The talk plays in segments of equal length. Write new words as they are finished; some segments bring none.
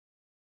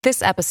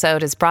This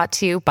episode is brought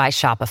to you by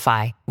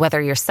Shopify.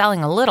 Whether you're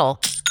selling a little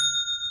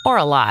or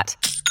a lot,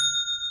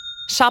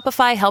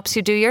 Shopify helps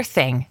you do your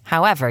thing,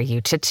 however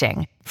you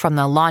cha-ching. From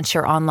the launch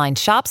your online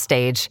shop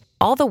stage,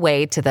 all the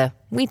way to the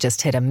we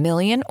just hit 1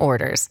 million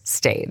orders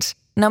stage.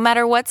 No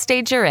matter what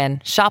stage you're in,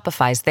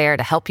 Shopify's there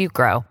to help you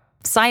grow.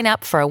 Sign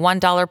up for a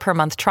 $1 per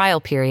month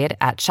trial period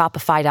at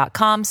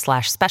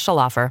shopify.com/special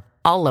offer,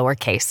 all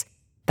lowercase.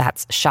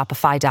 That's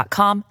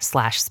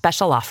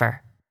shopify.com/special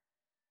offer.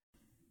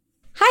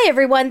 Hi,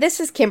 everyone. This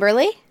is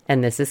Kimberly.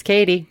 And this is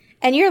Katie.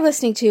 And you're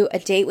listening to A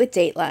Date with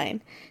Dateline.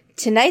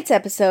 Tonight's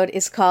episode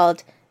is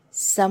called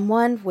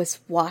Someone Was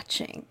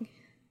Watching.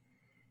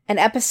 An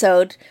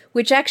episode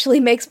which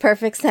actually makes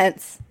perfect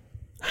sense.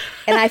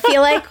 And I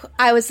feel like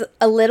I was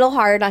a little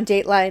hard on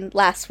Dateline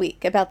last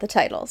week about the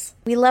titles.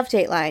 We love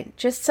Dateline.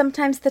 Just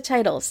sometimes the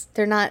titles,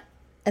 they're not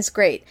as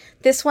great.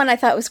 This one I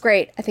thought was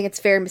great. I think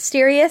it's very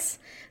mysterious.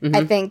 Mm-hmm.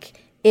 I think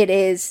it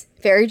is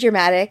very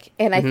dramatic.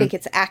 And I think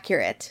it's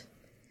accurate.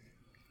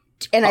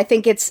 And I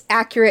think it's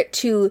accurate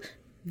to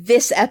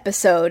this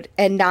episode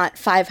and not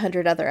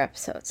 500 other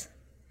episodes.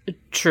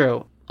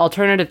 True.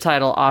 Alternative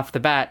title off the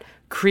bat,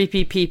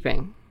 Creepy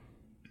Peeping.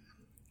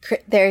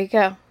 There you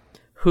go.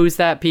 Who's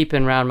that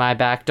peeping round my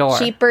back door?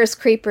 Cheapers,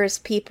 creepers,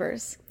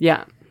 peepers.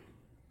 Yeah.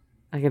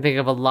 I can think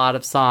of a lot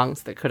of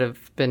songs that could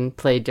have been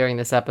played during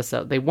this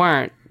episode. They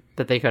weren't,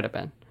 but they could have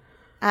been.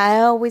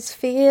 I always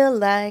feel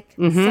like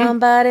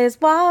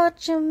somebody's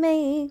watching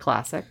me.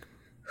 Classic.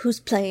 Who's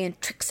playing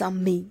tricks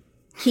on me?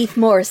 Keith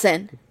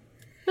Morrison.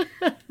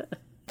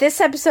 This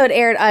episode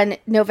aired on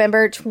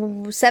November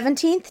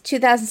 17th,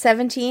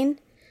 2017.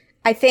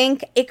 I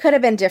think it could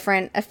have been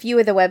different. A few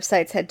of the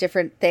websites had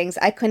different things.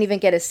 I couldn't even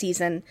get a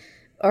season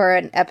or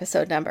an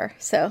episode number.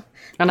 So,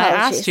 and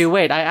apologies.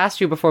 I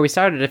asked you before we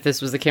started if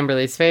this was a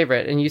Kimberly's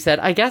favorite, and you said,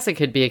 I guess it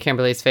could be a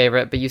Kimberly's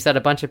favorite, but you said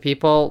a bunch of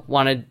people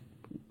wanted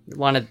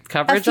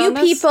coverage on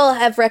this? A few people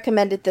have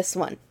recommended this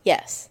one.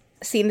 Yes.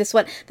 Seen this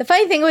one. The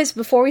funny thing was,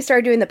 before we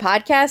started doing the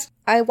podcast,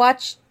 I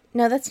watched...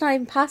 No, that's not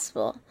even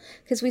possible.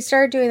 Because we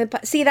started doing the...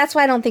 See, that's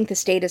why I don't think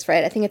the date is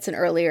right. I think it's an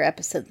earlier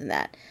episode than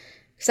that.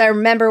 Because I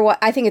remember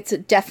I think it's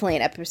definitely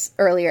an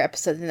earlier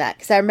episode than that.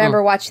 Because I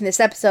remember watching this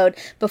episode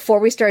before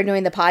we started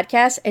doing the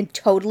podcast and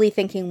totally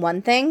thinking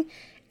one thing.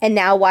 And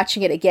now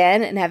watching it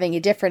again and having a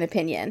different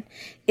opinion.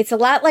 It's a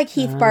lot like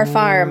Heath Bar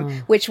Farm,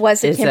 which was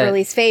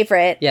Kimberly's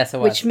favorite. Yes, it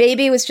was. Which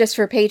maybe was just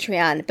for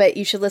Patreon. But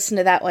you should listen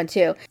to that one,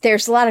 too.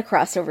 There's a lot of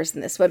crossovers in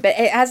this one. But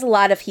it has a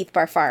lot of Heath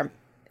Bar Farm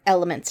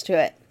elements to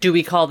it. Do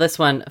we call this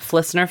one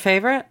Flistener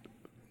favorite?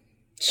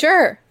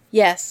 Sure.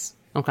 Yes.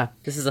 Okay.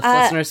 This is a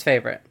Flistener's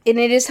favorite. And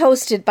it is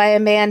hosted by a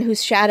man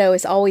whose shadow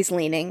is always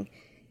leaning,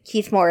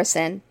 Keith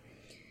Morrison.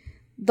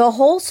 The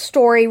whole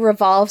story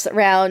revolves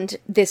around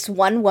this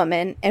one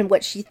woman and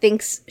what she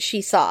thinks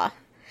she saw.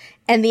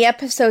 And the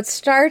episode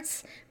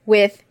starts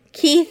with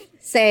Keith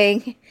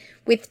saying,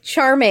 with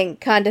charming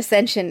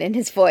condescension in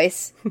his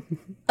voice,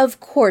 "Of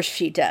course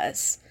she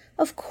does.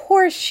 Of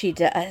course she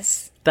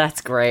does."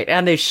 That's great.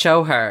 And they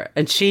show her.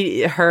 And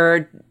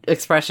her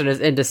expression is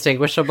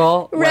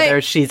indistinguishable, whether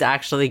she's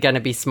actually going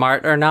to be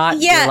smart or not.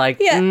 Yeah. You're like,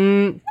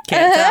 can't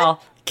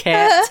tell.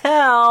 Can't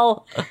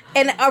tell.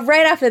 And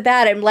right off the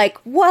bat, I'm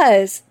like,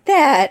 was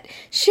that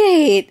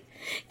shade?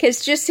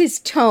 Because just his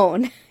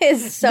tone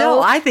is so...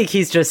 No, I think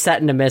he's just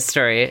setting a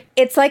mystery.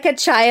 It's like a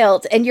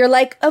child. And you're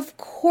like, of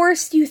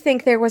course you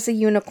think there was a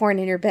unicorn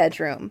in your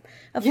bedroom.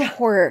 Of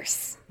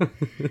course.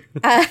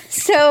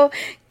 So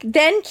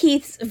then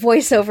Keith's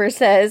voiceover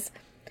says,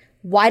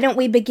 "Why don't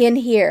we begin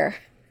here?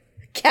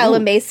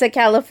 Calamasa,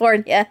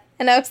 California."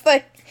 And I was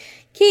like,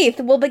 Keith,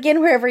 we'll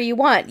begin wherever you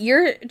want.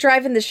 You're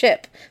driving the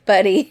ship,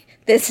 buddy.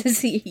 This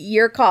is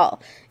your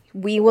call.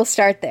 We will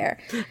start there.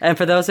 And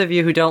for those of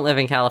you who don't live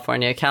in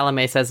California,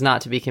 Calamasa is not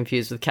to be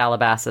confused with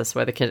Calabasas,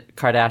 where the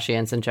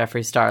Kardashians and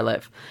Jeffree Star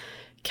live.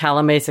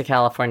 Calamasa,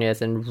 California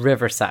is in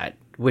Riverside,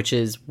 which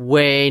is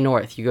way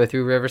north. You go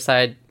through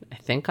Riverside, I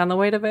think, on the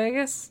way to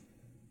Vegas?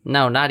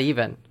 No, not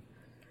even.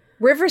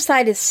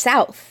 Riverside is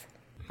south.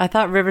 I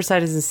thought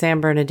Riverside is in San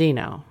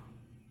Bernardino.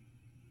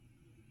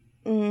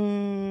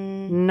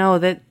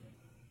 No,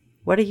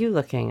 what are you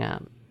looking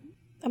at?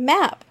 A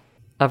map.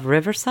 Of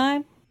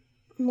Riverside?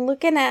 I'm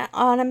looking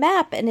on a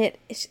map, and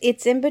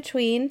it's in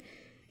between.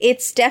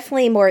 It's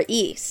definitely more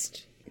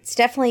east. It's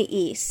definitely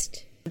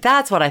east.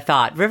 That's what I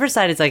thought.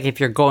 Riverside is like if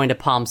you're going to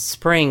Palm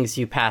Springs,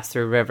 you pass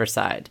through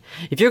Riverside.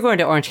 If you're going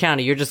to Orange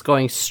County, you're just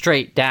going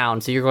straight down.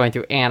 So you're going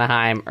through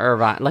Anaheim,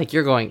 Irvine. Like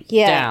you're going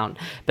down.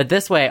 But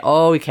this way,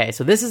 okay.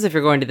 So this is if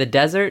you're going to the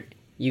desert,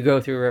 you go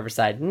through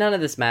Riverside. None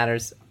of this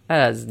matters.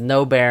 That has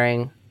no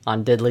bearing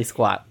on diddly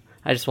squat.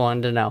 I just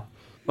wanted to know.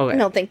 Okay. I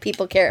don't think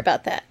people care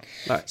about that.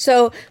 Right.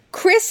 So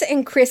Chris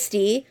and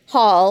Christy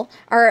Hall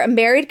are a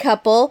married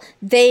couple.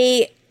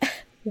 They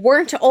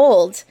weren't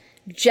old,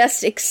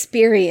 just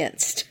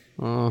experienced,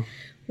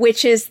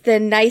 which is the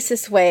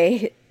nicest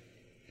way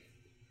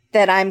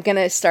that I'm going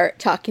to start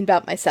talking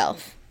about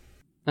myself.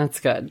 That's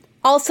good.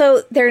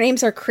 Also, their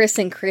names are Chris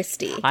and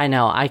Christy. I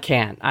know. I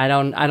can't. I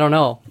don't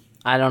know.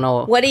 I don't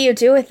know. What do you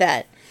do with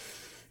that?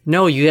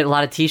 No, you get a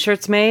lot of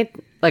t-shirts made?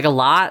 Like a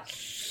lot?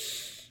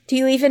 Do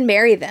you even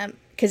marry them?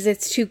 Because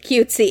it's too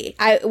cutesy.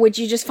 Would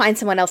you just find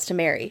someone else to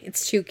marry?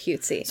 It's too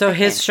cutesy. So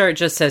his shirt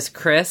just says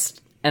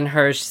Christ, and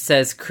hers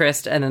says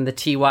Christ, and then the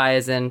TY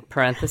is in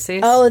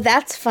parentheses? Oh,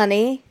 that's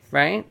funny.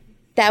 Right?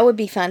 That would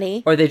be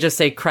funny. Or they just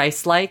say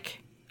Christ-like?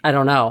 I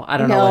don't know. I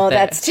don't know No, what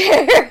that's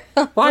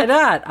terrible. Why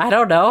not? I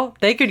don't know.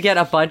 They could get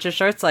a bunch of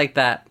shirts like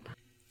that.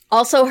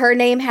 Also, her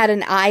name had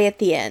an I at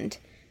the end,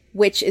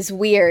 which is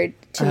weird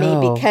to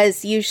me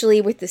because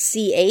usually with the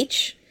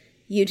CH,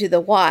 you do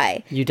the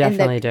Y. You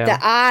definitely do. The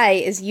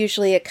I is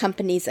usually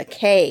accompanies a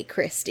K,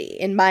 Christy,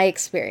 in my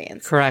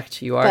experience.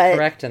 Correct. You are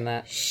correct in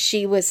that.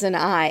 She was an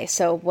I,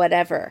 so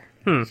whatever.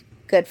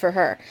 Good for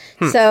her.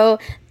 So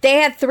they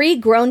had 3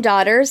 grown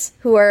daughters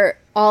who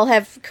all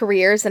have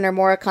careers and are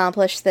more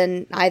accomplished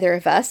than either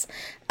of us.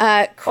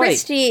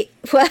 Christy,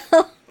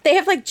 well, they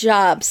have like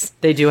jobs.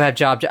 They do have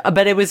jobs.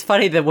 But it was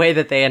funny the way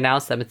that they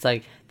announced them. It's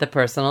like the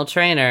personal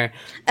trainer,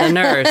 the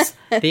nurse,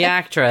 the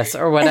actress,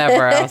 or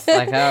whatever. I was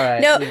like, all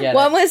right. No,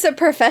 one was a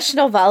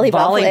professional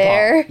volleyball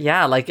player.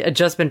 Yeah, like had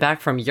just been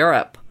back from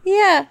Europe.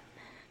 Yeah.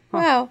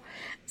 Wow.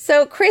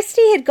 So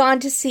Christy had gone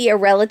to see a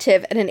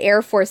relative at an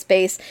Air Force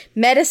base,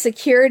 met a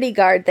security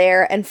guard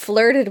there, and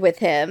flirted with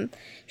him.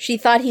 She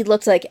thought he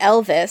looked like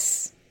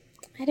Elvis.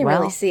 I didn't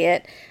really see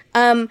it.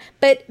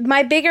 But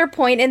my bigger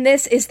point in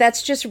this is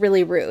that's just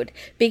really rude.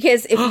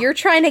 Because if you're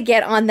trying to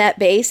get on that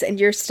base and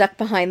you're stuck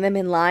behind them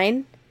in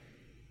line,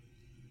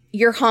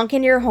 you're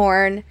honking your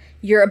horn,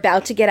 you're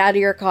about to get out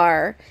of your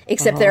car,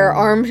 except there are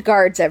armed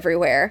guards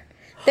everywhere.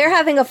 They're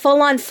having a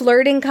full-on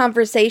flirting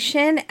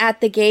conversation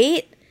at the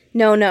gate.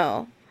 No.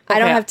 Okay. I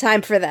don't have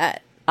time for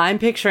that. I'm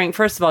picturing,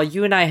 first of all,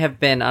 you and I have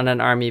been on an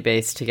army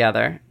base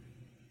together.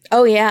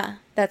 Oh, yeah.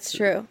 That's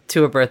true.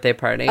 To a birthday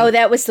party. Oh,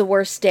 that was the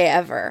worst day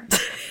ever.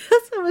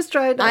 I was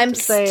trying not I'm to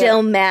say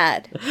still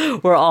mad.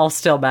 We're all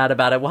still mad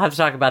about it. We'll have to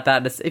talk about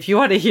that. If you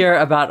want to hear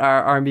about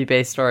our army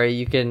base story,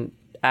 you can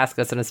ask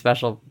us in a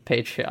special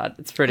Patreon.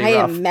 It's pretty rough.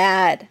 I am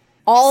mad.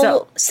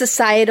 All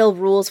societal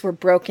rules were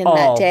broken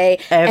that day,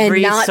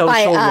 every and not social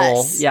by rule.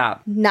 us. Yeah,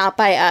 not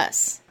by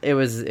us. It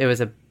was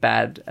a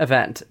bad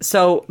event.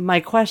 So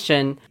my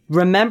question: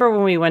 remember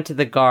when we went to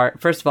the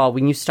guard? First of all,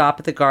 when you stop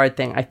at the guard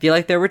thing, I feel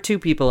like there were 2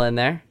 people in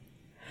there.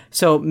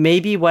 So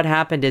maybe what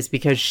happened is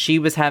because she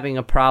was having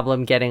a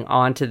problem getting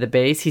onto the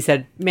base, he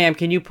said, "Ma'am,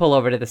 can you pull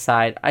over to the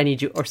side? I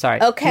need you." Or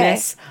sorry, okay,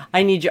 miss,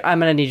 I'm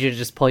gonna need you to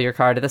just pull your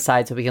car to the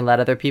side so we can let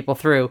other people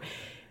through.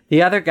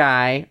 The other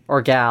guy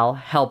or gal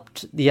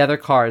helped the other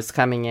cars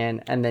coming in,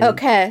 and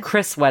then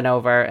Chris went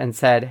over and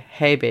said,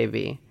 "Hey,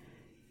 baby,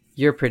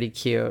 you're pretty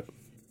cute.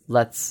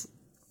 Let's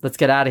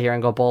get out of here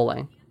and go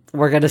bowling.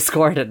 We're gonna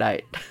score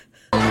tonight."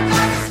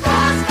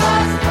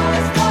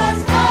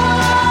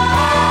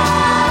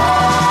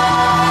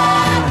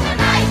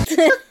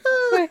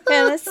 We're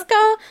gonna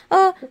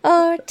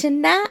score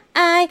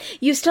tonight.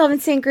 You still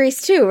haven't seen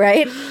Grease 2,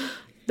 right?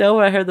 No,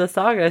 I heard the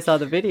song. I saw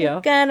the video.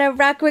 Gonna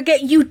rock.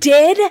 You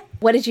did?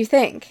 What did you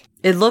think?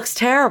 It looks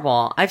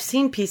terrible. I've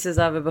seen pieces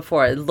of it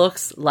before. It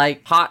looks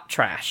like hot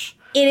trash.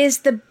 It is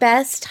the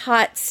best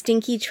hot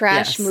stinky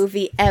trash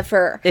movie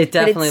ever. It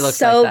definitely looks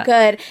so like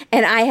that. Good.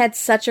 And I had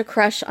such a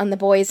crush on the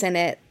boys in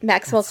it.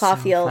 Maxwell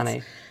Caulfield.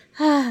 So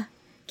funny.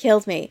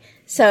 Killed me.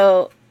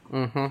 So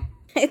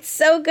it's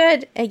so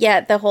good.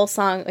 Yeah, the whole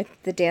song with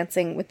the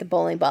dancing with the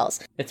bowling balls.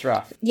 It's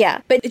rough.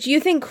 Yeah. But do you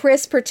think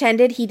Chris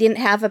pretended he didn't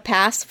have a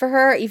pass for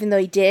her, even though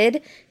he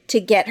did, to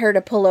get her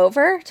to pull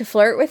over, to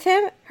flirt with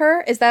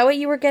her? Is that what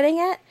you were getting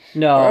at?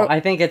 No,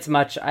 I think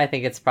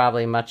it's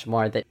probably much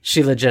more that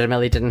she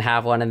legitimately didn't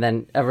have one, and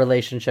then a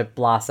relationship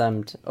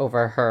blossomed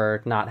over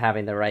her not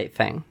having the right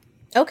thing.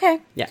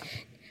 Okay. Yeah.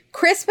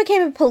 Chris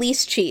became a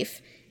police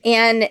chief,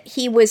 and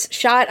he was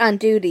shot on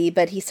duty,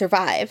 but he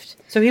survived.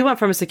 So he went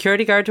from a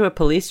security guard to a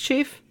police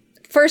chief?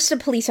 First a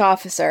police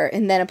officer,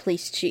 and then a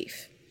police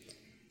chief.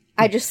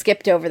 I just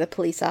skipped over the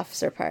police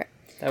officer part.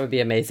 That would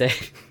be amazing.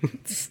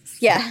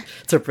 Yeah.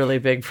 It's a really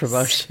big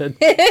promotion.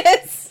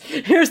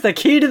 Here's the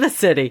key to the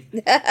city.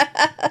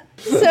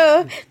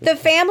 So the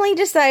family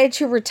decided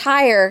to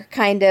retire,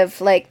 kind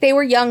of like they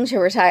were young to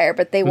retire,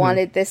 but they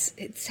wanted this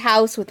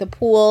house with a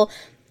pool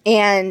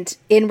and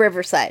in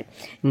Riverside,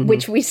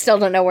 which we still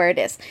don't know where it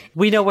is.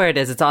 We know where it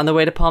is. It's on the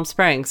way to Palm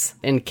Springs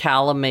in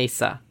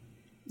Calamasa.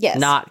 Yes.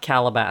 Not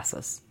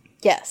Calabasas.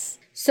 Yes.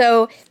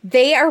 So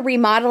they are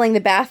remodeling the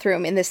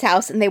bathroom in this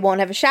house, and they won't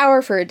have a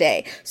shower for a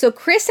day. So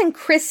Chris and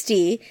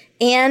Christy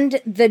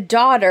and the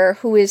daughter,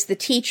 who is the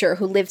teacher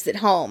who lives at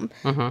home,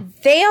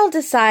 they all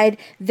decide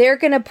they're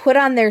going to put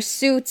on their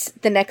suits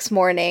the next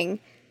morning,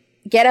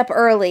 get up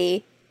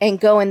early,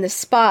 and go in the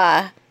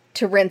spa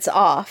to rinse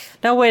off.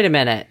 Now, wait a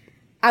minute.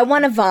 I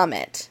want to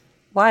vomit.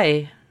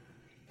 Why?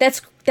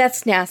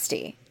 That's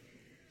nasty.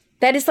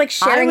 That is like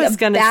sharing a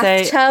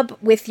bathtub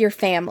with your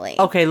family.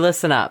 Okay,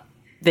 listen up.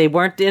 They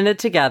weren't in it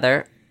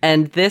together,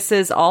 and this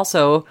is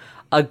also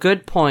a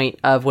good point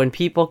of when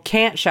people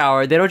can't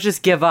shower, they don't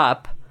just give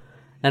up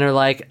and are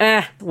like,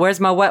 where's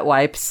my wet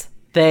wipes?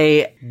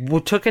 they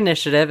took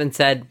initiative and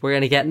said, we're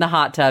going to get in the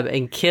hot tub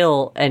and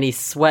kill any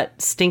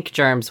sweat stink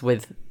germs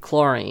with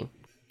chlorine.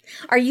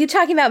 Are you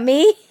talking about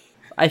me?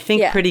 I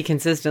think pretty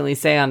consistently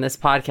say on this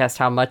podcast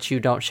how much you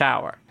don't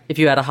shower. If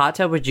you had a hot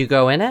tub, would you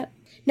go in it?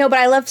 No, but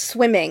I love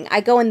swimming.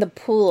 I go in the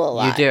pool a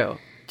lot. You do.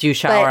 Do you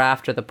shower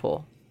after the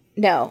pool?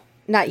 No,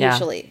 not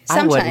usually.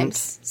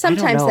 Sometimes.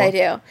 Sometimes I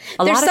do.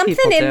 There's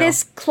something in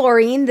this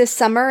chlorine this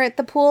summer at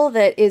the pool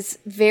that is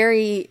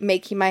very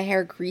making my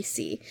hair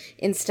greasy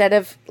instead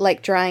of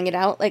like drying it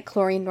out like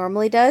chlorine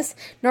normally does.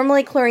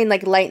 Normally chlorine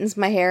like lightens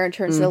my hair and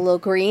turns it a little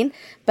green,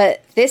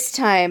 but this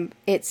time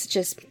it's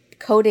just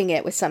coating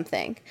it with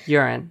something.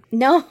 Urine.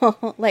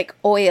 No, like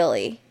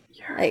oily.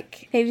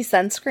 Like maybe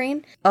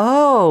sunscreen.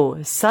 Oh,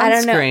 sunscreen. I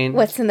don't know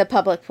what's in the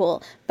public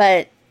pool,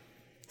 but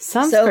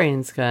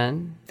sunscreen's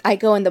good. I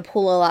go in the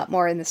pool a lot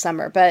more in the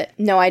summer, but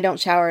no, I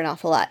don't shower an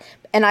awful lot.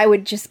 And I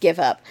would just give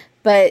up.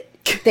 But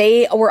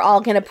they were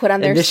all going to put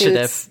on their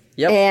suits.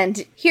 Yep.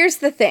 And here's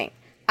the thing.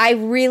 I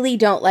really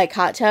don't like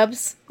hot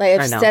tubs. Like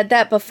I've said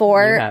that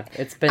before. You have.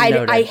 It's been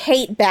noted. I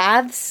hate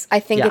baths. I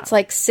think it's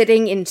like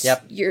sitting in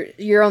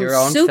your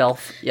own soup.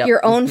 Filth. Yep.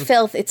 Your own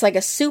filth. It's like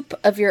a soup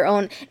of your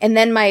own. And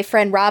then my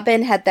friend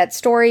Robin had that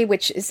story,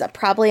 which is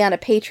probably on a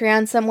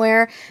Patreon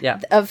somewhere,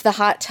 of the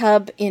hot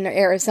tub in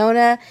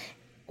Arizona.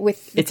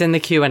 It's in the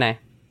Q&A.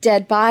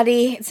 Dead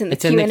body. It's in the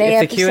Q&A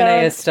episode. If the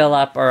Q&A is still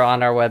up or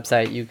on our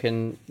website, you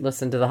can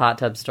listen to the hot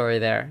tub story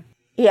there.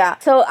 Yeah.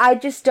 So I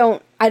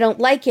don't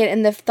like it.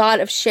 And the thought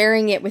of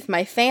sharing it with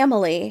my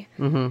family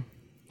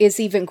is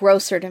even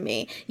grosser to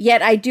me.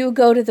 Yet I do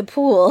go to the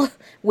pool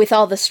with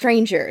all the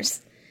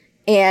strangers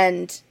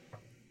and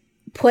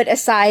put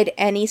aside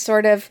any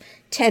sort of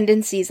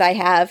tendencies I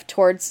have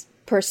towards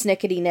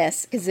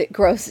persnicketyness because it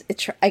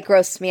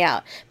grosses me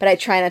out. But I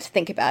try not to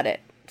think about it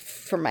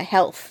for my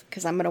health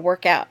because I'm going to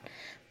work out.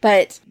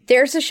 But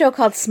there's a show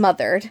called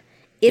Smothered.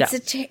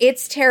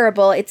 It's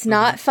terrible. It's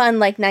not fun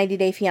like 90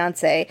 Day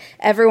Fiancé.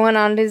 Everyone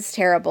on it is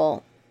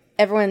terrible.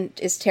 Everyone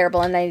is terrible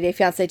on 90 Day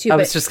Fiancé too,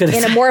 but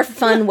in a more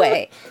fun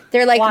way.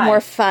 They're like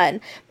more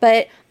fun.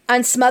 But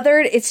on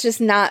Smothered, it's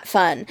just not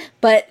fun.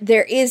 But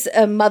there is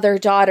a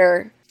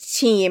mother-daughter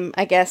team,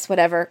 I guess,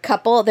 whatever,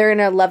 couple. They're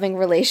in a loving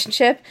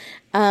relationship.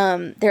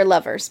 They're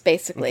lovers,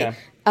 basically.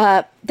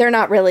 Okay. They're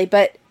not really,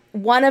 but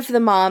one of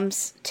the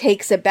moms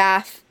takes a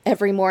bath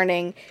every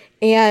morning,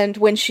 and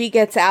when she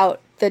gets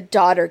out, the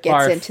daughter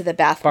gets into the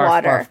bath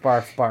water.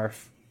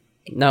 Barf.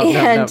 No.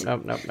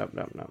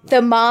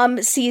 The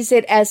mom sees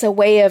it as a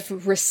way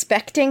of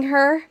respecting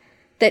her,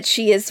 that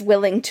she is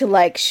willing to,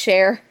 like,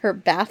 share her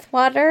bath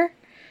water.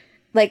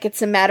 Like,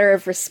 it's a matter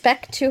of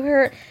respect to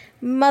her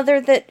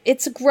mother, that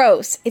it's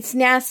gross. It's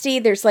nasty.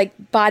 There's,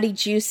 like, body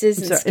juices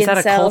and skin cells.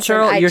 Is that a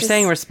cultural? You're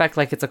saying respect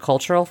like it's a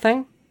cultural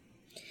thing?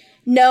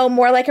 No,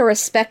 more like a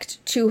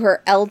respect to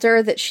her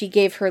elder, that she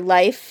gave her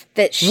life,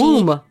 that she...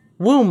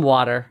 Womb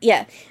water.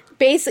 Yeah.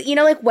 Basically, you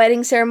know, like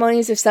wedding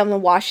ceremonies, if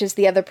someone washes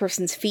the other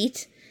person's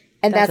feet,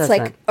 and that's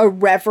like a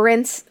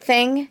reverence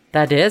thing.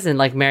 That is, and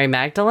like Mary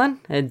Magdalene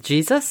and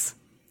Jesus.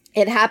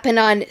 It happened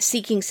on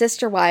Seeking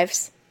Sister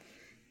Wives.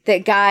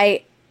 That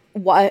guy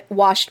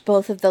washed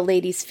both of the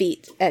ladies'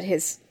 feet at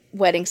his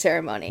wedding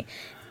ceremony.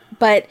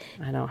 But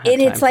I don't have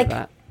time for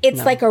that.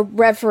 It's like a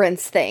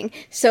reverence thing.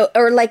 So,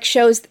 or like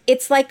shows,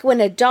 it's like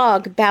when a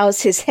dog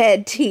bows his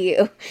head to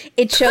you.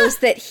 It shows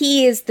that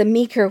he is the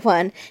meeker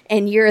one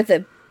and you're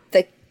the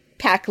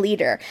pack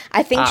leader.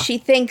 I think she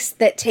thinks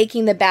that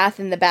taking the bath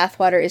in the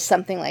bathwater is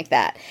something like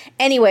that.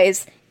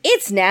 Anyways,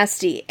 it's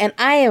nasty and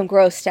I am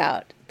grossed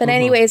out. But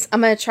anyways,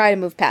 I'm going to try to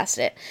move past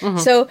it.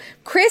 So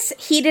Chris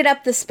heated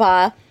up the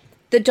spa.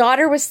 The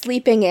daughter was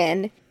sleeping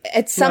in.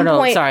 At some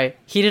point... Sorry.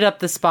 Heated up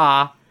the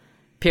spa,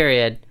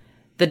 period.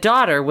 The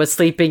daughter was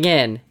sleeping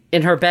in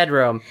her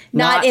bedroom.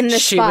 Not in the spa.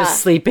 She was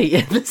sleeping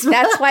in the spa.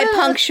 That's why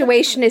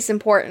punctuation is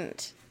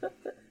important.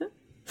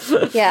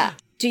 Yeah.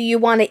 Do you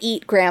want to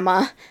eat,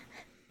 Grandma?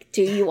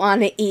 Do you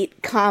want to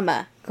eat,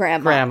 comma,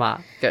 Grandma? Grandma.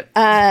 Good.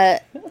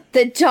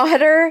 The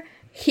daughter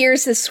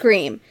hears the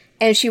scream,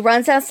 and she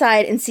runs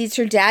outside and sees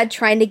her dad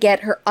trying to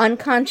get her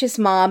unconscious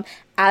mom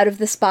out of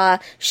the spa.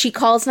 She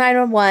calls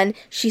 911.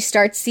 She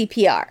starts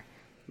CPR.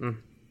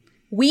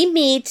 We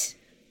meet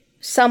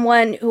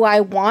someone who I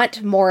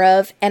want more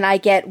of, and I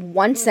get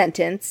one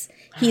sentence.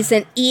 He's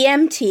an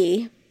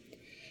EMT.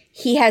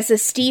 He has a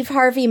Steve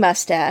Harvey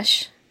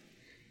mustache.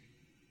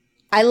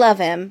 I love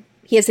him.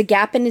 He has a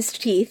gap in his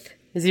teeth.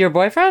 Is he your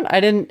boyfriend? I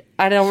don't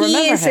remember him.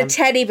 He is a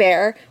teddy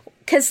bear,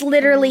 because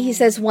literally he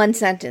says one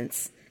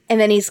sentence,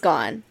 and then he's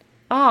gone.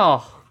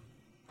 Oh,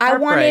 I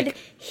wanted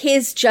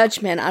his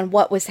judgment on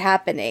what was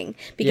happening,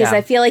 because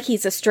I feel like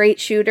he's a straight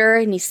shooter,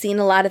 and he's seen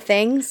a lot of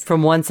things.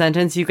 From one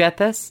sentence, you get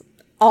this?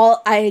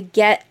 I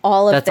get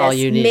all of this. That's all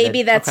you needed.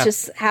 Maybe that's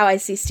just how I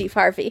see Steve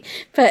Harvey,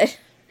 but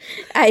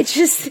I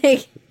just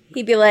think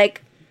he'd be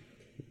like,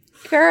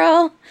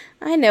 girl,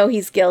 I know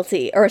he's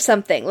guilty, or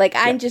something. Like,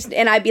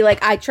 and I'd be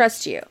like, I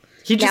trust you.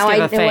 He just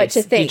gave a face. What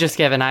to think. He just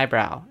gave an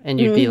eyebrow, and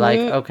you'd be like,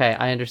 okay,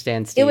 I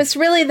understand, Steve. It was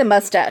really the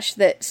mustache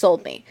that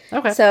sold me.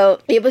 Okay.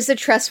 So it was a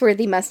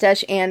trustworthy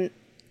mustache and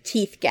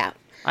teeth gap.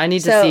 I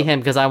need to see him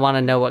because I want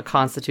to know what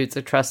constitutes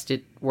a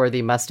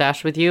trustworthy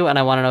mustache with you, and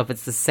I want to know if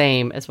it's the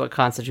same as what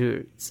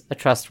constitutes a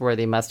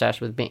trustworthy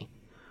mustache with me.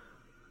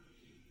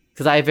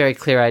 Because I have very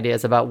clear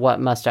ideas about what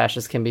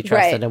mustaches can be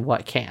trusted and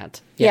what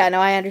can't. Yeah, no,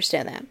 I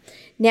understand that.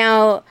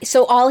 Now,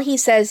 so all he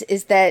says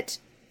is that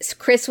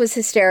Chris was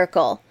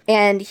hysterical,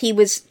 and he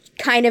was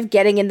kind of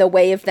getting in the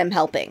way of them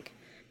helping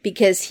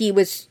because he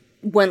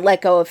wouldn't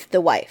let go of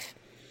the wife.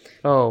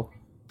 Oh.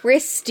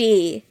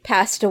 Christy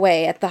passed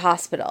away at the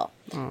hospital.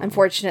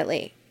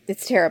 Unfortunately,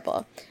 it's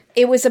terrible.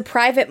 It was a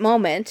private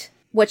moment,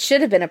 what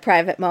should have been a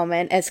private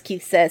moment, as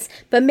Keith says,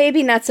 but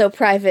maybe not so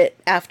private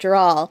after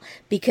all,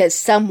 because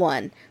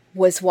someone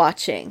was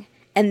watching.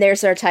 And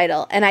there's our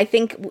title. And I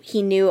think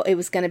he knew it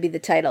was going to be the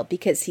title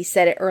because he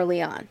said it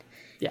early on.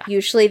 Yeah.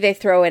 Usually they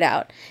throw it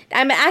out.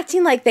 I'm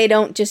acting like they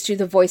don't just do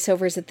the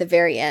voiceovers at the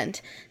very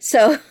end.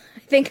 So I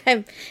think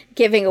I'm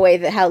giving away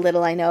how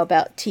little I know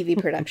about TV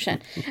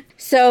production.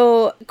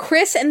 So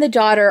Chris and the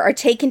daughter are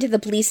taken to the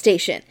police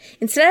station.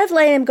 Instead of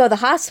letting them go to the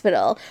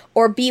hospital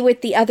or be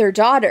with the other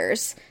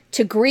daughters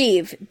to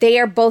grieve, they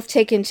are both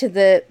taken to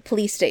the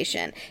police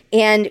station.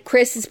 And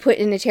Chris is put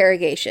in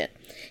interrogation.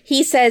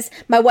 He says,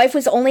 "My wife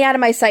was only out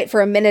of my sight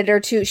for a minute or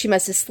two. She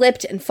must have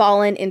slipped and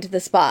fallen into the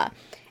spa."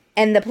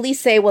 And the police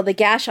say, well, the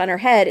gash on her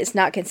head is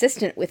not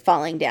consistent with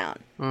falling down.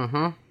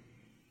 Mm-hmm.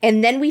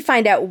 And then we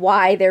find out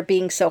why they're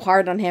being so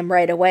hard on him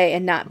right away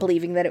and not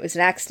believing that it was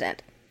an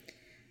accident.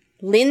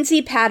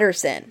 Lindsay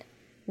Patterson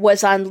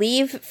was on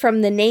leave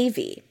from the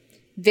Navy,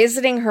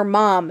 visiting her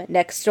mom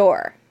next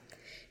door.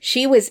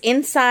 She was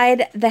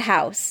inside the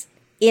house,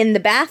 in the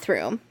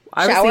bathroom.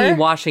 I was thinking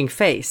washing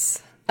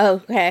face.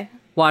 Oh, okay.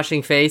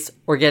 Washing face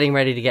or getting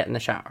ready to get in the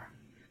shower.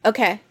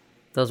 Okay.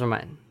 Those were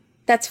mine.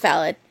 That's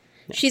valid.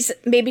 Yeah.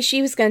 Maybe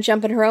she was going to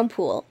jump in her own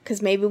pool,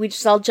 because maybe we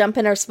just all jump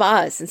in our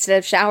spas instead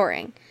of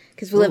showering,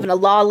 because we live in a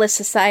lawless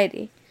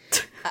society.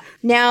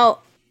 Now,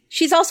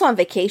 she's also on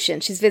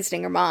vacation. She's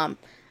visiting her mom.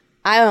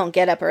 I don't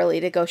get up early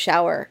to go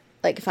shower,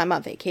 like, if I'm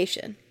on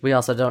vacation. We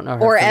also don't know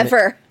her. Or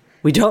ever.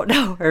 We don't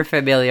know her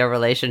familial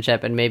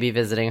relationship, and maybe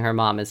visiting her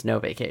mom is no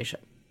vacation.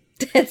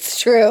 That's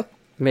true.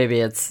 Maybe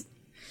it's...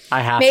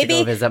 I have to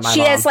go visit my mom.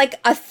 Maybe she has like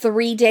a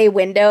 3-day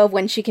window of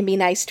when she can be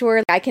nice to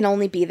her. I can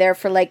only be there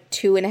for like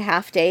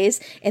 2.5 days.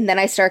 And then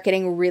I start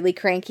getting really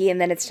cranky. And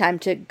then it's time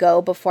to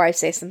go before I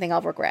say something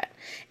I'll regret.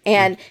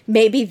 And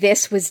maybe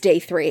this was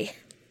day 3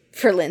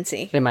 for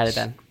Lindsay. It might have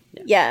been.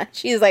 Yeah,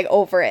 she's like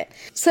over it.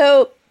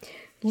 So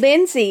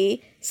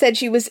Lindsay said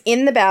she was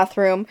in the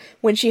bathroom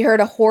when she heard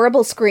a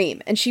horrible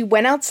scream. And she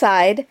went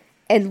outside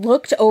and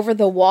looked over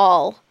the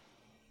wall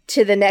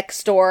to the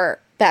next door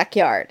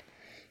backyard.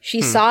 She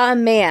saw a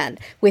man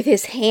with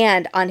his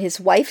hand on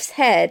his wife's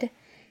head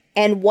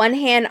and one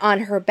hand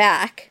on her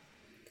back.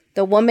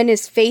 The woman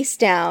is face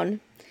down,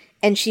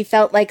 and she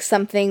felt like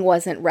something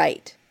wasn't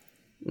right.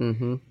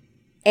 Mm-hmm.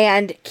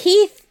 And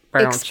Keith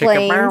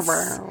explains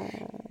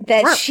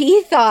that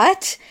she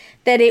thought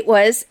that it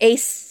was a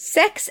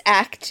sex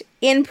act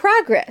in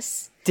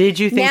progress. Did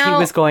you think he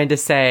was going to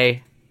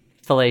say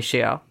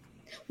fellatio?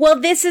 Well,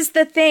 this is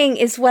the thing,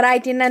 is what I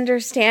didn't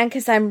understand,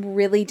 because I'm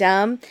really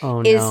dumb.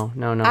 Oh,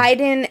 no. I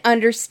didn't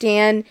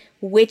understand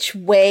which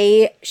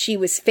way she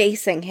was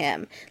facing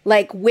him.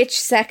 Like, which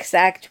sex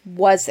act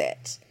was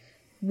it?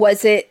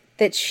 Was it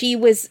that she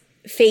was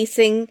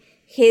facing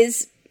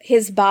his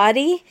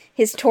body,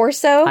 his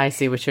torso? I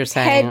see what you're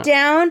saying. Head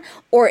down?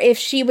 Or if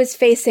she was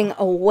facing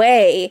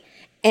away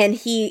and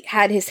he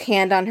had his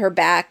hand on her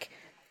back.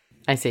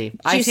 I see. Do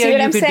I see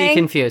how you could be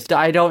confused.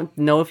 I don't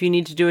know if you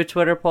need to do a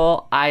Twitter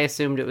poll. I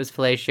assumed it was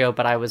fellatio,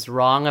 but I was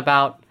wrong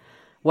about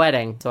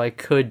wedding, so I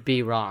could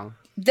be wrong.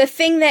 The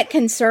thing that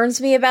concerns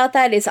me about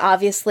that is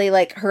obviously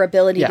like her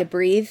ability to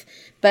breathe,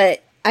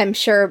 but I'm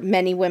sure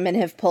many women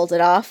have pulled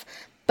it off.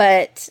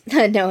 But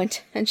no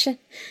intention,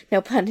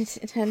 no pun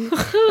intended.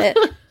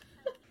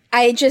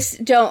 I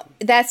just don't.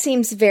 That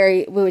seems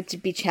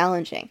would be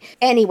challenging.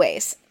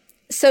 Anyways,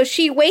 so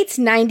she waits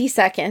 90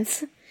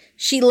 seconds.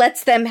 She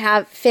lets them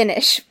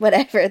finish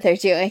whatever they're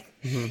doing.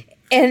 Mm-hmm.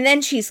 And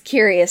then she's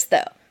curious,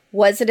 though.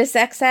 Was it a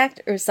sex act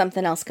or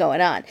something else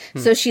going on?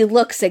 So she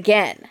looks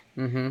again.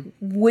 Mm-hmm.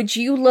 Would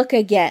you look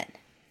again?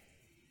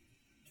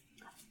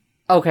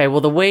 Okay,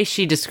 well, the way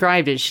she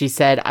described it, she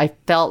said, I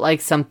felt like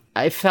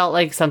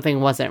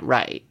something wasn't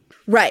right.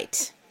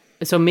 Right.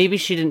 So maybe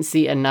she didn't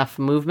see enough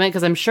movement,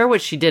 because I'm sure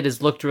what she did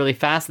is looked really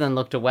fast and then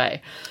looked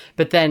away.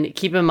 But then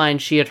keep in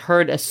mind, she had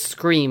heard a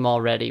scream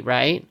already,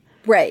 right?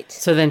 Right.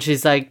 So then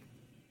she's like,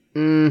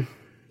 is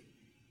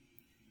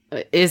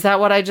that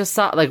what I just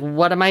saw? Like,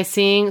 what am I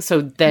seeing?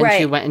 So then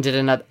she went and did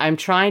another. I'm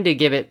trying to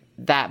give it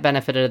that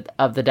benefit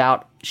of the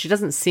doubt. She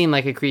doesn't seem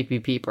like a creepy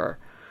peeper.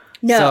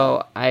 No.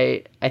 So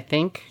I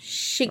think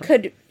she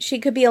could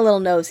be a little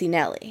nosy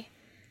Nelly.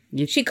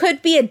 She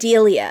could be a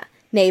Delia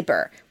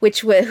neighbor,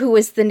 who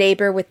was the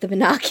neighbor with the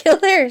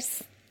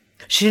binoculars.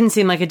 She didn't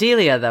seem like a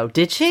Delia, though,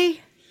 did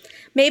she?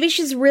 Maybe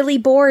she's really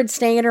bored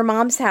staying at her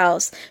mom's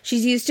house.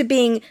 She's used to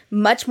being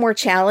much more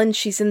challenged.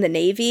 She's in the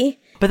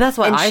Navy. But that's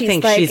why I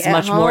think she's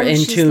much more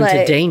in tune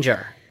to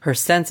danger. her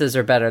senses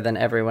are better than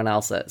everyone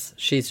else's.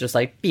 She's just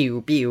like,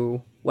 pew,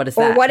 pew. What is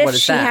that? Or what if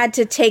she had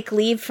to take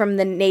leave from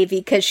the Navy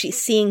because she's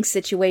seeing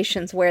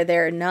situations where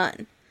there are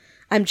none?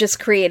 I'm just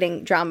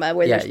creating drama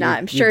where there's not.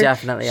 I'm sure you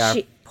definitely are.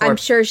 I'm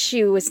sure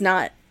she was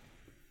not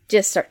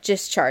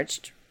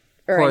discharged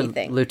or poor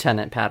anything.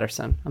 Lieutenant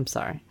Patterson. I'm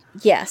sorry.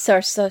 Yeah,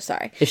 so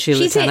sorry. Is she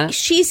lieutenant?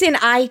 She's in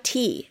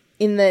IT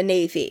in the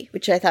Navy,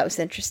 which I thought was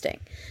interesting.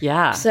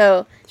 Yeah.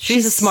 So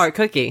she's a smart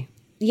cookie.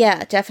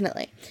 Yeah,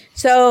 definitely.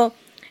 So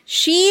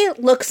she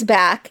looks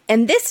back,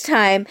 and this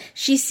time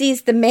she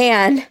sees the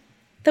man,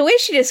 the way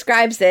she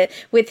describes it,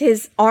 with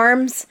his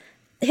arms,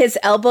 his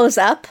elbows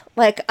up,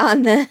 like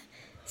on the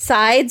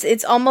sides.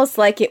 It's almost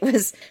like it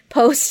was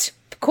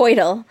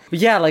post-coital.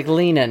 Yeah, like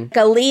leaning.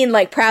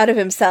 Like proud of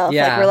himself,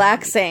 like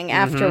relaxing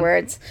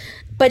afterwards.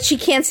 But she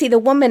can't see the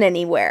woman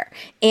anywhere.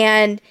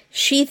 And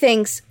she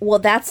thinks, well,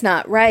 that's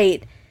not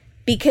right.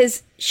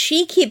 Because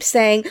she keeps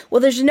saying, well,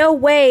 there's no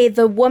way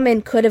the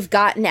woman could have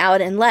gotten out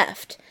and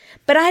left.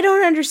 But I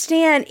don't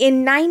understand.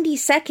 In 90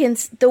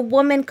 seconds, the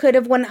woman could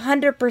have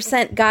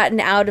 100% gotten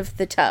out of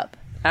the tub.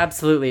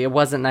 Absolutely. It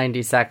wasn't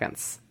 90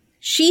 seconds.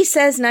 She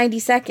says 90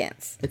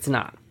 seconds. It's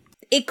not.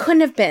 It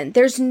couldn't have been.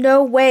 There's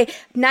no way.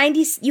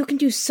 You can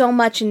do so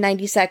much in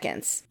 90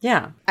 seconds.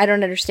 Yeah. I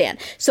don't understand.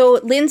 So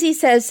Lindsay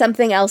says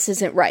something else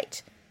isn't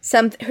right.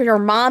 Her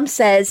mom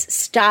says,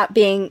 stop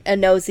being a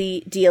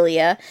nosy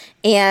Delia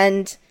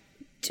and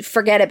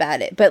forget about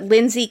it. But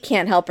Lindsay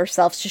can't help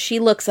herself, so she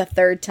looks a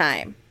third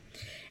time.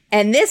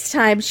 And this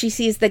time she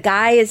sees the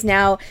guy is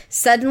now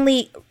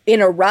suddenly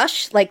in a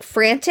rush, like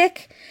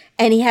frantic,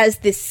 and he has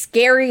this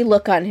scary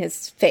look on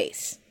his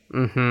face.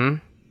 Mm-hmm.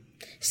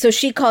 So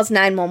she calls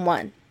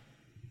 911.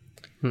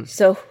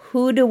 So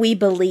who do we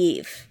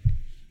believe?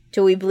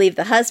 Do we believe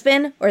the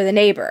husband or the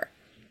neighbor?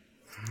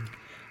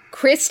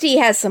 Christy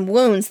has some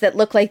wounds that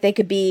look like they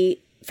could be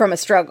from a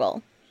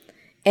struggle.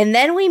 And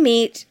then we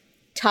meet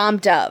Tom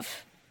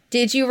Dove.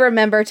 Did you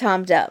remember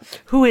Tom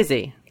Dove? Who is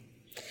he?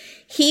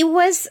 He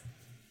was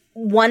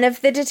one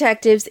of the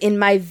detectives in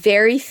my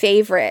very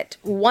favorite,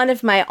 one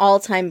of my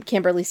all-time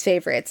Kimberly's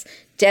favorites,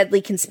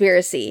 Deadly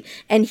Conspiracy.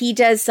 And he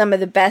does some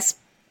of the best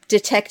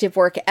detective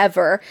work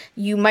ever.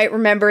 You might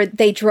remember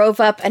they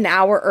drove up an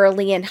hour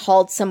early and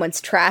hauled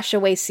someone's trash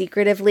away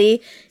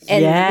secretively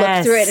and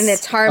looked through it in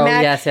its tarmac.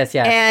 Oh, yes.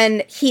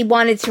 And he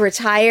wanted to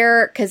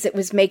retire because it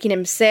was making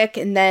him sick.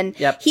 And then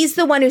he's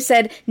the one who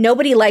said,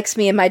 nobody likes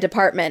me in my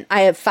department.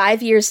 I have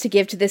 5 years to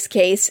give to this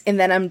case and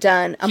then I'm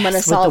done. I'm going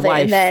to solve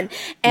it.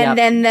 And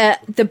then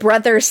the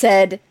brother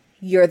said,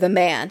 you're the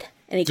man.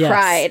 And he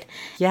cried.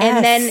 Yes.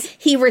 And then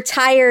he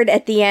retired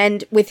at the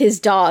end with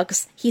his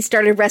dogs. He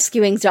started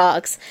rescuing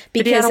dogs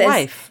because he had a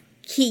wife.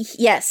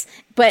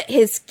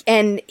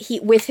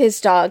 With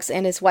his dogs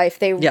and his wife,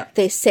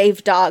 they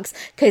saved dogs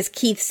because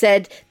Keith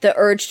said the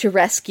urge to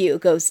rescue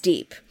goes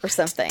deep or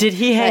something. Did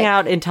he hang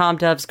out in Tom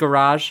Dove's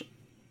garage?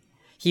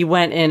 He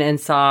went in and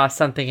saw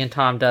something in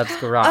Tom Dove's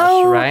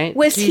garage, right?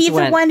 Was he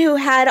the one who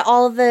had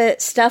all the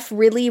stuff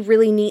really,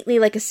 really neatly,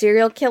 like a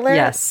serial killer?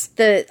 Yes.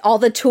 All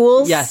the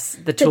tools? Yes,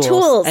 the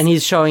tools. And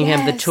he's showing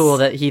him the tool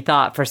that he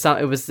thought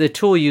it was the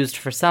tool used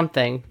for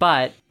something.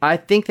 But I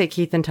think that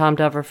Keith and Tom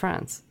Dove are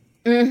friends.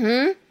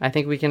 Mm-hmm. I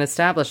think we can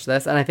establish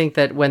this. And I think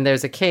that when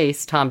there's a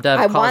case, Tom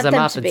Dove calls him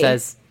up and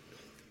says,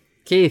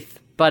 Keith,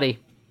 buddy,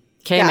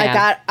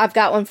 K-Man. I've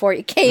got one for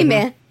you.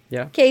 K-Man. Mm-hmm.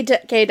 Yeah.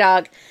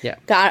 K-Dog. Yeah.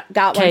 Got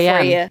one KM.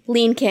 for you.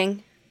 Lean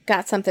King.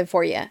 Got something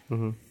for you.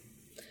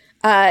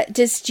 Mm-hmm.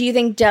 Do you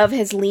think Dove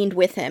has leaned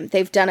with him?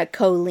 They've done a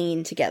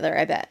co-lean together,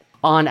 I bet.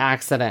 On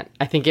accident.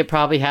 I think it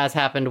probably has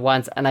happened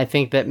once, and I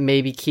think that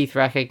maybe Keith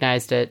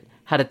recognized it,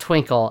 had a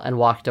twinkle, and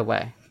walked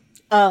away.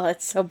 Oh,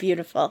 it's so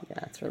beautiful.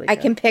 Yeah, it's really good. I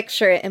can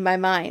picture it in my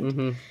mind.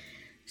 Mm-hmm.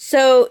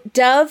 So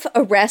Dove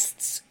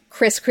arrests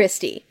Chris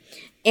Christie,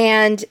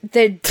 and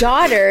the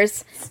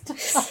daughters...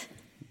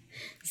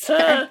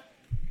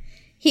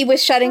 He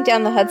was shutting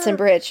down the Hudson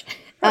Bridge.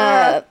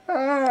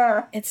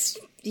 It's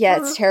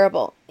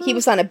terrible. He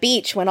was on a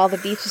beach when all the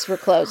beaches were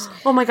closed.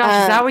 Oh my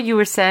gosh, is that what you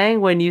were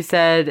saying when you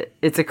said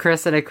it's a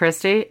Chris and a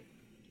Christie?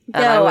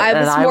 No, I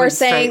was more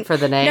saying for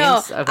the names.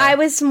 No, okay. I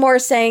was more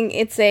saying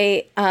it's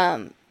a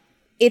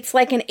it's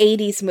like an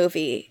 80s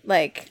movie.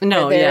 Like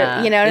no,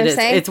 yeah, you know what I'm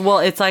saying?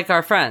 It's like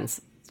our friends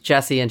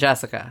Jesse and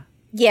Jessica.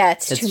 Yeah,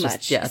 it's too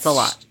much. Yeah, it's a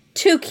lot.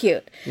 Too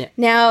cute. Yeah.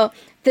 Now.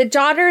 The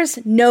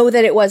daughters know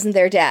that it wasn't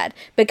their dad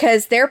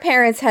because their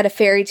parents had a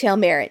fairy tale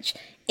marriage.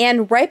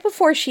 And right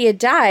before she had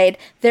died,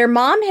 their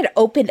mom had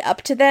opened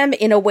up to them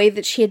in a way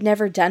that she had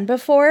never done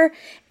before.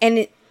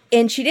 And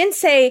she didn't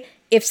say,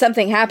 if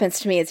something happens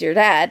to me, it's your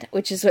dad,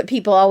 which is what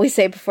people always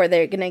say before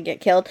they're going to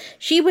get killed.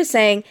 She was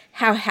saying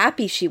how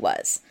happy she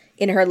was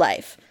in her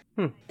life.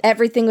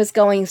 Everything was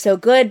going so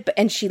good,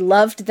 and she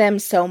loved them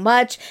so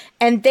much.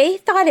 And they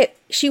thought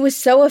she was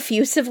so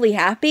effusively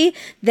happy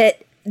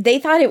that they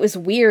thought it was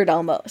weird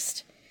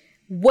almost.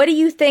 What do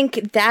you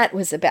think that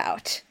was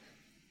about?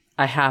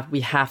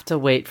 We have to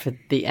wait for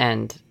the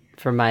end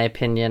for my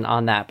opinion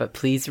on that, but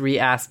please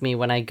re-ask me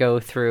when I go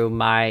through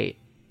my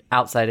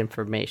outside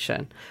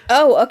information.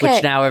 Oh, okay.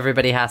 Which now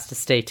everybody has to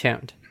stay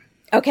tuned.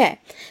 Okay.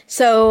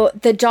 So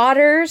the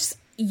daughters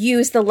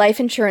used the life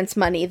insurance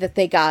money that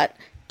they got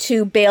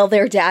to bail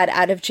their dad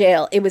out of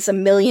jail. It was $1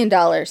 million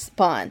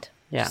bond.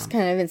 Yeah. Which is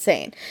kind of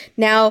insane.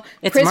 Now,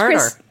 it's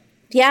murder.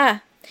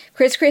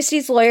 Chris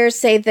Christie's lawyers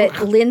say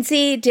that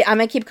Lindsay, I'm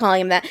going to keep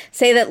calling him that,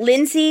 say that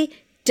Lindsay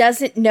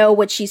doesn't know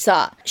what she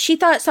saw. She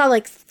saw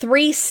like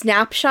 3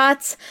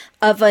 snapshots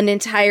of an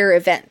entire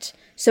event.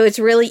 So it's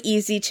really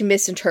easy to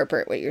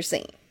misinterpret what you're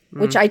seeing,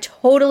 which I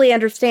totally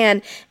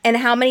understand. And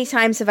how many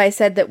times have I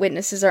said that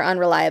witnesses are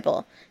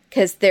unreliable?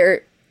 Because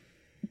they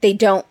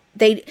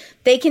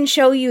can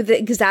show you the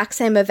exact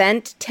same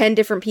event, 10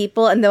 different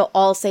people, and they'll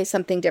all say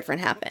something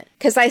different happened.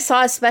 Because I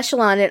saw a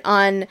special on it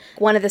on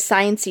one of the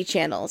Science-y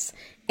channels,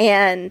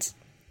 and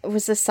it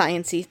was a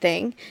Science-y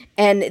thing,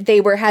 and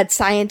they had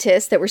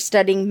scientists that were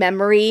studying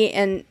memory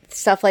and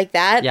stuff like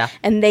that,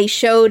 and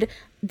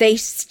they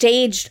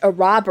staged a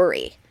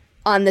robbery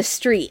on the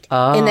street.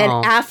 And then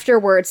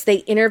afterwards, they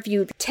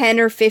interviewed 10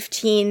 or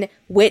 15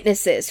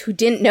 witnesses who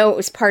didn't know it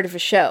was part of a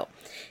show.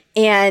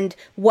 And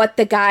what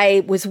the guy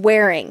was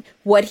wearing,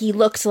 what he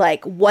looked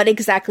like, what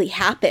exactly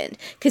happened.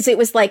 Because it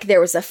was like there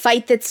was a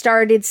fight that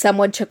started,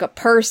 someone took a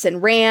purse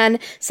and ran,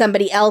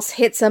 somebody else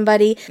hit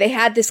somebody. They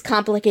had this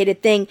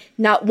complicated thing.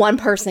 Not one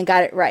person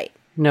got it right.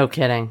 No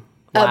kidding.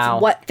 Wow.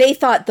 Of what they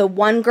thought the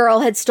one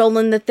girl had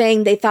stolen the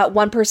thing. They thought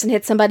one person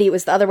hit somebody. It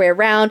was the other way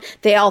around.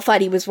 They all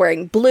thought he was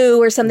wearing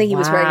blue or something. He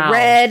was wearing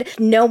red.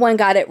 No one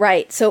got it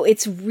right. So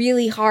it's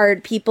really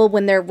hard. People,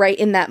 when they're right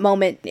in that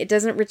moment, it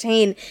doesn't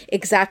retain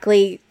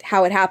exactly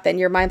how it happened.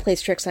 Your mind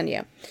plays tricks on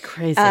you.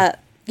 Crazy.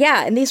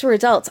 Yeah. And these were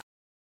adults.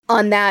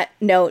 On that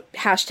note,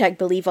 hashtag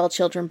believe all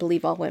children,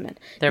 believe all women.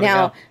 There we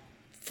go.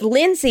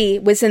 Lindsay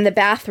was in the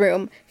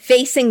bathroom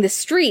facing the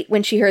street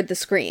when she heard the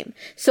scream.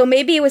 So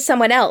maybe it was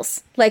someone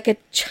else, like a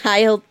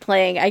child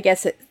playing, I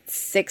guess, at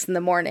 6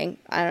 a.m. I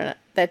don't know.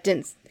 That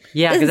didn't...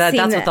 Yeah, because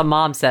that's what the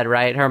mom said,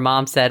 right? Her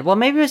mom said, well,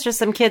 maybe it was just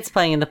some kids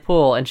playing in the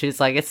pool. And she's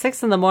like, it's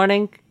 6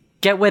 a.m.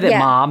 Get with it,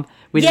 Mom.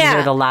 We didn't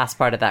hear the last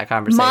part of that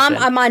conversation. Mom,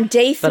 I'm on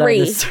day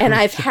 3, and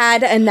I've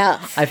had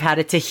enough. I've had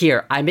it to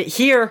here. I'm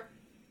here.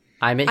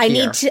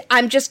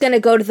 I'm just going to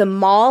go to the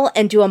mall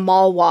and do a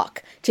mall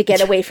walk to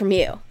get away from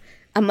you.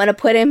 I'm going to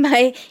put in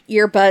my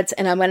earbuds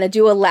and I'm going to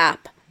do a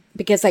lap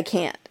because I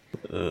can't.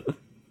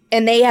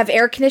 And they have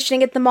air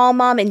conditioning at the mall,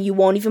 Mom, and you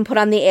won't even put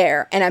on the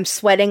air. And I'm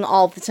sweating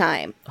all the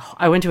time.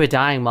 I went to a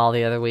dyeing mall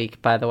the other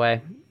week, by the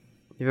way.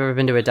 You've ever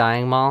been to a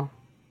dyeing mall?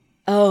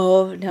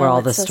 Oh, no. Where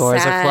all the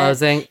stores are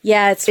closing?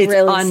 Yeah, it's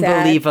really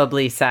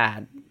unbelievably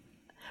sad.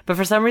 But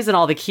for some reason,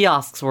 all the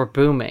kiosks were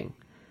booming.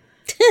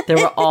 There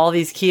were all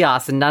these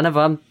kiosks, and none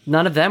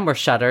of them were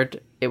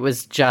shuttered. It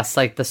was just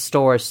like the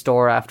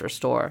store after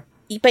store.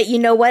 But you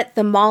know what?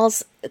 The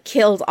malls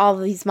killed all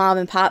of these mom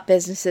and pop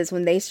businesses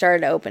when they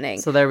started opening.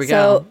 So there we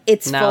go. So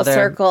it's full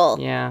circle.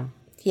 Yeah.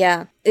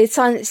 Yeah. It's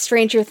on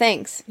Stranger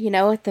Things,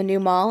 at the new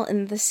mall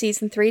in the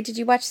season 3. Did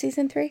you watch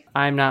season 3?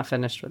 I'm not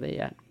finished with it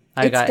yet.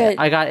 Good.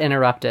 I got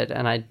interrupted,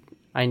 and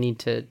I need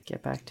to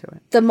get back to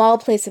it. The mall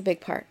plays a big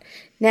part.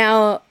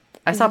 Now...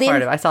 I saw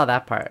part of it. I saw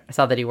that part. I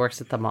saw that he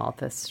works at the mall at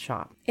this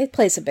shop. It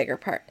plays a bigger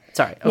part.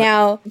 Sorry. Okay.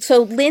 Now,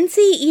 so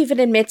Lindsay even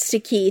admits to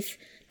Keith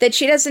that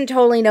she doesn't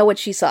totally know what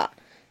she saw.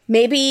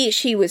 Maybe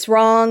she was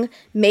wrong.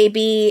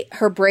 Maybe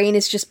her brain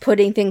is just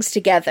putting things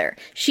together.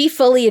 She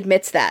fully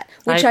admits that,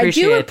 which I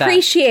do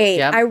appreciate.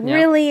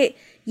 Yep,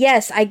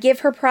 yes, I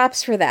give her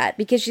props for that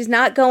because she's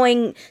not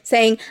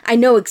saying, I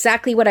know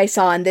exactly what I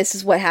saw and this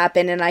is what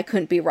happened and I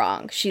couldn't be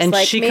wrong. She's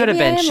like, she could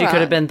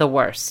have been the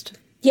worst.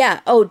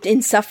 Yeah. Oh,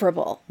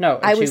 insufferable. No,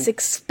 I was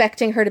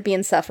expecting her to be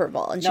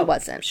insufferable, and she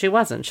wasn't. She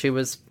wasn't. She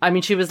was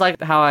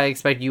like how I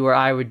expect you or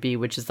I would be,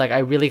 which is like, I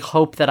really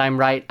hope that I'm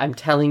right. I'm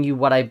telling you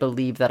what I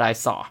believe that I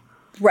saw.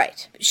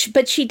 Right.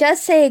 But she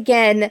does say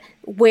again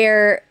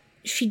where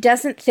she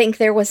doesn't think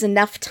there was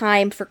enough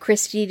time for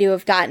Christy to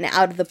have gotten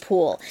out of the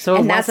pool. So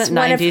it wasn't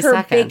 90 seconds. And that's one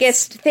of her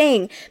biggest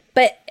thing.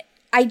 But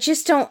I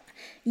just don't...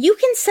 You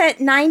can set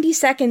 90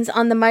 seconds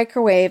on the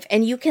microwave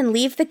and you can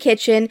leave the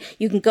kitchen,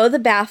 you can go to the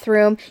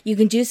bathroom, you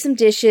can do some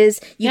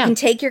dishes, you can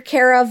take your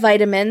Care of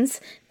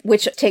vitamins,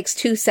 which takes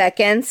 2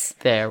 seconds.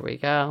 There we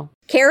go.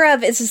 Care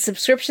of is a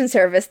subscription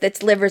service that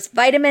delivers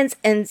vitamins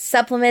and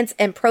supplements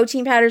and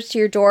protein powders to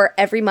your door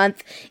every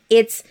month.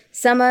 It's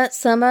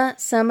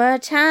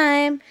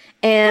summertime.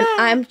 And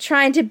I'm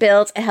trying to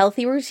build a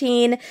healthy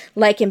routine,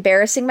 like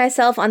embarrassing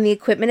myself on the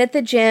equipment at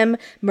the gym,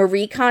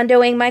 Marie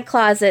Kondoing my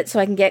closet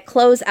so I can get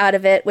clothes out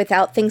of it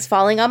without things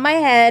falling on my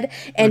head,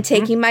 and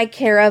taking my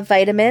Care of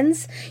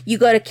vitamins. You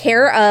go to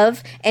Care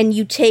of and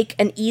you take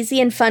an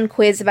easy and fun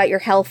quiz about your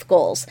health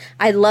goals.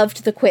 I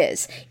loved the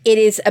quiz. It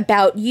is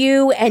about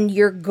you and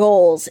your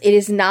goals. It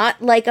is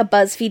not like a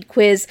BuzzFeed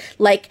quiz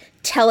like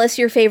tell us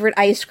your favorite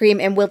ice cream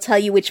and we'll tell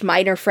you which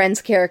Minor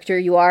Friends character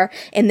you are,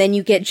 and then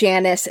you get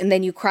Janice and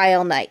then you cry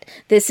all night.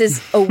 This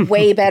is a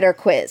way better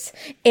quiz.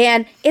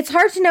 And it's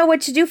hard to know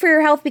what to do for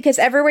your health because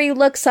everywhere you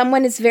look,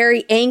 someone is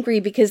very angry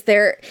because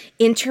they're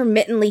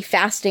intermittently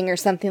fasting or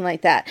something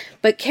like that.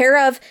 But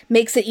Care of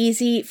makes it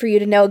easy for you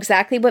to know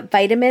exactly what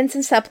vitamins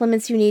and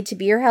supplements you need to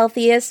be your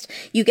healthiest.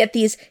 You get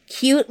these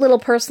cute little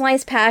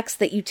personalized packs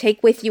that you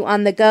take with you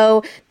on the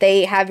go.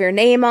 They have your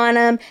name on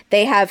them.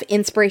 They have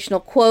inspirational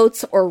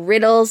quotes or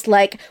riddles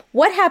like,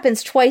 what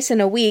happens twice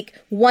in a week,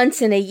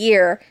 once in a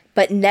year,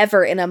 but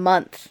never in a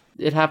month?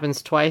 It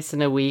happens twice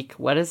in a week.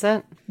 What is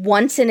it?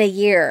 Once in a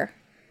year,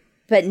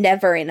 but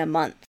never in a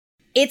month.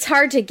 It's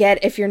hard to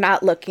get if you're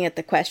not looking at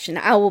the question.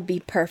 I will be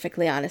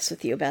perfectly honest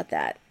with you about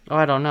that. Oh,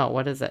 I don't know.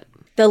 What is it?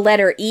 The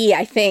letter E,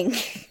 I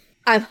think.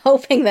 I'm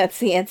hoping that's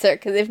the answer,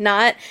 because if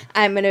not,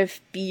 I'm going to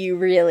be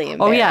really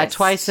embarrassed. Oh, yeah,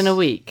 twice in a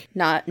week.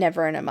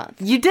 Never in a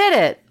month. You did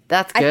it!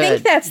 That's good. I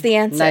think that's the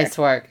answer. Nice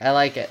work. I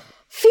like it.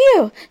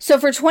 Phew! So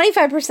for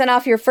 25%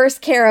 off your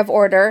first Care of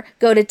order,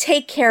 go to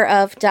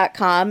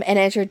takecareof.com and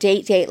enter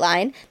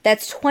Dateline.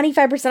 That's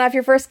 25% off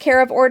your first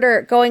Care of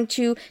order going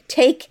to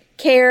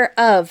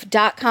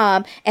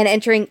takecareof.com and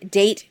entering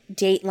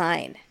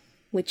Dateline,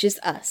 which is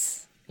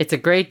us. It's a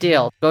great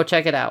deal. Go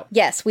check it out.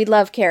 Yes, we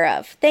love Care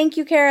of. Thank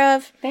you, Care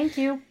of. Thank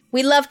you.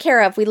 We love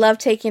Care of. We love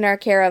taking our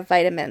Care of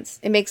vitamins.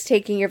 It makes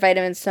taking your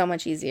vitamins so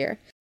much easier.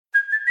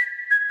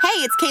 Hey,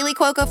 it's Kaylee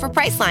Cuoco for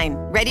Priceline.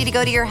 Ready to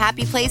go to your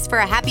happy place for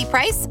a happy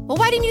price? Well,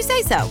 why didn't you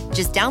say so?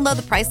 Just download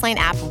the Priceline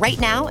app right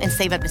now and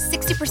save up to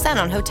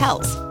 60% on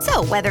hotels.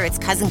 So whether it's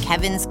Cousin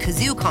Kevin's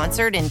Kazoo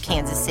Concert in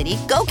Kansas City,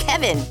 go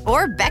Kevin,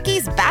 or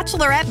Becky's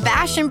Bachelorette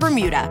Bash in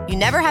Bermuda, you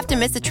never have to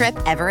miss a trip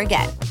ever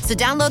again. So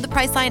download the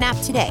Priceline app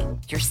today.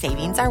 Your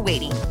savings are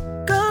waiting.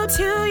 Go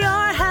to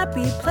your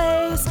happy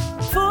place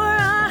for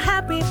a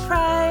happy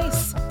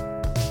price.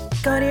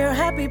 Go to your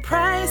happy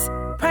price,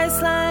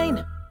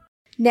 Priceline.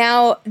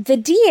 Now, the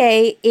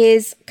DA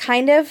is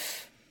kind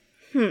of,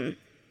 I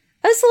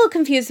was a little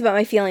confused about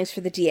my feelings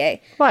for the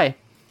DA. Why?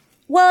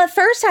 Well, at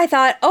first I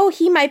thought,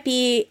 he might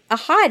be a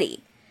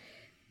hottie.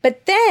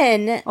 But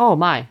then... Oh,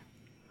 my.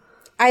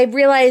 I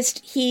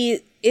realized he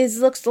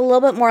looks a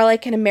little bit more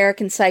like an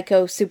American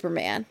Psycho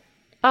Superman.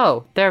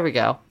 Oh, there we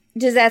go.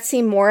 Does that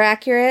seem more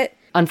accurate?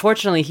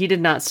 Unfortunately, he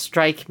did not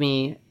strike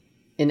me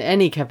in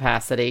any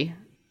capacity.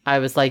 I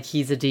was like,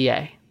 he's a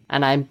DA.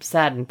 And I'm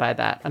saddened by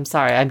that. I'm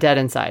sorry. I'm dead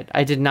inside.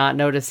 I did not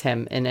notice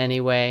him in any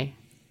way.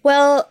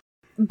 Well,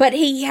 but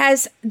he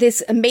has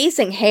this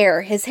amazing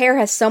hair. His hair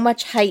has so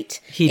much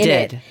height. He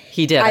did.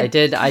 I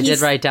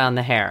did write down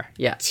the hair.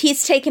 Yeah.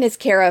 He's taken his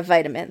Care of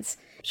vitamins.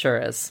 Sure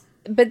is.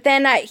 But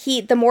then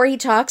the more he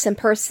talks and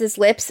purses his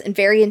lips and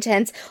very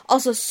intense,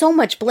 also so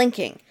much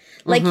blinking.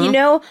 Like,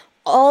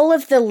 all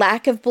of the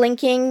lack of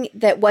blinking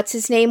that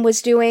what's-his-name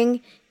was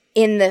doing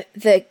in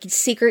the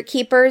Secret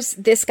Keepers,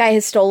 this guy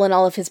has stolen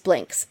all of his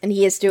blinks, and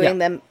he is doing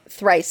them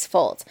thrice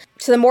fold.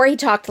 So the more he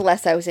talked, the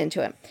less I was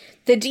into him.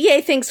 The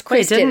DA thinks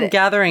Chris did it. Didn't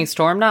Gathering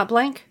Storm not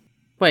blink?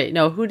 Wait,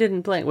 no, who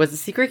didn't blink? Was it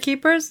Secret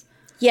Keepers?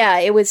 Yeah,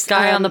 it was...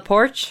 Guy on the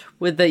porch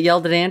with the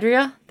yelled at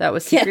Andrea? That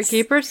was Secret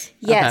Keepers?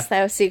 Yes,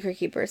 that was Secret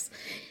Keepers.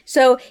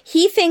 So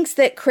he thinks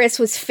that Chris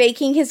was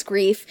faking his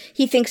grief.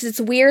 He thinks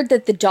it's weird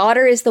that the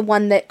daughter is the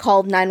one that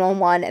called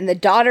 911 and the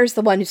daughter's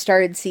the one who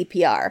started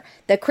CPR,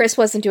 that Chris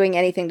wasn't doing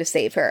anything to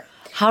save her.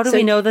 How do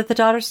we know that the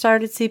daughter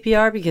started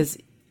CPR? Because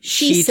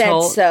she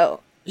said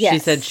so. Yes. She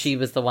said she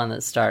was the one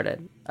that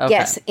started. Okay.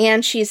 Yes,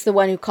 and she's the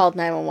one who called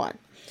 911.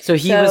 So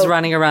he was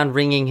running around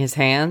wringing his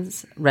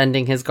hands,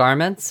 rending his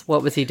garments?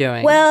 What was he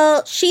doing?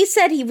 Well, she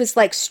said he was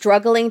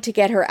struggling to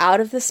get her out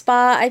of the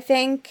spa, I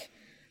think.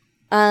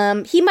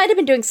 He might have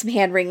been doing some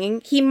hand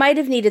wringing. He might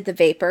have needed the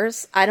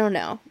vapors. I don't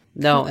know.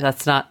 No,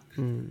 that's not...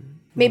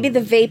 Maybe the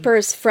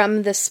vapors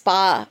from the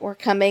spa were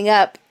coming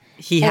up.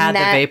 He had the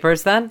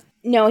vapors then?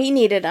 No, he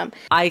needed them.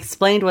 I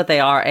explained what they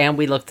are, and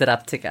we looked it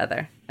up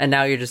together. And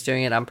now you're just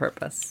doing it on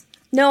purpose.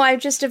 No, I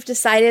just have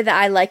decided that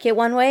I like it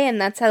one way,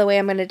 and that's how the way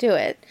I'm going to do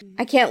it.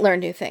 I can't learn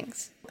new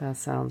things. That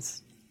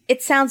sounds...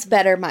 It sounds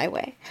better my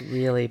way.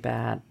 Really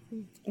bad.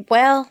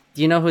 Well...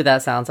 Do you know who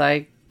that sounds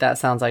like? That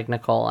sounds like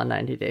Nicole on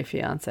 90 Day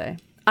Fiancé.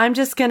 I'm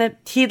just gonna...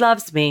 He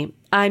loves me.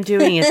 I'm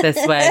doing it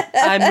this way.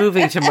 I'm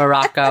moving to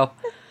Morocco.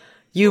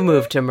 You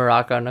move to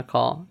Morocco,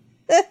 Nicole.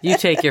 You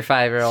take your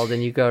 5-year-old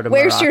and you go to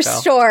Morocco. Where's your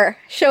store?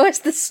 Show us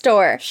the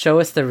store. Show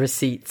us the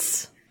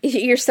receipts.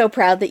 You're so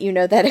proud that you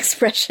know that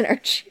expression,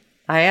 aren't you?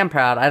 I am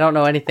proud. I don't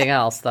know anything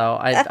else, though.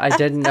 I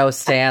didn't know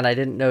Stan. I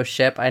didn't know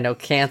ship. I know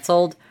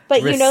canceled.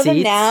 But receipts, you know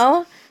them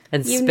now.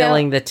 And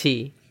spilling the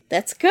tea.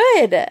 That's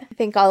good. I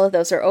think all of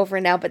those are over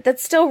now, but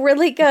that's still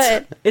really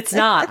good. It's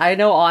not. I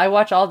know. I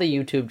watch all the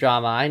YouTube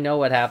drama. I know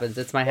what happens.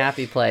 It's my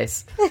happy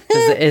place. Because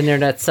the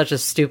internet's such a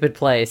stupid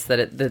place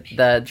that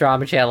the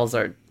drama channels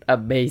are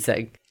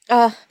amazing.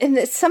 And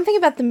it's something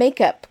about the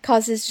makeup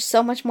causes just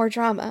so much more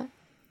drama.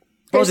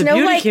 Well, the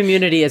beauty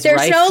community is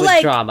rife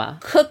with drama.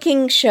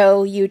 Cooking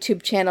show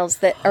YouTube channels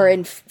that are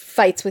in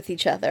fights with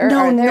each other.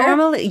 No,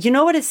 normally, you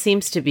know what it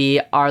seems to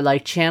be are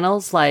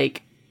channels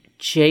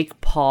Jake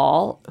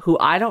Paul, who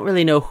I don't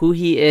really know who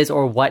he is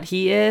or what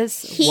he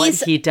is, what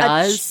he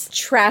does. A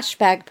trash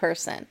bag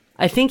person.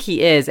 I think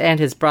he is, and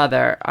his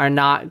brother are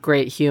not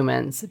great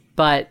humans,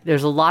 but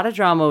there's a lot of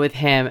drama with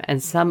him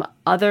and some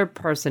other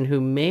person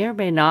who may or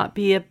may not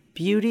be a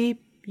beauty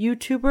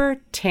YouTuber,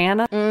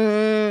 Tana.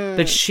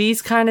 But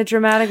she's kind of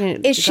dramatic.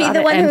 And is she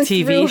the one who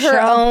threw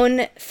her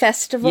own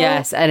festival?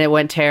 Yes, and it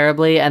went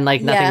terribly, and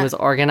like nothing was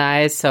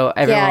organized, so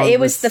everyone it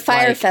was the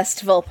Fire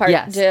Festival part.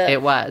 Yes,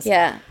 it was.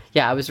 Yeah.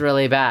 Yeah, it was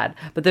really bad.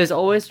 But there's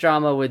always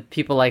drama with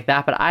people like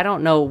that, but I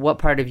don't know what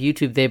part of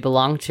YouTube they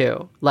belong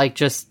to. Like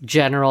just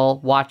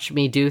general watch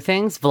me do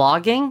things,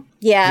 vlogging?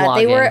 Yeah,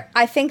 vlogging.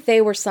 I think they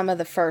were some of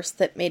the first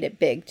that made it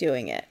big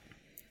doing it.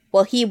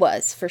 Well, he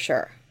was, for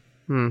sure.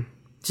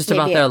 Just maybe,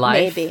 about their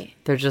life? Maybe.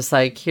 They're just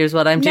like, here's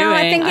what I'm doing. No,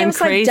 I think it was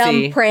crazy. Like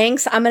dumb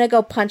pranks. I'm going to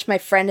go punch my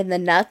friend in the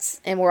nuts,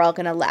 and we're all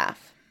going to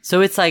laugh.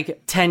 So it's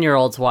like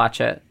 10-year-olds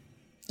watch it.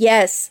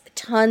 Yes,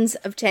 tons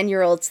of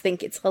 10-year-olds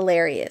think it's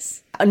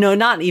hilarious. No,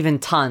 not even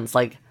tons,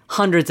 like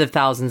hundreds of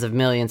thousands of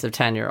millions of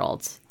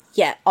 10-year-olds.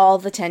 Yeah, all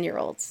the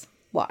 10-year-olds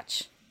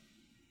watch.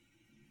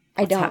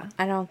 I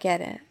don't get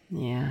it.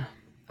 Yeah.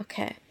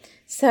 Okay.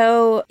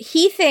 So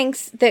he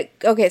thinks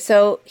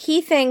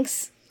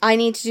I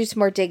need to do some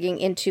more digging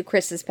into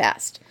Chris's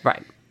past.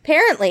 Right.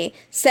 Apparently,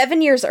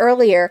 7 years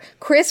earlier,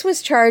 Chris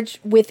was charged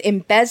with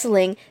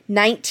embezzling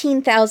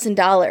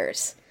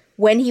 $19,000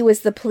 when he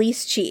was the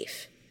police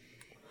chief.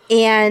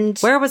 And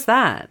where was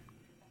that?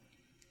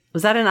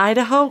 Was that in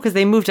Idaho? Because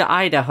they moved to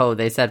Idaho,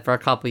 they said, for a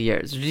couple of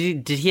years.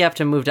 Did he have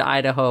to move to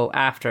Idaho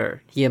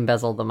after he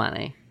embezzled the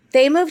money?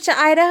 They moved to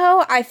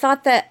Idaho? I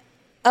thought that...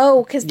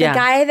 Oh, because the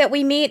guy that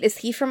we meet, is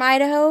he from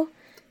Idaho?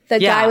 The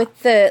guy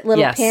with the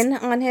little pin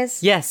on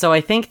his... Yes, so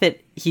I think that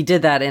he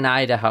did that in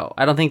Idaho.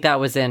 I don't think that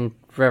was in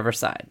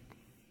Riverside.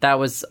 That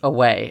was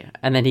away.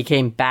 And then he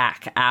came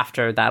back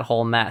after that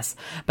whole mess.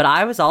 But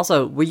I was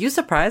also... Were you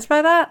surprised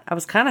by that? I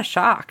was kind of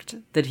shocked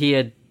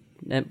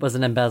that was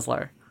an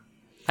embezzler.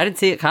 I didn't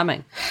see it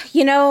coming.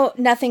 You know,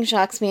 nothing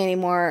shocks me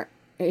anymore,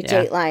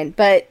 Dateline.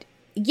 But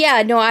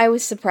yeah, no, I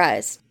was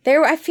surprised.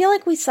 I feel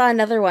like we saw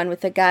another one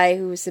with a guy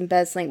who was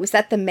embezzling. Was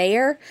that the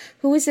mayor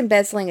who was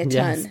embezzling a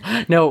ton?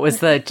 Yes. No,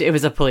 it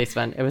was a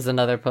policeman. It was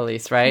another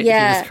police, right?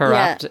 Yeah, he was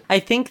corrupt. Yeah. I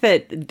think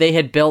that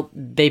they built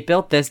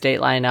this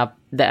Dateline up,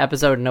 the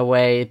episode, in a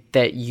way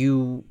that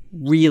you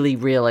really,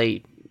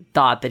 really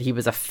thought that he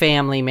was a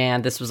family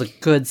man. This was a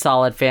good,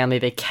 solid family.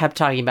 They kept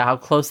talking about how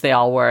close they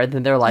all were. And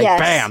then they're like,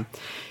 bam!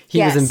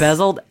 He was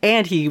embezzled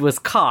and he was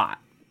caught.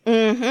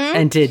 Mm-hmm.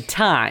 And did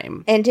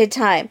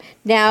time.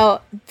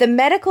 Now, the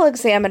medical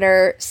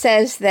examiner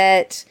says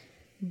that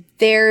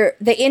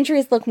the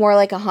injuries look more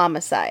like a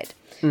homicide.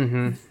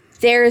 Mm-hmm.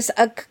 There's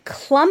a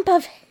clump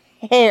of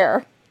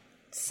hair,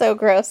 so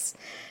gross,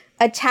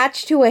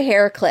 attached to a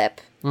hair clip.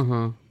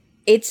 Mm-hmm.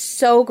 It's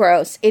so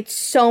gross. It's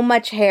so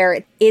much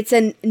hair. It's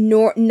a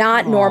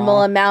not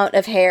normal amount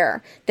of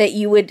hair that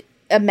you would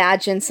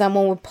imagine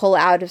someone would pull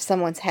out of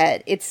someone's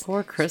head. It's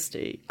poor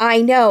Christy.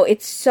 I know,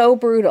 it's so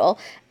brutal.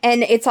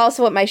 And it's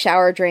also what my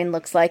shower drain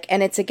looks like.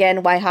 And it's,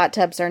 again, why hot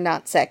tubs are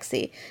not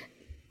sexy.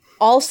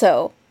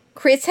 Also,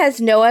 Chris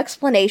has no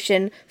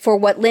explanation for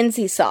what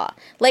Lindsay saw.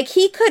 Like,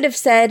 he could have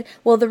said,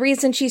 well, the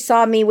reason she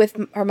saw me with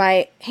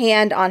my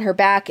hand on her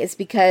back is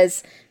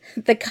because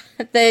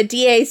the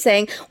DA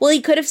saying, well,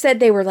 he could have said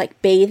they were, like,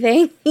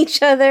 bathing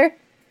each other,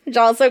 which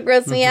also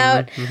grossed me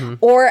out. Mm-hmm.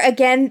 Or,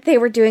 again, they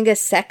were doing a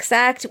sex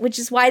act, which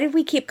is, why did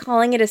we keep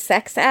calling it a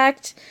sex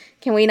act?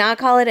 Can we not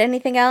call it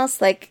anything else?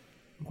 Like,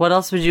 what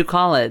else would you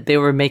call it? They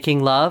were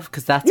making love?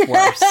 Because that's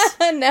worse.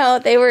 No,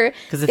 they were...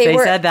 Because if they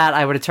said that,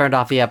 I would have turned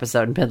off the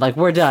episode and been like,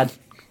 we're done.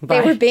 Bye.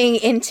 They were being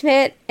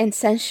intimate and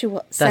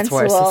sensual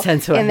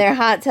in their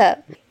hot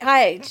tub.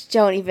 I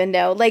don't even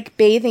know. Like,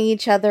 bathing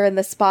each other in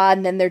the spa,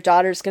 and then their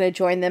daughter's going to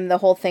join them. The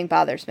whole thing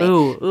bothers me.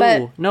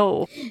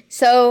 No.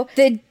 So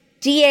the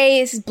DA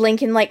is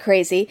blinking like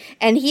crazy,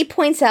 and he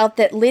points out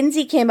that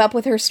Lindsay came up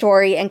with her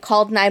story and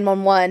called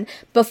 911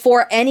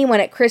 before anyone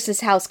at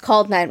Chris's house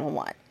called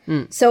 911.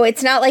 So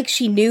it's not like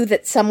she knew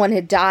that someone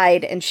had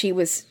died and she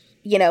was,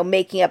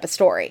 making up a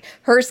story.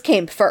 Hers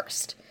came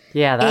first.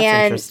 Yeah, that's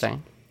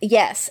interesting.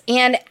 Yes,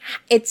 and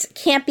it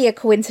can't be a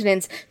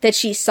coincidence that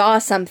she saw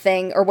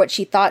something or what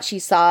she thought she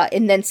saw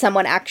and then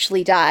someone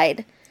actually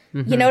died.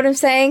 Mm-hmm. You know what I'm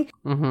saying?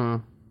 Mm-hmm.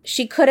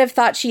 She could have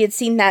thought she had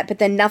seen that, but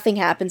then nothing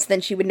happens. Then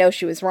she would know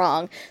she was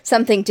wrong.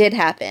 Something did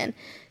happen.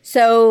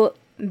 So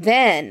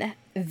then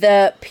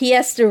the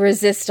pièce de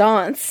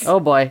résistance.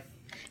 Oh, boy.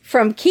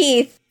 From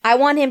Keith. I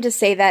want him to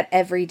say that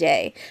every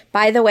day.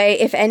 By the way,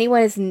 if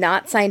anyone is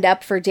not signed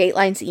up for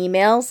Dateline's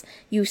emails,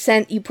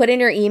 you put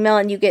in your email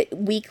and you get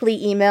weekly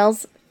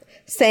emails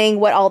saying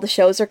what all the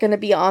shows are going to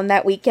be on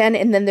that weekend,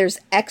 and then there's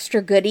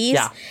extra goodies.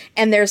 Yeah.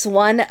 And there's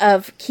one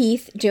of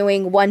Keith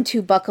doing 1,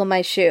 2, buckle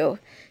my shoe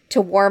to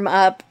warm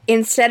up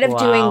instead of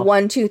doing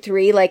 1, 2,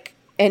 3 like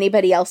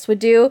anybody else would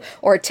do,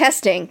 or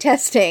testing.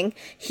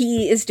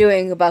 He is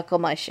doing a buckle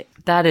my shoe.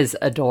 That is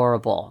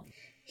adorable.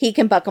 He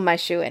can buckle my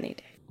shoe any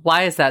day.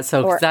 Why is that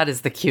so? Because that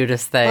is the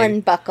cutest thing.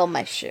 Unbuckle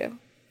my shoe.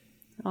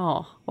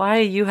 Oh,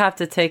 why do you have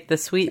to take the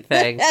sweet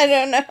thing? I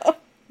don't know.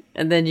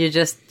 And then you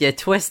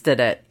twisted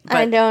it. But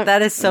I don't.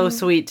 That is so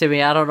sweet to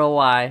me. I don't know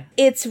why.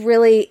 It's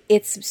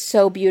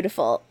so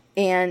beautiful.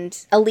 And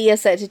Aaliyah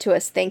said it to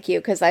us, thank you,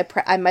 because I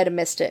might have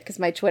missed it because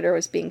my Twitter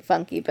was being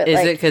funky. But is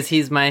it because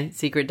he's my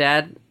secret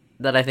dad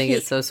that I think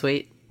it's so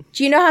sweet?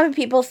 Do you know how many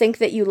people think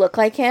that you look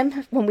like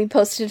him when we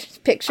posted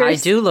pictures? I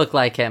do look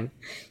like him.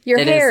 Your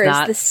hair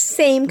is the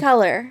same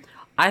color.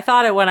 I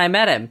thought it when I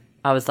met him.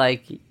 I was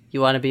like,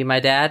 you want to be my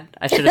dad?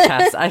 I should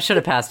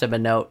have passed him a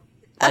note.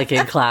 Like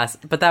in class,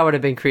 but that would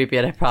have been creepy,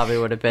 and I probably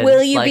would have been.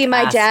 Will you be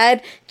my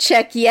dad?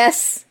 Check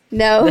yes,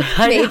 no,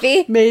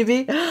 maybe,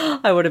 maybe.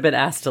 I would have been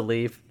asked to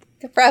leave.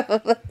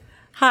 Probably.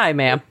 Hi,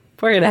 ma'am.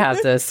 We're gonna have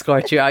to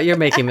escort you out. You're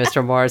making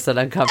Mr. Morrison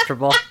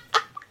uncomfortable.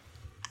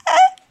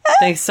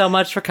 Thanks so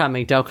much for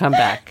coming. Don't come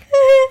back.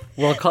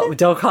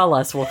 Don't call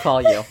us. We'll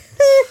call you.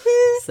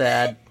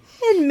 Sad.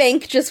 And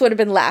Mank just would have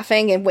been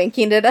laughing and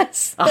winking at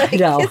us. I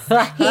know.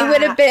 He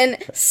would have been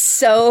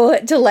so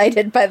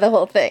delighted by the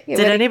whole thing.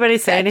 Did anybody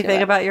say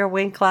anything about your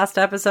wink last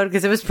episode?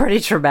 Because it was pretty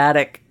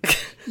traumatic.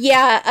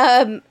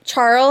 Yeah,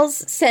 Charles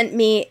sent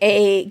me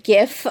a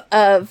GIF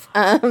of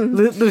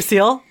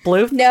Lucille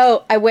Bluth.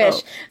 No, I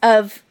wish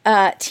of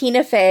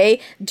Tina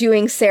Fey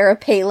doing Sarah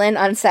Palin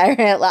on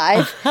Saturday Night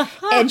Live,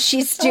 and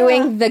she's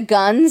doing the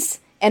guns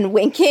and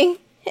winking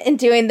and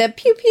doing the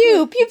pew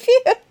pew pew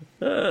pew.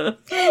 It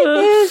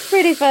was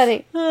pretty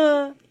funny.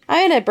 I'm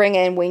gonna bring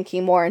in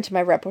winking more into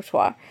my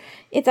repertoire.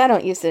 I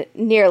don't use it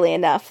nearly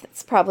enough.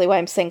 That's probably why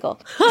I'm single.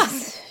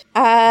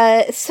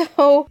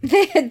 So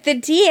the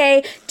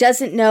DA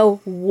doesn't know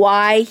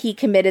why he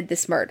committed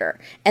this murder,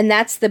 and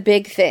that's the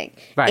big thing.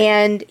 Right.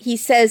 And he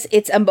says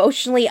it's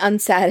emotionally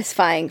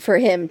unsatisfying for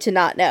him to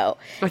not know.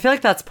 I feel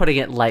like that's putting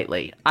it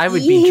lightly. I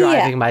would be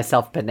driving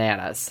myself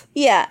bananas.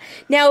 Yeah.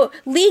 Now,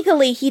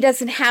 legally, he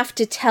doesn't have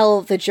to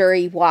tell the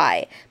jury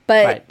why,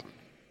 but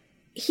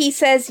he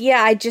says,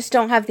 yeah, I just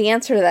don't have the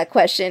answer to that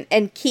question.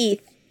 And Keith,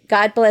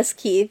 God bless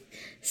Keith,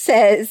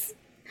 says,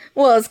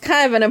 well, it's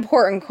kind of an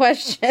important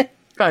question.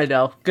 I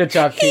know. Good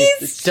job,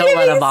 Keith. Don't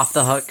let him off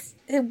the hook.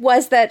 It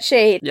was that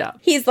shade. Yeah.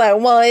 He's like,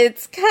 well,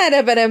 it's kind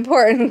of an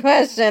important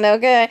question,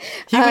 okay?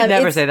 He would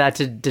never say that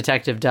to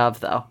Detective Dove,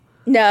 though.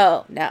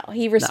 No.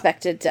 He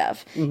respected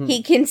Dove. Mm-hmm.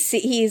 He can see,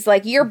 he's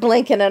like, you're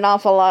blinking an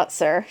awful lot,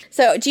 sir.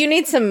 So, do you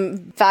need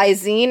some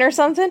Visine or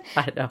something?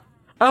 I know.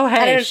 Oh,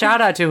 hey,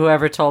 shout out to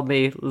whoever told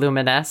me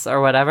Luminess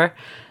or whatever.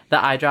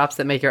 The eye drops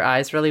that make your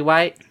eyes really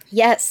white.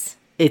 Yes.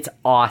 It's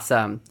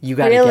awesome. You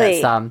gotta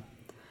get some.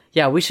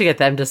 Yeah, we should get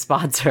them to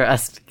sponsor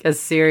us. Because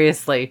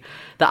seriously,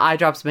 the eye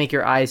drops make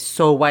your eyes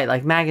so white,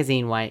 like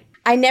magazine white.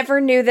 I never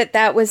knew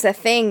that was a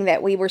thing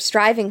that we were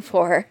striving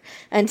for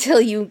until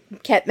you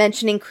kept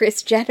mentioning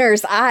Kris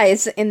Jenner's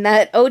eyes in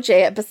that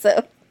OJ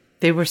episode.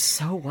 They were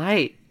so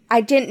white. I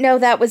didn't know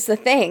that was the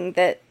thing,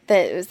 that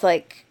it was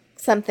like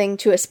something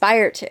to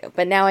aspire to,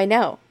 but now I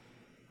know.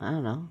 I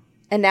don't know.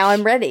 And now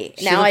I'm ready.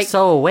 She looks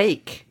so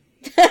awake.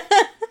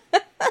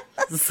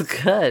 It's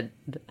good.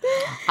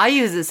 I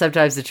use it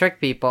sometimes to trick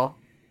people.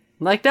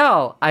 I'm like,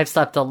 no, I've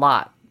slept a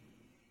lot.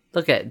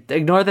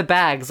 Ignore the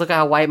bags. Look at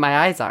how white my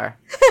eyes are.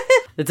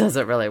 It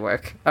doesn't really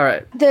work. All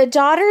right. The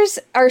daughters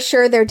are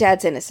sure their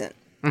dad's innocent.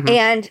 Mm-hmm.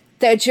 And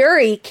the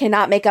jury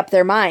cannot make up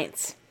their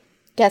minds.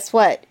 Guess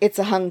what? It's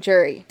a hung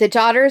jury. The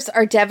daughters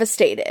are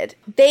devastated.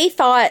 They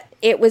thought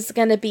it was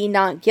going to be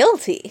not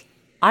guilty.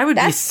 I would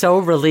be so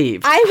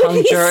relieved. I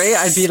would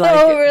I'd be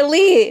so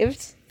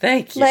relieved.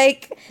 Thank you.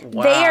 Like,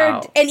 wow. They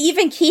are, and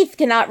even Keith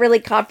cannot really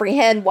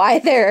comprehend why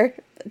they're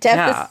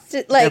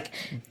devastated. Yeah. Like,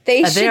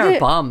 they are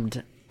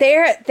bummed.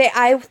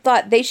 I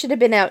thought they should have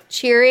been out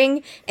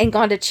cheering and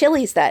gone to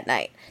Chili's that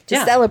night to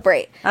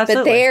celebrate.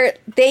 Absolutely.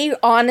 But they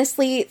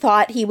honestly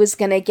thought he was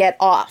going to get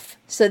off.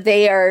 So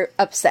they are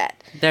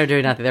upset. They're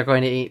doing nothing. They're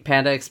going to eat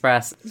Panda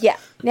Express. Yeah.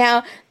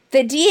 Now,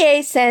 the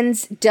DA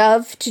sends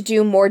Dove to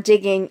do more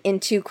digging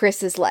into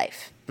Chris's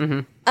life.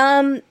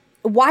 Mm-hmm.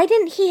 Why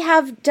didn't he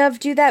have Dove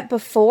do that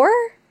before?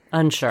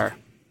 Unsure.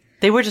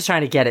 They were just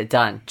trying to get it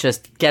done.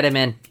 Just get him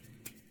in.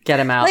 Get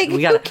him out. Like,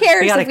 who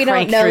cares if we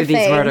don't know through things?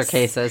 These murder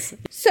cases.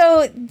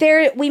 So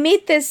we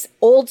meet this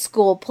old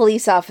school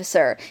police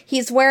officer.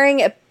 He's wearing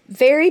a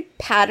very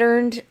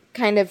patterned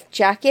kind of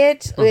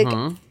jacket.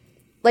 Mm-hmm.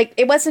 Like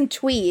it wasn't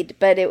tweed,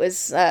 but it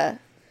was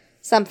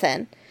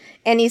something.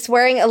 And he's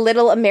wearing a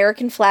little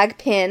American flag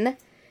pin.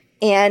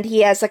 And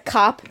he has a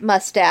cop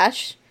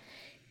mustache.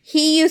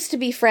 He used to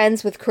be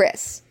friends with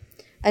Chris.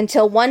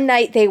 Until one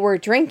night they were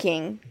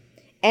drinking.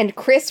 And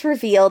Chris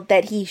revealed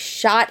that he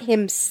shot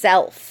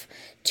himself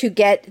to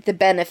get the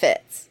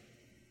benefits.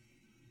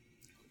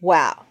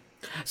 Wow.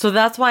 So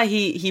that's why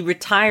he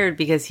retired,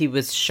 because he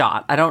was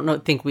shot. I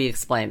don't think we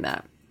explained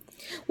that.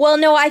 Well,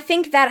 no, I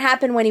think that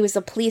happened when he was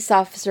a police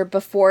officer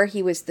before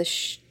he was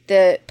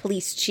the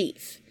police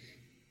chief.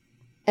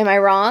 Am I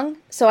wrong?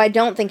 So I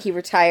don't think he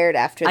retired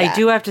after that. I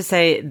do have to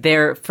say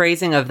their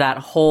phrasing of that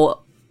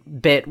whole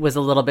bit was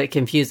a little bit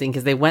confusing,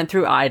 because they went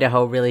through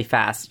Idaho really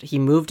fast. He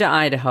moved to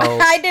Idaho.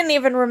 I didn't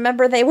even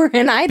remember they were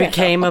in Idaho.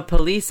 Became a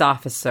police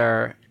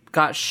officer,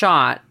 got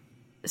shot,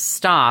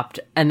 stopped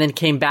and then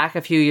came back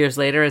a few years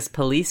later as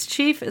police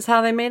chief, is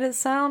how they made it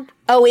sound.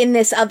 Oh, in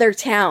this other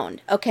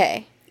town.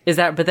 Okay. Is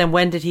that, but then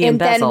when did he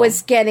and embezzle?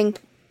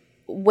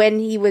 When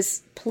he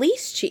was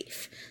police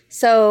chief.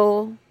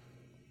 So,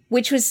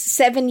 which was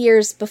 7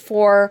 years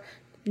before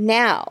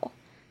now.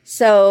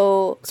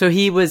 So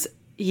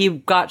he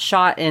got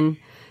shot in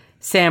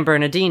San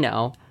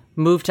Bernardino,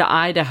 moved to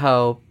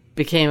Idaho,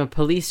 became a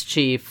police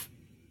chief,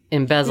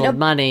 embezzled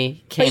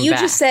money, came back. But you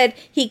just said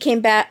he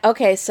came back.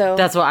 Okay, so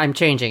that's what I'm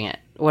changing it.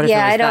 What if it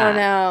was I don't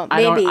know.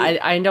 Maybe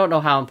I don't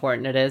know how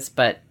important it is,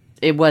 but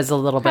it was a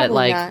little bit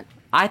like not.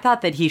 I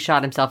thought that he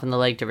shot himself in the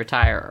leg to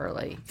retire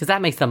early because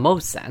that makes the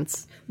most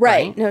sense.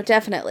 Right? No,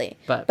 definitely.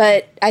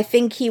 But I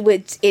think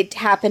it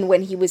happened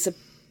when he was a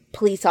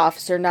police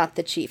officer, not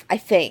the chief. I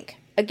think.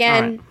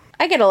 Again, right.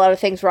 I get a lot of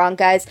things wrong,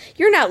 guys.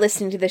 You're not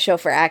listening to the show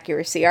for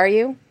accuracy, are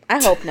you?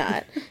 I hope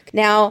not.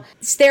 Now,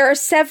 there are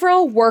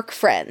several work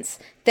friends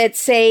that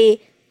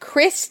say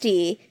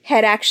Christy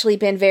had actually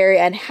been very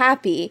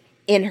unhappy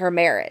in her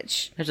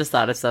marriage. I just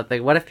thought of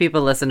something. What if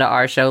people listen to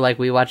our show like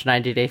we watch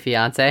 90 Day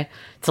Fiancé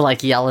to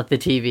like yell at the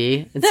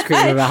TV and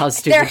scream about how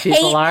stupid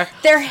people are?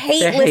 They're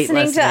hate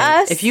listening to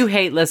us. If you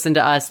hate listen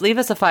to us, leave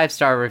us a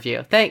 5-star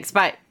review. Thanks.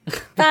 Bye.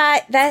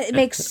 That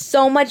makes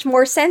so much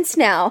more sense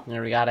now.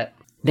 There, we got it.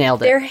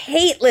 Nailed it. They're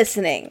hate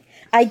listening.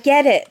 I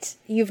get it.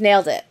 You've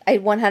nailed it. I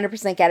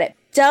 100% get it.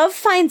 Dove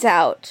finds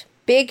out,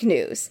 big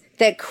news,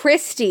 that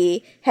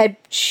Christy had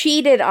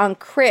cheated on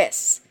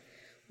Chris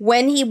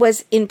when he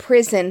was in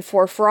prison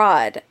for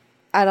fraud.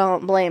 I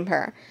don't blame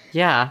her.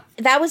 Yeah.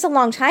 That was a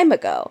long time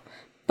ago.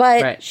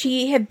 But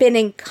she had been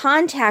in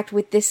contact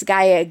with this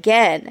guy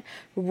again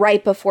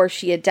right before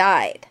she had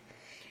died.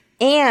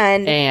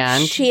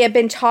 And she had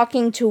been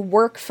talking to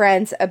work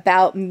friends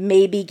about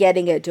maybe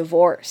getting a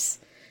divorce.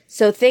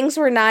 So things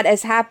were not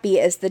as happy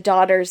as the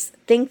daughters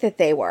think that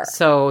they were.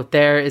 So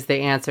there is the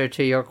answer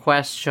to your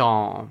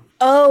question.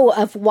 Oh,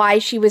 of why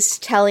she was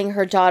telling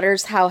her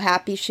daughters how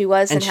happy she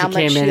was and how much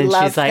she loved them. And she came in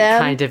and she's like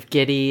kind of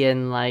giddy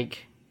and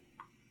like,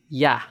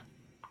 yeah.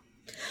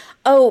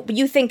 Oh, but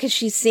you think because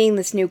she's seeing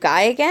this new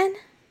guy again?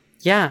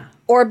 Yeah.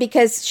 Or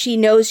because she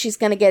knows she's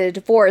going to get a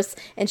divorce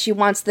and she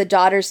wants the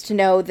daughters to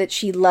know that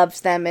she loves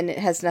them and it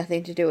has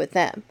nothing to do with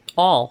them.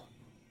 All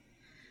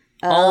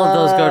of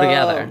those go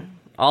together.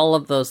 All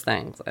of those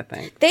things, I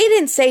think. They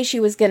didn't say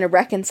she was going to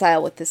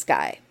reconcile with this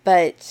guy,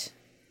 but...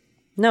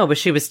 No, but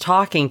she was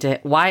talking to...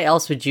 Why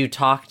else would you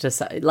talk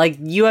to... Like,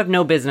 you have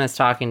no business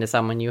talking to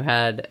someone you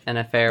had an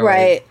affair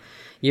with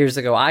years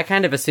ago. I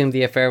kind of assumed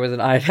the affair was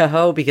in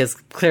Idaho because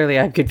clearly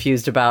I'm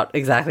confused about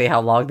exactly how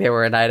long they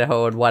were in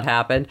Idaho and what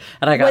happened.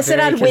 And I got was it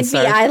on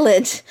concerned. Whidbey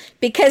Island?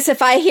 Because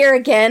if I hear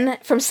again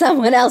from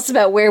someone else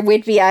about where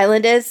Whidbey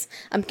Island is,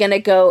 I'm going to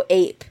go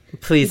ape.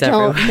 Please,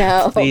 everyone.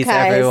 Please,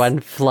 everyone,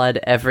 flood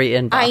every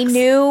inbox. I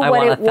knew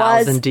what it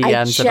was. 1,000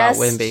 DMs about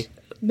Wimby.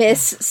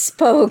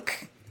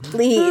 Misspoke.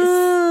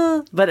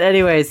 Please. But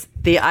anyways,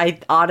 I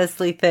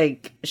honestly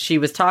think she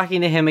was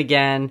talking to him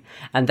again,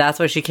 and that's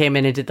why she came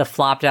in and did the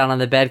flop down on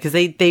the bed, because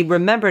they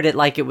remembered it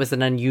like it was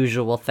an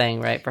unusual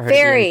thing, right? For her to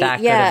be in that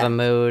good of a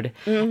mood,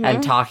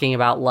 and talking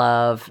about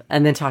love,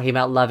 and then talking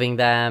about loving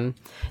them.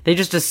 They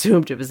just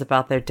assumed it was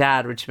about their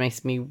dad, which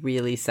makes me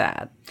really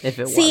sad if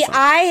it wasn't. See,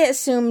 I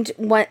assumed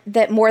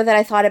that more that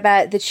I thought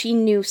about it, that she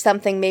knew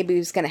something maybe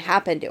was going to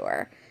happen to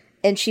her.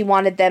 And she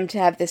wanted them to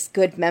have this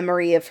good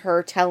memory of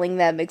her telling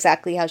them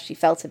exactly how she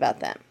felt about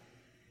them.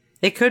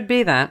 It could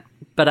be that,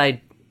 but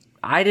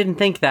I didn't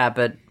think that,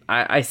 but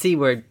I see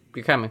where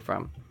you're coming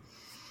from.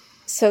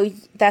 So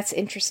that's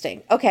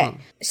interesting. Okay.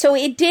 So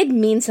it did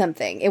mean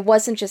something. It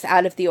wasn't just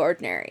out of the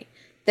ordinary.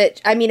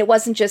 It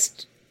wasn't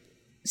just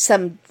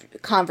some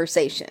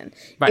conversation.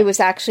 Right. It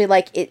was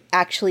actually it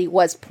actually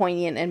was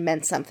poignant and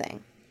meant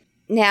something.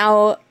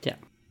 Now,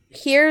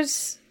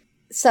 here's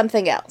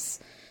something else.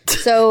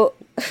 So,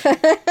 this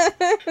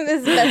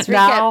is the best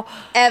recap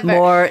ever.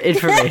 More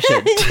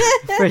information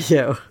for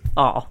you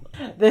all.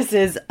 This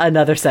is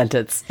another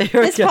sentence.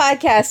 This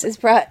podcast is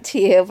brought to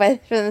you from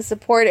the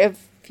support of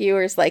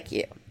viewers like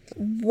you.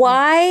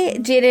 Why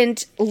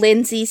didn't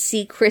Lindsay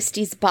see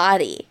Christy's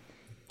body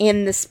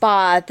in the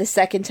spa the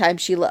second time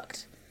she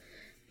looked?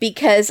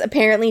 Because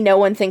apparently no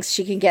one thinks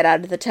she can get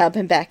out of the tub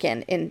and back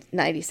in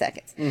 90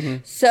 seconds. Mm-hmm.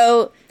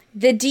 So,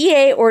 the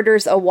DA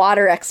orders a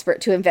water expert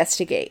to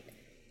investigate.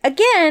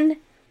 Again,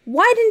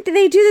 why didn't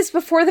they do this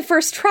before the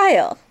first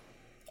trial?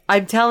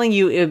 I'm telling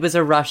you, it was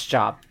a rush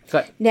job.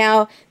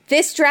 Now,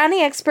 this drowning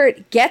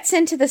expert gets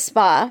into the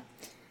spa,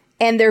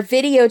 and they're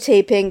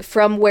videotaping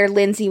from where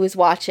Lindsay was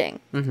watching.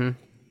 Mm-hmm.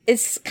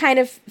 It's kind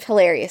of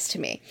hilarious to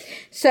me.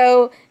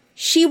 So,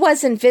 she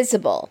was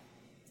invisible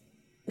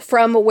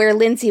from where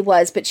Lindsay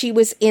was, but she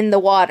was in the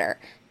water.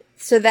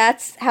 So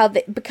that's how,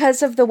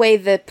 because of the way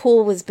the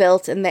pool was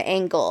built and the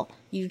angle,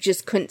 you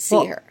just couldn't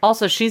see her.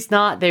 Also, she's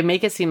not, they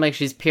make it seem like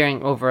she's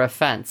peering over a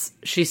fence.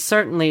 She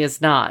certainly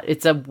is not.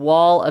 It's a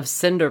wall of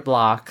cinder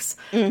blocks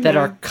that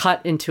are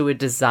cut into a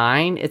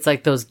design. It's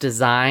like those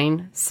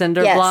design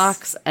cinder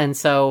blocks. And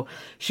so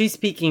she's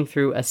speaking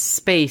through a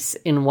space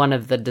in one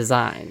of the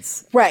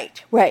designs.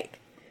 Right.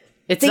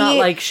 It's not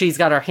like she's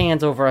got her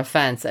hands over a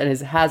fence and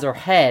has her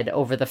head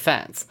over the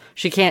fence.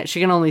 She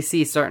can only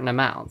see certain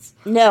amounts.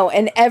 No,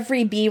 and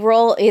every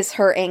B-roll is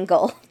her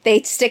angle.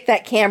 They stick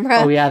that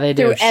camera they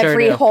do. through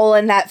every hole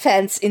in that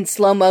fence in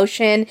slow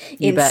motion,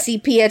 in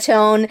sepia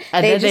tone.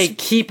 And then they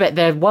keep it.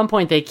 At one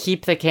point, they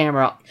keep the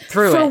camera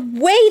through for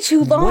way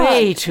too long.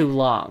 Way too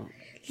long.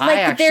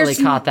 I actually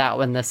caught that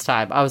one this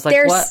time. I was like,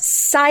 there's what?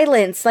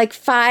 Silence, like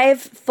 5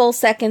 full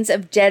seconds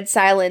of dead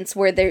silence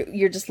where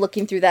you're just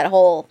looking through that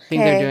hole. I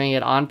think they're doing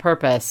it on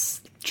purpose.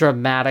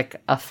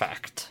 Dramatic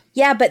effect.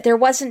 Yeah, but there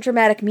wasn't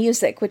dramatic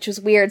music, which was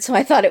weird, so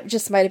I thought it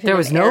just might have been There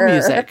was no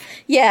music.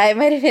 Yeah, it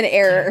might have been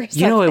error.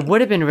 You know, it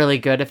would have been really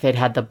good if they'd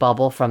had the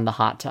bubble from the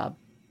hot tub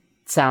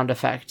sound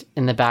effect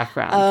in the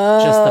background.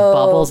 Just the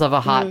bubbles of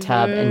a hot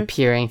tub and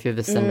peering through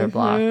the cinder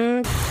block.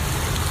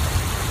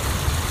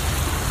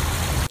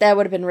 That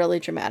would have been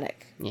really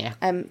dramatic. Yeah.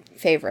 I'm in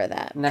favor of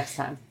that. Next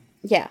time.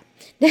 Yeah.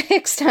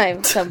 Next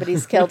time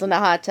somebody's killed in a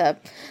hot tub,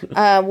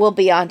 we'll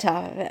be on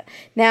top of it.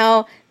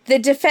 Now, the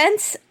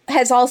defense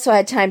has also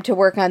had time to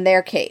work on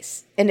their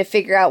case and to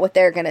figure out what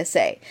they're going to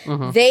say.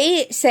 Mm-hmm.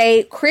 They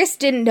say Chris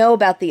didn't know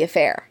about the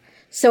affair,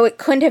 so it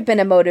couldn't have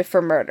been a motive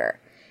for murder.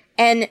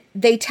 And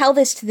they tell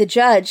this to the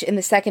judge in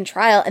the second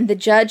trial, and the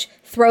judge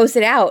throws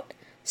it out,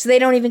 so they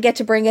don't even get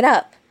to bring it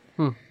up.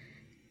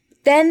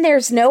 Then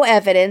there's no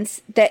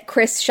evidence that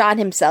Chris shot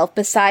himself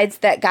besides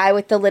that guy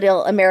with the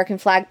little American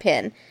flag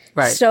pin.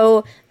 Right.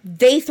 So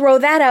they throw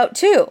that out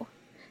too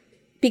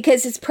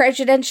because it's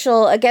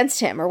prejudicial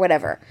against him or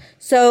whatever.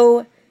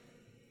 So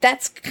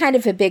that's kind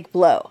of a big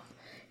blow.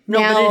 No,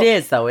 but it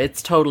is, though.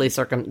 It's totally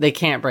they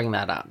can't bring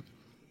that up.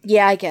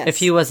 Yeah, I guess. If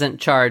he wasn't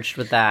charged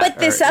with that. But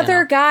this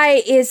other guy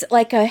is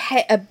like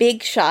a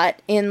big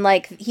shot in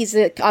he's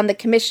on the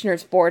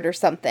commissioner's board or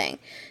something.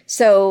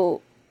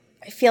 So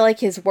I feel like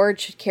his word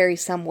should carry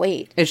some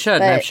weight. It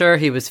should, and I'm sure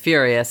he was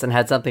furious and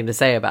had something to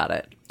say about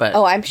it. But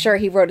I'm sure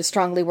he wrote a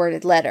strongly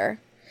worded letter.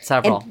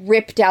 Several. And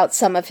ripped out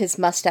some of his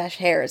mustache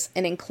hairs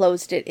and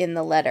enclosed it in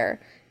the letter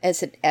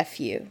as an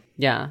FU.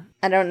 Yeah.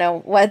 I don't know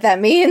what that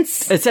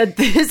means. It said,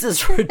 "This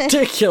is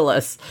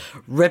ridiculous."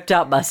 Ripped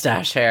out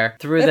mustache hair,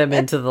 threw them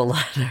into the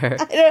letter. Is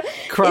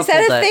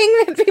that a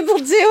thing that people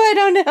do? I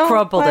don't know.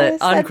 Crumpled it,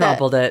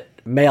 uncrumpled it,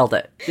 mailed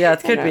it. Yeah, it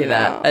could be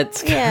that.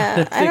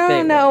 I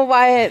don't know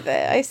why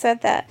I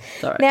said that.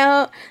 Right.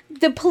 Now,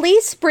 the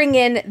police bring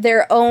in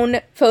their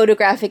own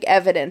photographic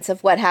evidence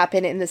of what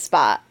happened in the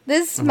spot.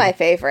 This is my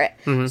favorite.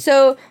 Mm-hmm.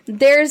 So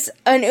there's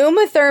an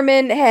Uma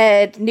Thurman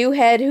new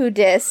head who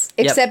dis,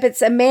 except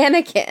it's a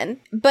mannequin.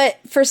 But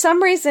for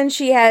some reason,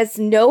 she has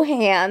no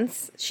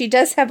hands. She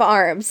does have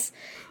arms.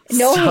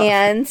 No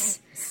hands.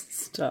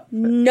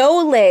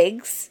 No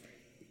legs.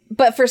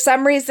 But for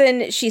some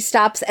reason, she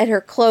stops at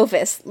her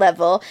Clovis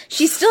level.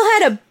 She still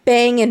had a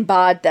banging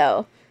bod,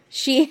 though.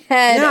 She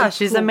had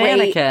she's a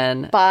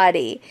mannequin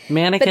body.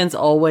 Mannequins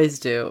always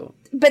do.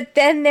 But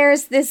then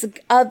there's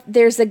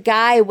there's a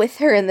guy with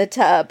her in the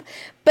tub.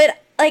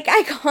 But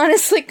I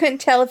honestly couldn't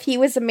tell if he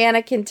was a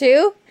mannequin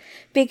too,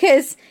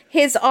 because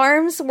his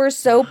arms were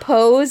so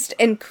posed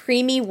and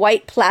creamy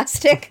white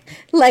plastic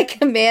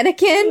like a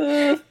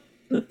mannequin.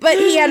 But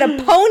he had a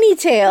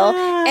ponytail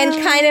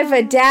and kind of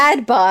a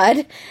dad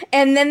bod,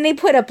 and then they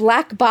put a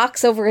black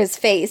box over his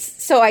face,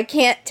 so I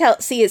can't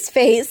see his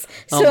face.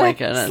 So oh my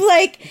goodness!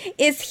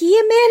 Is he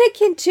a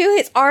mannequin too?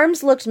 His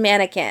arms looked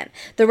mannequin.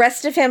 The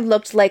rest of him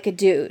looked like a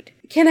dude.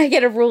 Can I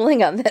get a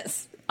ruling on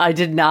this? I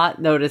did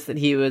not notice that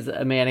he was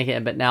a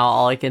mannequin, but now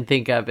all I can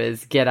think of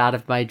is get out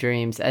of my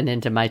dreams and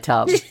into my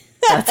tub.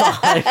 That's all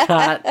I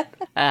got,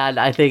 and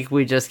I think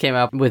we just came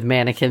up with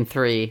Mannequin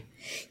 3.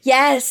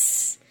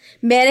 Yes.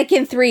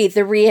 Mannequin 3,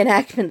 the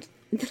reenactment.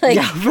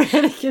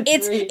 Mannequin 3.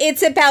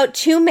 It's about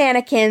 2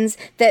 mannequins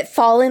that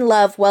fall in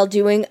love while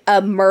doing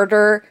a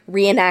murder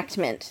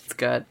reenactment. It's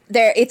good.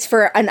 It's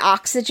for an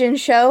oxygen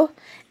show,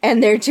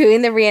 and they're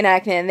doing the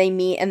reenactment, and they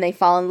meet, and they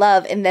fall in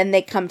love, and then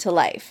they come to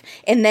life.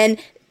 And then,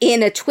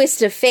 in a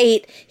twist of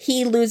fate,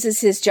 he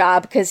loses his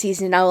job because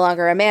he's no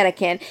longer a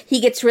mannequin.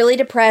 He gets really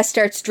depressed,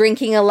 starts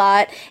drinking a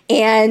lot,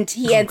 and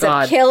he ends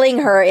up killing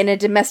her in a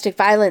domestic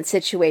violence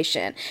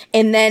situation.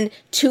 And then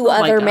 2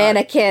 other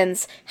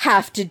mannequins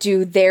have to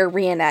do their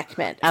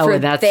reenactment for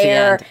that's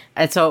their the end.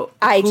 And so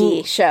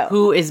ID show.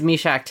 Who is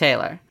Meshack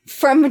Taylor?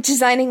 From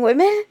Designing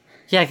Women?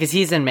 Yeah, because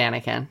he's in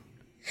Mannequin.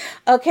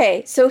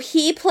 Okay, so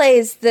he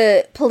plays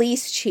the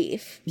police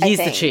chief. He's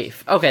the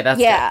chief. Okay, that's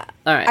good.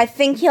 All right. I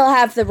think he'll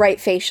have the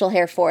right facial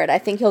hair for it. I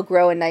think he'll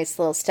grow a nice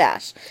little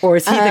stash. Or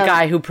is he the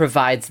guy who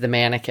provides the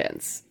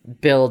mannequins?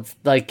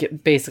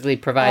 Basically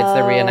provides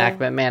the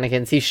reenactment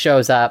mannequins. He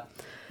shows up.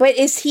 But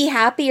is he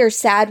happy or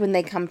sad when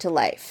they come to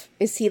life?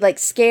 Is he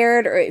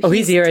scared or?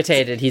 He's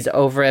irritated. He's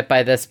over it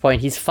by this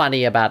point. He's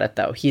funny about it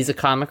though. He's a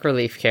comic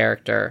relief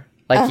character,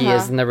 he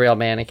is in the real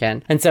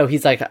Mannequin. And so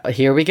he's like,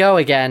 "Here we go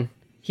again."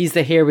 He's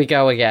the "here we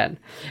go again."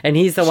 And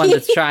he's the one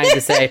that's trying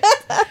to say,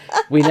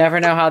 "We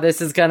never know how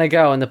this is going to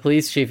go." And the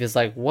police chief is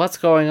like, "What's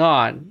going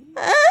on?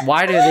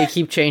 Why do they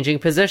keep changing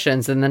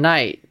positions in the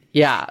night?"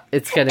 Yeah,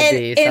 it's going to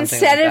be something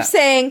instead like of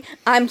saying,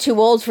 "I'm too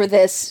old for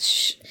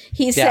this,"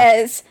 He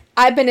says,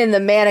 I've been in the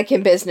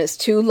mannequin business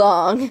too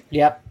long.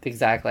 Yep,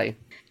 exactly.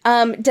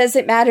 Does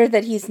it matter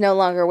that he's no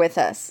longer with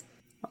us?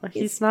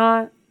 He's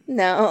not?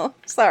 No,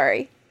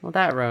 sorry. Well,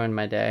 that ruined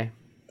my day.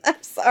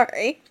 I'm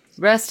sorry.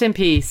 Rest in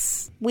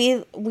peace.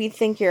 We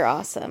think you're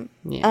awesome.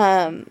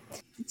 Yeah.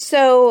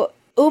 So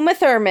Uma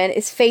Thurman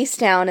is face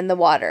down in the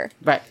water.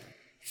 Right.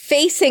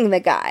 Facing the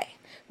guy,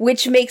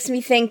 which makes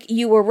me think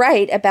you were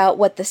right about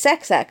what the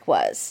sex act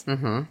was.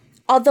 Mm-hmm.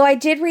 Although I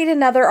did read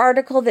another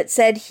article that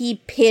said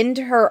he pinned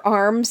her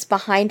arms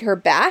behind her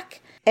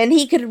back, and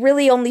he could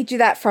really only do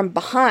that from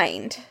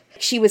behind.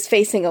 She was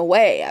facing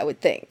away, I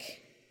would think.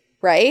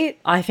 Right?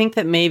 I think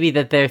that maybe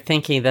that they're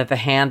thinking that the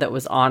hand that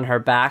was on her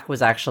back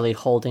was actually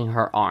holding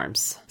her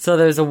arms. So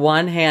there's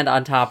one hand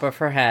on top of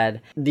her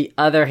head. The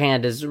other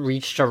hand is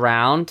reached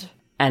around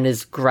and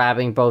is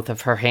grabbing both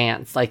of her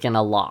hands, like in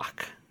a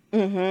lock.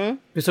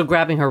 Mm-hmm. So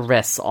grabbing her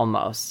wrists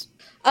almost.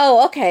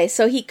 Oh, okay.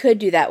 So he could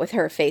do that with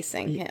her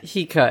facing him.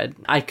 He could.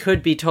 I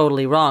could be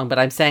totally wrong, but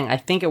I'm saying I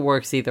think it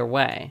works either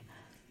way.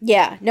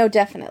 Yeah, no,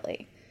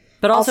 definitely.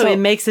 But also, it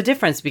makes a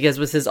difference because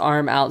was his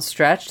arm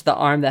outstretched? The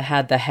arm that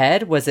had the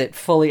head, was it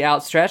fully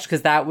outstretched?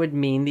 Because that would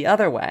mean the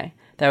other way.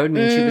 That would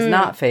mean she was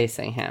not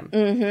facing him.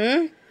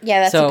 Mm-hmm. Yeah,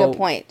 that's a good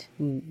point.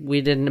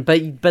 We didn't,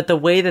 but the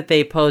way that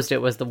they posed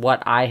it was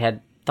what I had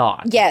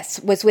thought.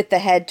 Yes, was with the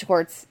head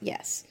towards,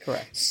 yes.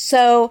 Correct.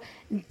 So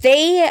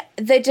the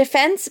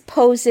defense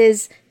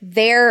poses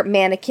their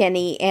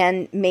mannequin-y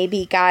and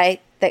maybe guy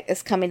that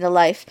is coming to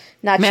life.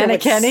 Not sure what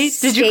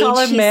Did you call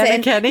him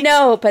Mannequin?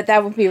 No, but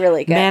that would be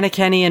really good.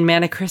 Mannequin and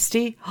Manna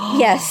Christie?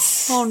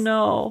 Yes. Oh,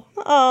 no.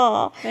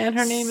 Oh. And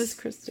her name is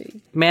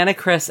Christie. Manna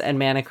Chris and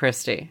Manna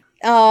Christie.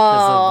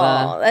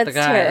 Oh, that's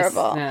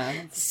terrible. Yeah.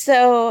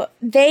 So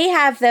they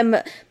have them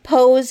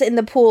pose in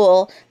the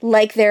pool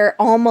like they're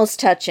almost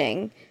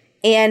touching.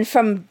 And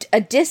from a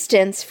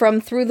distance,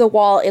 from through the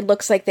wall, it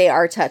looks like they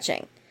are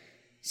touching.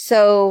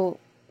 So,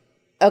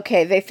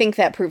 okay, they think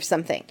that proves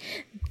something.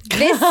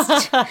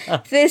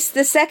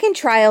 The second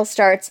trial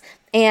starts,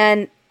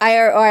 and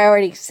it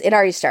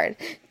already started.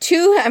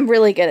 I'm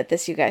really good at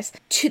this, you guys.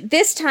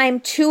 This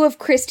time, 2 of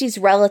Christie's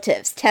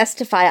relatives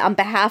testify on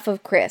behalf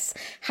of Chris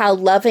how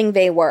loving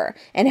they were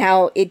and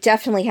how it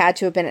definitely had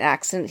to have been an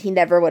accident. He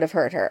never would have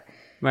hurt her.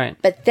 Right.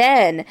 But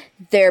then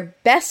their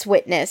best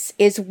witness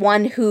is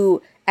one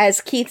who,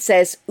 as Keith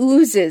says,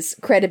 oozes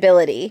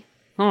credibility.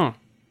 I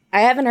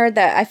haven't heard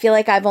that. I feel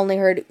like I've only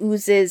heard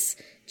oozes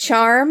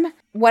charm.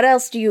 What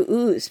else do you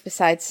ooze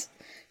besides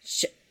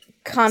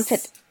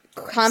confident?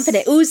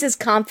 Oozes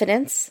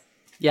confidence.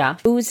 Yeah.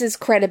 Oozes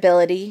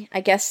credibility.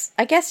 I guess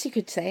you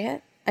could say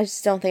it. I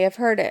just don't think I've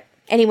heard it.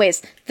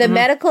 Anyways, the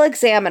medical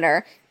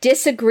examiner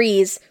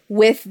disagrees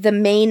with the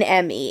main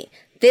ME.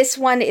 This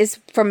one is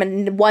from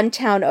one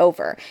town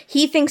over.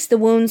 He thinks the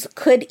wounds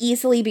could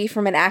easily be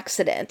from an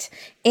accident.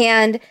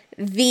 And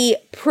the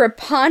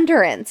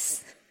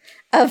preponderance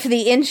of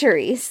the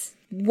injuries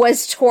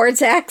was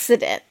towards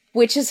accident,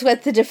 which is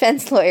what the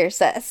defense lawyer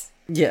says.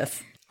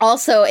 Yes.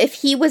 Also, if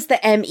he was the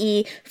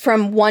ME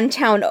from one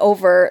town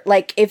over,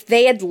 like if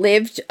they had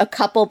lived a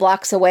couple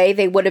blocks away,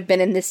 they would have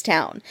been in this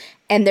town.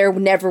 And there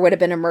never would have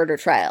been a murder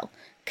trial.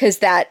 Because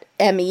that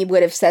ME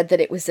would have said that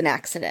it was an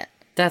accident.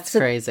 That's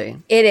crazy.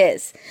 It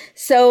is.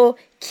 So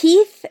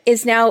Keith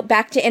is now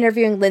back to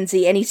interviewing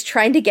Lindsay, and he's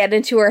trying to get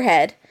into her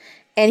head.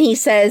 And he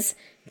says,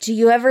 do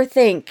you ever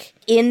think,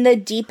 in the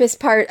deepest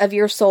part of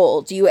your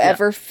soul, do you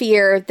ever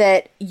fear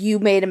that you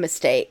made a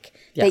mistake?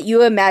 Yeah. That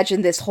you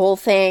imagined this whole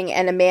thing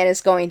and a man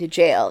is going to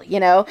jail, you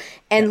know?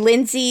 And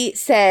Lindsay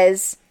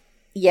says,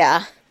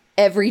 yeah,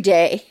 every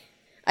day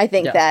I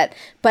think that.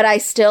 But I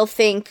still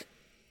think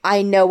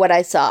I know what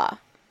I saw.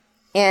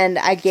 And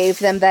I gave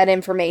them that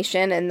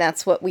information, and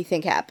that's what we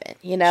think happened,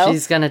 you know?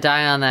 She's going to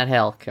die on that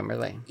hill,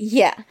 Kimberly.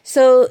 Yeah.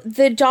 So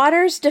the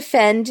daughters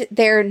defend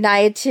their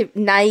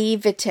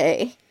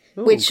naivete,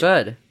 which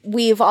good.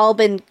 We've all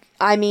been,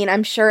 I mean,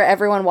 I'm sure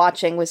everyone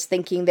watching was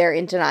thinking they're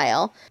in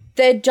denial.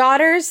 The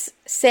daughters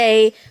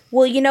say,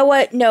 well, you know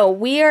what? No,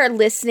 we are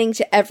listening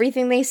to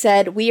everything they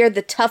said. We are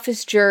the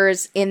toughest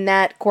jurors in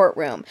that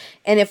courtroom.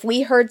 And if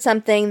we heard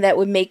something that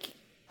would make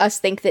us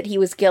think that he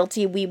was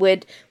guilty, we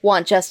would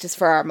want justice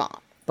for our mom.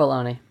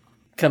 Baloney.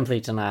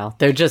 Complete denial.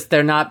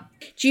 They're not.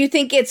 Do you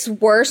think it's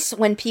worse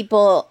when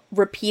people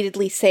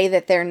repeatedly say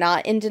that they're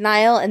not in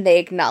denial and they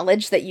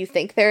acknowledge that you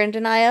think they're in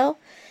denial?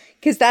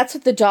 Because that's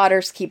what the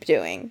daughters keep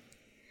doing.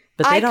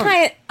 But they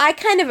don't. I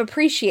kind of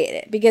appreciate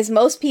it because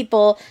most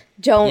people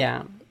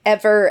don't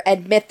ever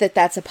admit that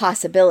that's a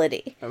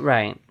possibility.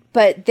 Right.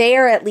 But they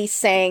are at least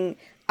saying,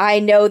 I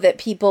know that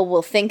people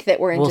will think that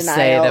we're in denial.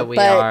 Say that we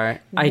are.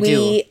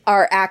 We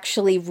are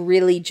actually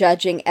really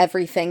judging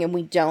everything, and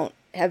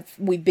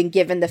we've been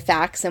given the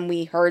facts and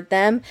we heard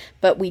them,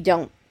 but we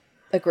don't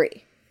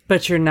agree.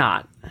 But you're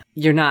not.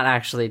 You're not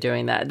actually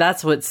doing that.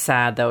 That's what's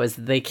sad, though, is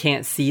that they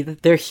can't see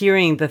that they're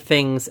hearing the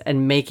things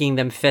and making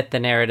them fit the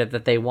narrative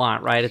that they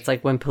want, right? It's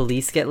like when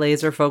police get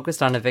laser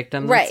focused on a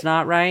victim that's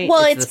not right.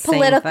 Well, it's the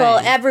political.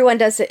 same thing. Everyone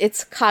does it.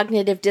 It's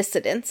cognitive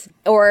dissonance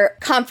or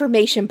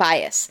confirmation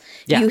bias.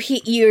 Yeah.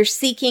 You're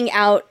seeking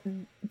out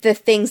the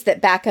things that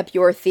back up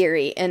your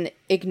theory and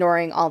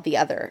ignoring all the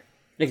other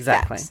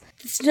Exactly. facts.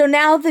 So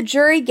now the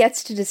jury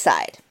gets to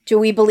decide. Do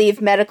we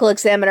believe medical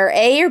examiner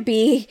A or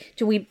B?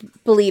 Do we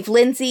believe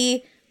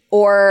Lindsay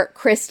or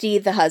Christy,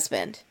 the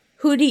husband?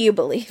 Who do you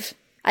believe?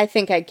 I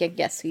think I can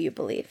guess who you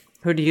believe.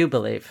 Who do you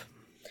believe?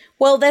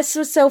 Well, this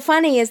was so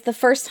funny is the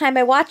first time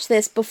I watched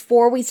this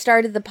before we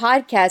started the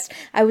podcast,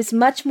 I was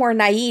much more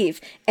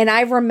naive. And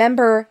I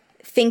remember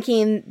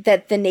thinking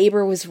that the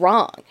neighbor was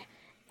wrong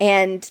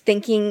and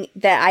thinking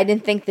that I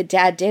didn't think the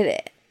dad did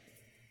it.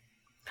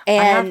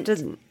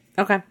 And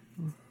Okay.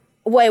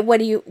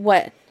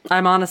 What?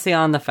 I'm honestly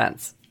on the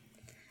fence.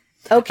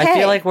 Okay. I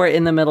feel like we're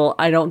in the middle.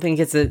 I don't think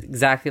it's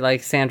exactly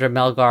like Sandra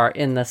Melgar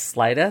in the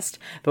slightest,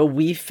 but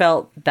we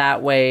felt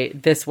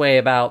this way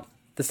about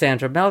the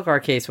Sandra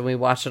Melgar case when we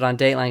watched it on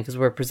Dateline because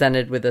we're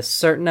presented with a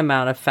certain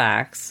amount of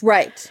facts.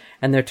 Right.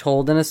 And they're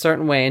told in a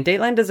certain way. And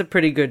Dateline does a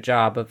pretty good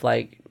job of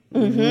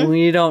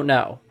we don't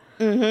know.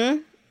 Mm-hmm.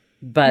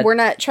 But we're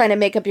not trying to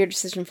make up your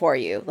decision for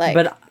you.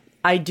 But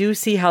I do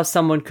see how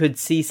someone could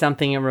see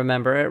something and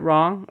remember it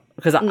wrong.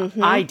 Because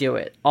I do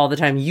it all the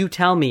time. You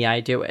tell me I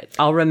do it.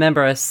 I'll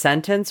remember a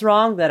sentence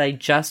wrong that I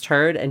just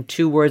heard and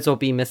 2 words will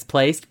be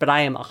misplaced, but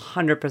I am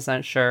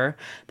 100% sure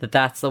that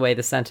that's the way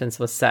the sentence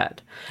was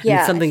said. Yeah.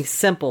 And something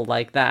simple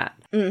like that.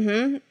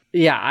 Mm-hmm.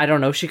 Yeah, I don't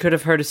know. She could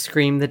have heard a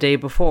scream the day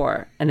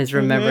before and is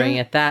remembering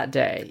it that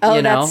day. Oh,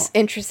 you know? That's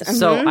interesting.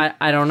 So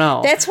I don't know.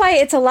 That's why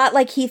it's a lot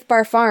like Heath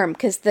Bar Farm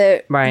because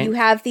Right. you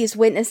have these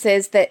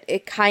witnesses that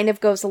it kind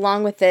of goes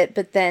along with it,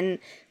 but then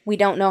we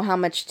don't know how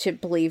much to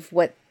believe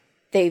what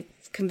they've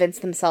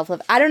convinced themselves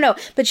of. I don't know,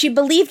 but she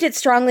believed it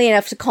strongly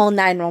enough to call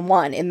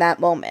 911 in that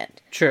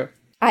moment. True.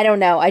 I don't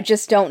know. I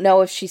just don't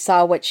know if she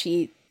saw what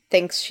she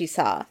thinks she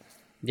saw.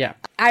 Yeah.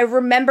 I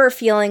remember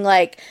feeling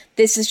like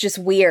this is just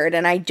weird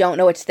and I don't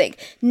know what to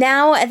think.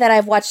 Now that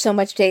I've watched so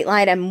much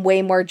Dateline, I'm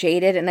way more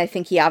jaded and I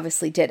think he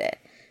obviously did it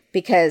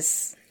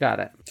because Got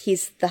it.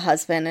 he's the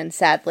husband and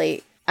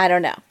sadly, I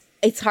don't know.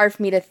 It's hard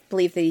for me to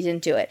believe that he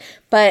didn't do it,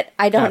 but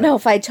I don't know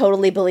if I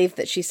totally believe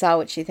that she saw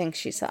what she thinks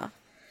she saw.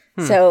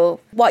 So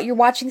you're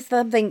watching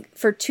something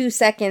for 2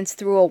 seconds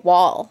through a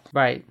wall.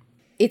 Right.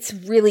 It's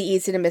really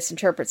easy to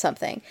misinterpret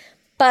something,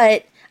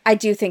 but I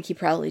do think he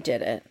probably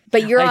did it.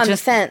 But you're on the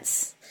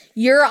fence.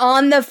 You're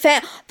on the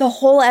fence. The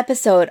whole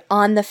episode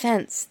on the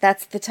fence.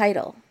 That's the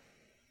title.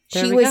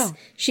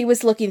 She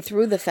was looking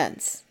through the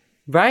fence.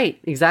 Right.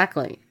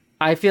 Exactly.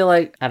 I feel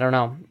like, I don't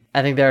know.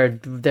 I think there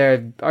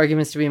are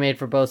arguments to be made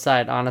for both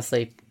sides,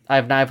 honestly.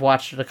 I've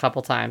watched it a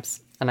couple times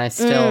and I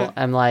still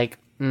am like,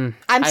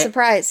 I'm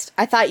surprised.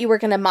 I thought you were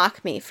going to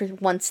mock me for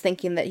once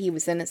thinking that he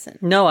was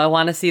innocent. No, I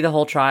want to see the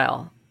whole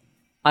trial.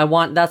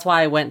 That's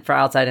why I went for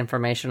outside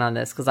information on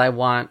this because I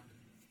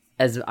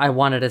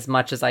wanted as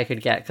much as I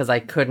could get because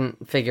I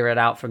couldn't figure it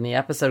out from the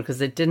episode because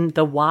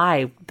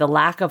the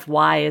lack of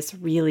why is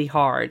really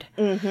hard.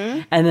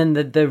 Mm-hmm. And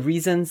then the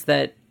reasons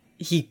that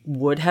he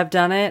would have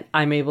done it,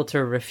 I'm able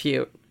to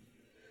refute.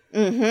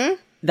 Mm-hmm.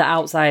 The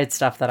outside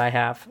stuff that I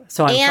have.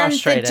 So I'm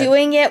frustrated. And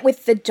doing it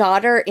with the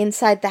daughter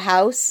inside the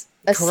house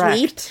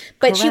asleep. Correct.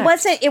 But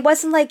it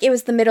wasn't like it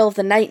was the middle of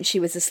the night and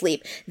she was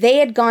asleep. They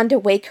had gone to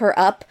wake her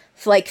up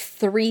like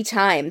 3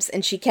 times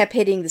and she kept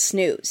hitting the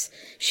snooze.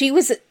 She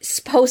was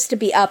supposed to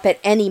be up at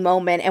any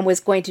moment and was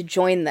going to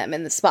join them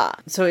in the spa.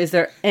 So is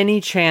there any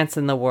chance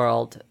in the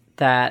world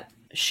that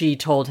she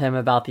told him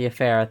about the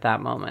affair at that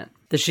moment?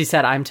 That she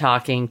said, I'm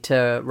talking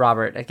to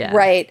Robert again.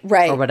 Right.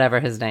 Or whatever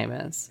his name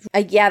is.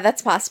 Yeah,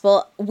 that's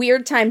possible.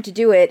 Weird time to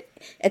do it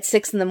at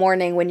 6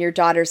 a.m. when your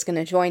daughter's going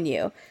to join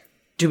you.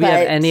 Do we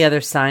have any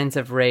other signs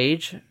of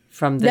rage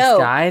from this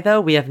guy, though?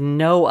 We have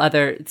no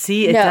other...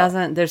 See, it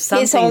doesn't... There's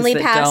some His things only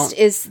that past don't...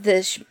 is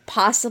the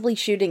possibly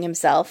shooting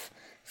himself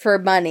for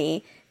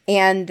money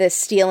and the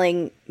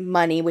stealing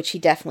money, which he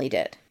definitely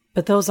did.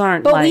 But those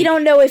aren't But we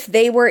don't know if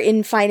they were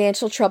in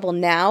financial trouble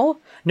now.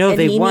 No,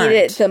 they weren't. He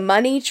needed the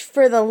money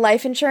for the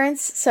life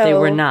insurance, so... They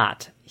were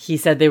not. He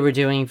said they were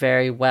doing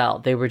very well.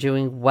 They were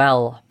doing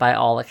well by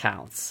all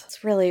accounts.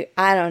 It's really...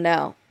 I don't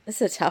know. This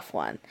is a tough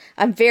one.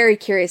 I'm very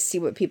curious to see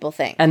what people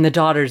think. And the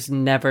daughters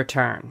never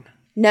turn.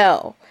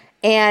 No.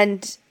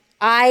 And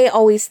I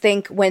always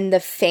think when the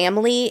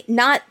family...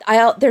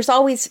 there's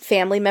always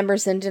family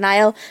members in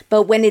denial,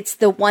 but when it's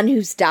the one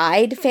who's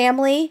died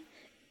family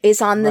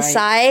is on the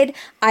side,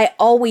 I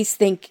always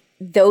think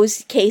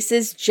those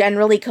cases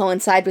generally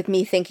coincide with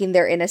me thinking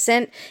they're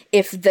innocent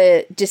if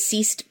the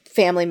deceased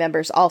family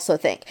members also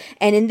think.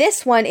 And in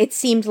this one, it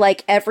seemed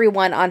like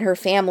everyone on her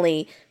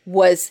family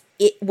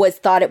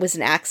thought it was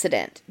an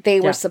accident. They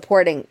were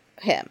supporting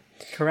him.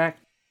 Correct.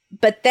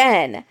 But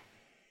then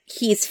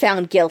he's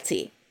found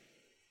guilty.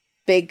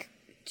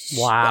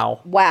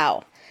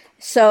 Wow.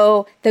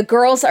 So the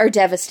girls are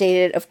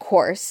devastated, of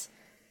course.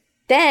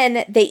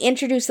 Then they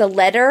introduce a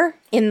letter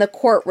in the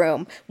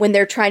courtroom when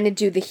they're trying to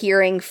do the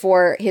hearing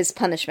for his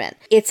punishment.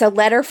 It's a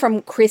letter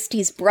from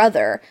Christy's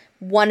brother,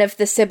 one of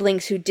the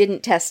siblings who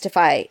didn't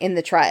testify in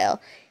the trial.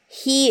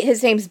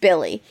 His name's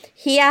Billy.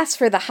 He asked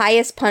for the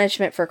highest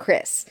punishment for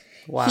Chris.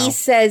 Wow. He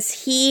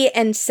says he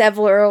and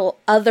several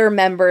other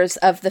members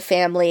of the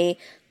family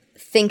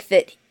think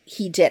that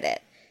he did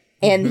it.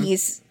 And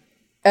he's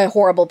a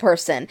horrible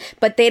person.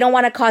 But they don't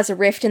want to cause a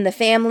rift in the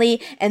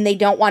family, and they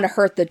don't want to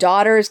hurt the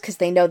daughters because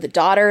they know the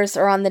daughters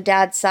are on the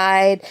dad's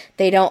side.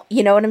 They don't,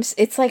 you know what I'm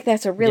saying? It's like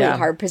that's a really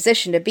hard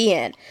position to be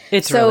in.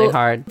 It's really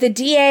hard. The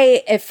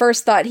DA at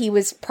first thought he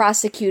was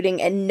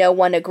prosecuting, and no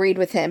one agreed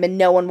with him, and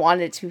no one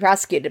wanted it to be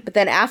prosecuted. But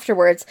then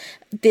afterwards,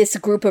 this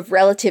group of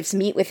relatives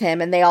meet with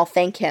him, and they all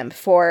thank him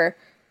for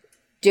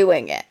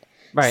doing it.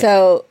 Right.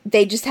 So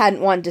they just hadn't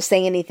wanted to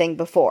say anything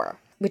before,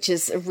 which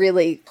is a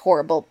really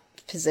horrible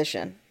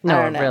position. No,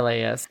 it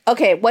really is.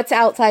 Okay, what's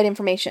outside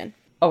information?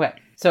 Okay,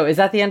 so is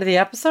that the end of the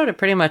episode? It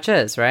pretty much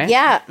is, right?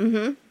 Yeah,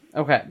 mm-hmm.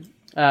 Okay.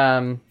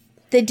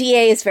 The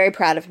DA is very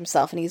proud of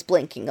himself, and he's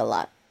blinking a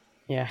lot.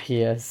 Yeah,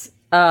 he is.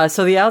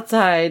 So the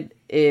outside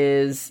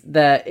is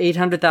the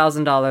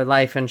 $800,000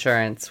 life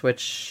insurance,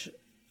 which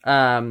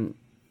I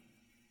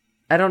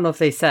don't know if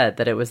they said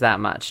that it was that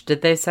much.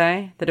 Did they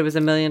say that it was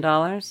 $1 million?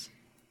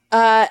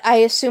 I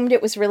assumed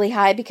it was really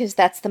high because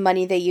that's the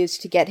money they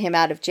used to get him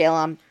out of jail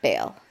on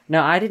bail.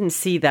 No, I didn't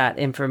see that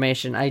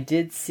information. I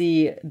did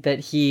see that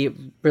he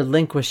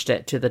relinquished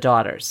it to the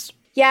daughters.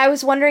 Yeah, I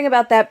was wondering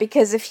about that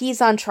because if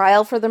he's on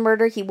trial for the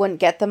murder, he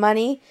wouldn't get the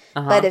money.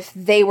 But if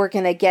they were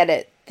going to get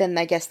it, then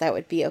I guess that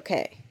would be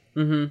okay.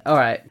 Mm-hmm. All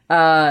right.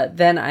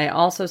 Then I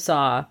also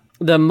saw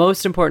the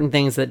most important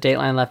things that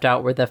Dateline left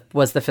out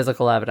was the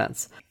physical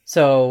evidence.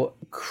 So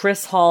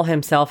Chris Hall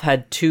himself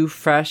had 2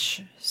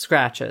 fresh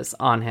scratches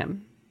on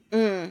him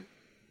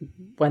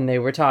when they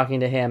were talking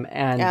to him.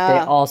 And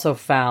they also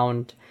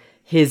found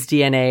his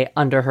DNA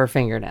under her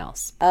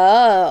fingernails.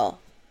 Oh.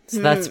 So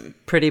that's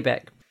pretty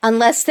big.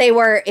 Unless they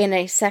were in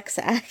a sex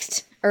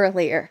act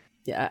earlier.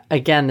 Yeah.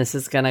 Again, this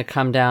is going to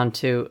come down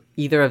to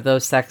either of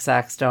those sex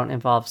acts don't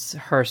involve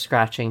her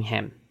scratching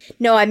him.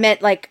 No, I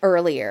meant like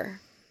earlier.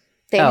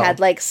 They had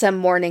like some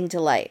morning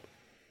delight.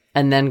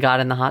 And then got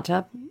in the hot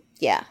tub?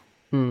 Yeah.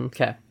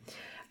 Okay.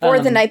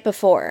 Or the night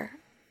before.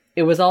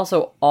 It was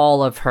also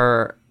all of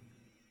her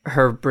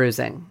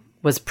bruising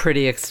was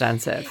pretty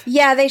extensive.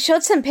 Yeah, they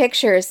showed some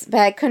pictures,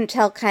 but I couldn't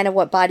tell kind of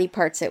what body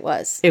parts it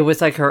was. It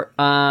was like her,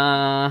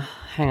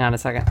 hang on a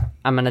second.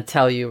 I'm going to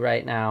tell you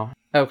right now.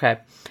 Okay.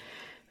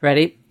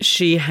 Ready?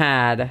 She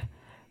had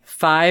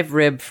 5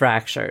 rib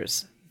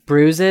fractures,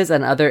 bruises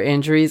and other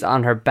injuries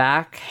on her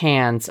back,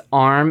 hands,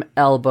 arm,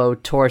 elbow,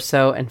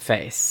 torso, and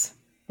face.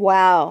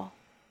 Wow.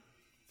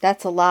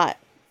 That's a lot.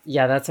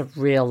 Yeah, that's a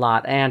real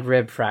lot. And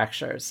rib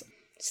fractures.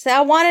 So I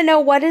want to know,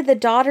 what did the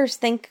daughters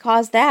think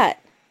caused that?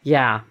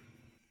 Yeah.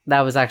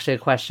 That was actually a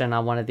question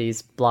on one of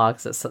these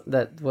blogs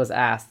that was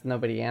asked.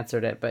 Nobody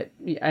answered it, but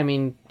I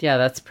mean, yeah,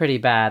 that's pretty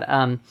bad.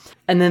 And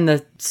then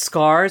the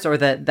scars or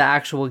the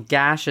actual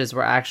gashes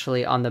were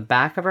actually on the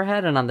back of her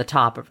head and on the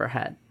top of her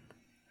head.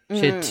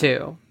 She had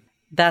 2.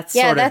 That's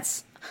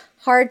that's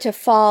hard to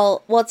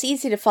fall. Well, it's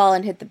easy to fall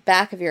and hit the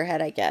back of your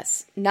head, I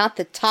guess. Not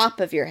the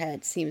top of your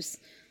head seems.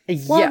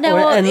 Well,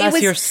 no,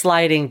 unless you're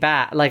sliding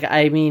back. Like,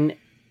 I mean.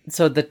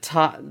 So the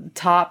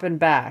top and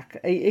back,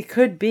 it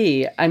could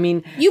be. I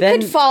mean, you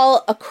could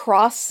fall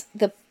across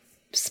the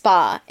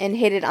spa and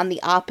hit it on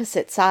the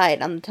opposite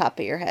side on the top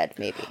of your head,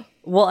 maybe.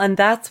 Well, and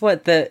that's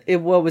what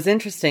what was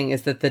interesting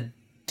is that the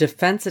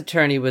defense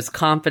attorney was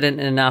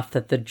confident enough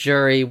that the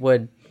jury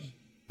would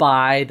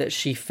buy that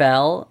she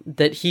fell.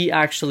 That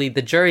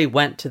the jury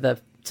went to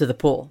the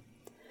pool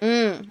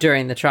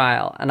during the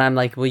trial, and I'm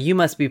like, well, you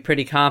must be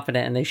pretty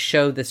confident. And they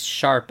show this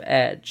sharp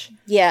edge,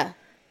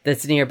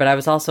 that's near. But I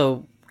was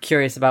also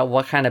curious about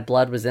what kind of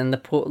blood was in the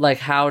pool. Like,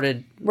 how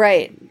did...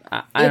 Right.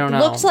 I don't know.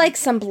 It looks like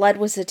some blood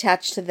was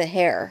attached to the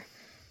hair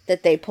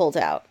that they pulled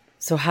out.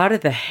 So how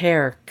did the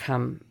hair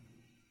come...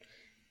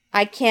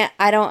 I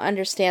don't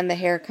understand the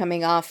hair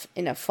coming off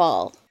in a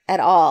fall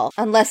at all.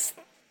 Unless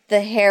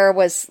the hair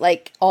was,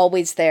 like,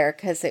 always there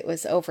because it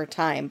was over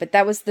time. But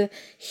that was the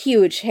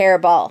huge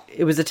hairball.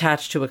 It was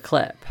attached to a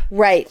clip.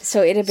 Right,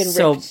 so it had been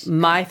ripped. So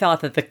my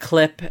thought that the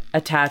clip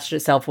attached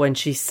itself when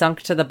she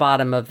sunk to the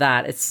bottom of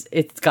that,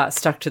 it got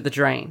stuck to the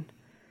drain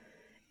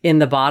in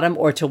the bottom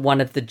or to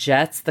one of the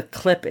jets. The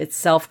clip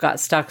itself got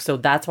stuck, so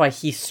that's why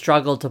he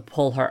struggled to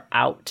pull her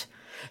out.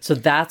 So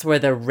that's where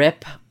the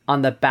rip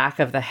on the back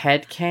of the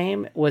head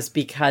came, was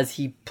because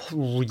he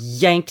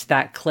yanked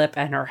that clip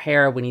and her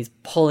hair when he's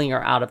pulling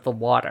her out of the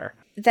water.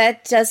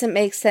 That doesn't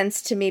make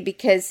sense to me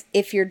because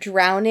if you're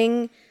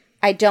drowning,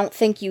 I don't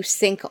think you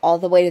sink all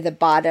the way to the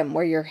bottom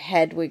where your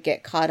head would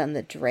get caught on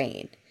the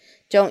drain.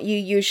 Don't you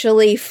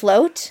usually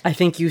float? I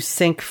think you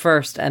sink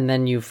first and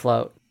then you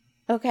float.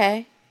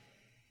 Okay.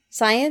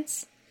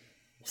 Science?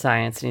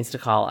 Science needs to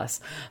call us.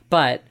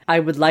 But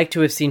I would like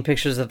to have seen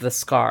pictures of the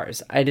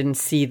scars. I didn't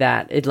see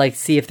that.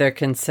 See if they're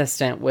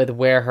consistent with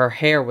where her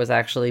hair was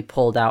actually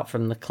pulled out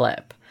from the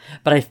clip.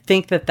 But I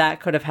think that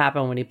could have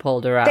happened when he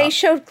pulled her out. They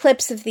showed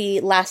clips of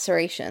the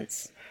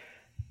lacerations.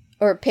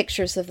 Or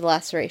pictures of the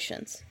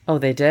lacerations. Oh,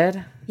 they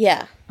did?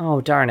 Yeah.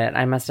 Oh, darn it.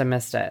 I must have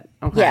missed it.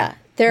 Okay. Yeah.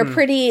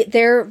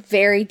 They're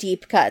very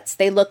deep cuts.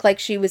 They look like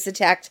she was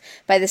attacked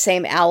by the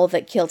same owl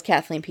that killed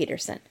Kathleen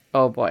Peterson.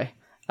 Oh, boy.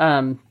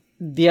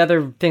 The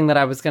other thing that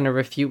I was going to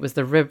refute was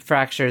the rib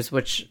fractures,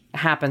 which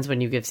happens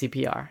when you give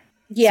CPR.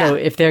 Yeah. So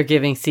if they're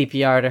giving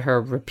CPR to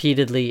her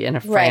repeatedly in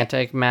a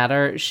frantic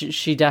manner,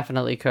 she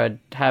definitely could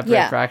have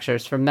rib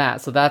fractures from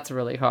that. So that's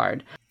really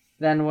hard.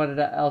 Then what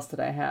else did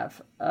I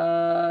have?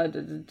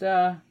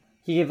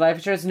 He gave life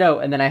insurance? No.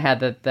 And then I had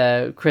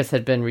that Chris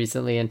had been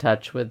recently in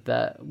touch with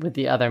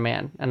the other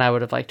man, and I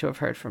would have liked to have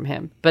heard from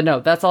him. But no,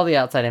 that's all the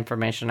outside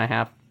information I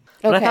have.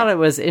 But I thought it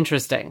was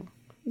interesting.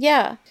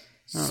 Yeah.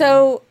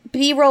 So,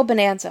 B-roll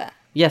bonanza.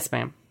 Yes,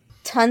 ma'am.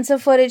 Tons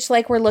of footage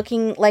like we're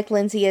looking like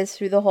Lindsay is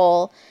through the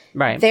hole.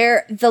 Right.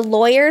 The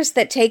lawyers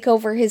that take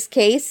over his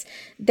case,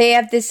 they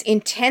have this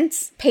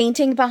intense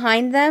painting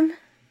behind them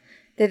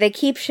that they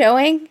keep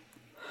showing.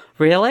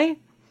 Really?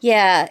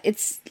 Yeah,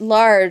 it's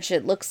large.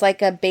 It looks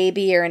like a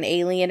baby or an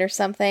alien or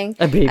something.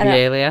 A baby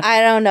alien?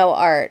 I don't know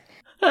art.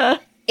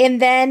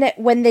 And then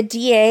when the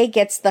DA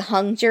gets the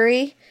hung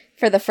jury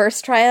for the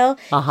first trial,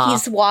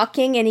 he's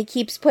walking and he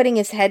keeps putting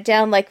his head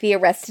down like the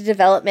Arrested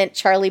Development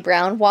Charlie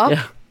Brown walk.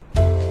 Yeah.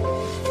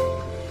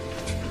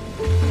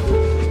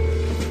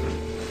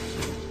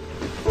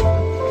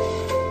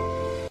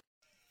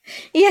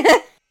 Yeah.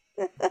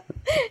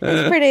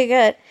 It's pretty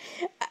good.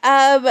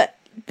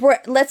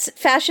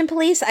 Fashion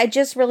Police, I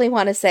just really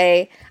want to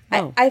say,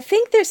 I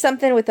think there's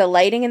something with the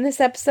lighting in this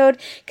episode,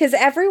 because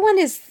everyone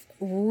is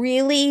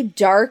really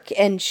dark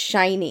and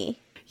shiny.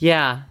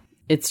 Yeah,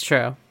 it's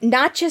true.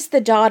 Not just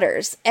the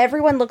daughters.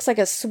 Everyone looks like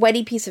a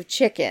sweaty piece of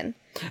chicken.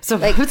 So,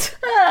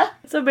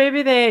 so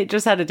maybe they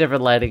just had a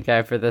different lighting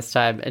guy for this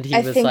time, and he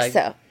was like,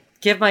 so.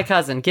 Give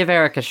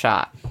Eric a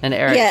shot. And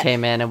Eric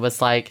came in and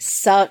was like,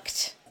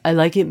 sucked. I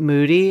like it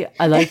moody.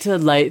 I like to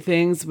light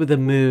things with a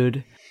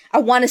mood. I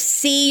want to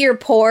see your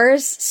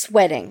pores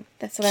sweating.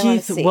 That's what I want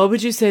to see. Keith, what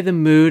would you say the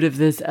mood of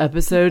this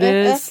episode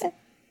is?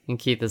 And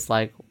Keith is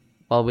like,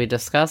 well, we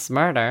discuss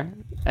murder.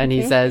 And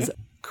he says,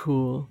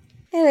 cool.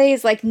 And then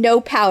he's like, no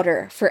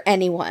powder for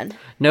anyone.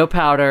 No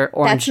powder,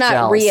 orange That's not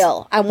gels.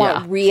 real. I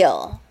want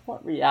real. I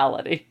want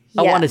reality.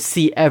 Yeah. I want to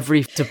see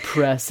every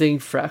depressing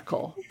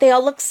freckle. They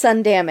all look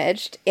sun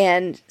damaged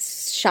and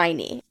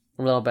shiny.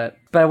 A little bit.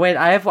 But wait,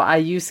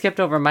 you skipped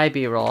over my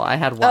B-roll. I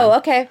had one. Oh,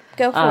 okay.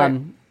 Go for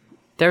it.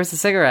 There was a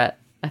cigarette.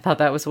 I thought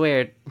that was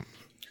weird.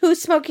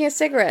 Who's smoking a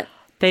cigarette?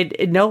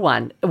 No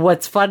one.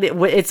 What's funny,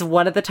 it's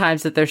one of the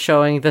times that they're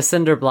showing the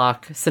cinder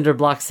block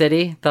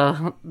city,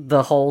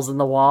 the holes in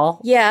the wall.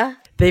 Yeah.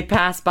 They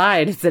pass by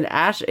and it's an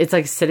it's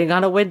like sitting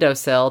on a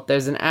windowsill.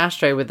 There's an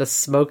ashtray with a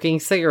smoking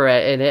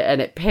cigarette in it, and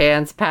it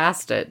pans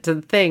past it to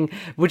the thing,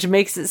 which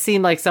makes it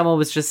seem like someone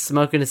was just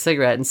smoking a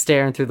cigarette and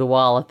staring through the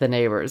wall at the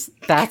neighbors.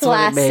 That's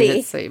what it made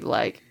it seem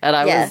like. And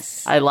I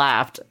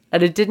laughed.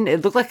 And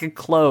it looked like a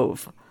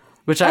clove,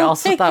 which I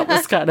also thought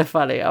was kind of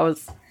funny. I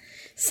was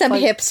some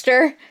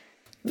hipster.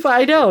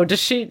 I know. Does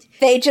she?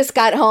 They just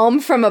got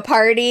home from a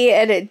party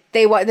and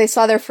they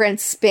saw their friend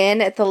spin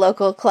at the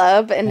local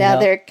club, and now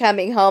they're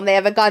coming home. They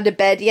haven't gone to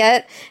bed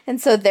yet, and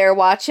so they're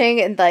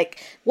watching. And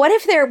like, what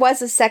if there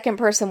was a second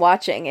person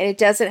watching, and it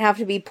doesn't have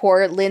to be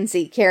poor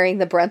Lindsay carrying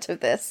the brunt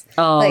of this?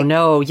 Oh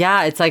no!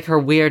 Yeah, it's like her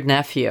weird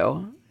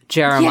nephew.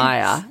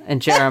 Jeremiah. Yes.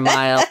 And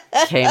Jeremiah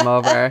came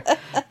over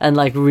and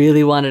like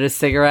really wanted a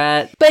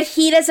cigarette. But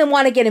he doesn't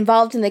want to get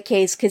involved in the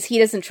case because he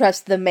doesn't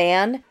trust the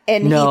man.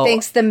 And he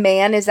thinks the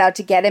man is out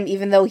to get him,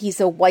 even though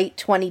he's a white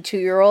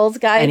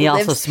 22-year-old guy and who he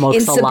also lives smokes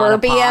in a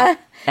suburbia. Lot of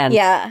pot.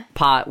 And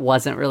pot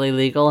wasn't really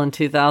legal in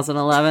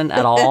 2011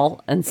 at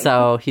all. And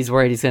so he's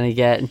worried he's going to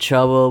get in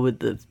trouble with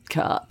the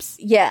cops.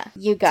 Yeah,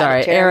 you got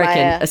it,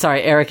 Jeremiah.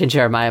 Eric and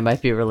Jeremiah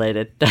might be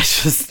related. I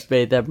just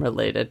made them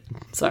related.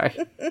 Sorry.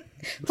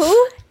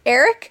 Who?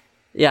 Eric?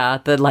 Yeah,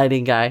 the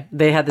lighting guy.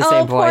 They had the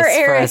same voice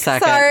for a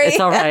second. Sorry. It's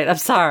all right. I'm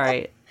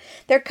sorry.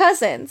 They're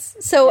cousins.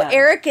 So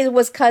Eric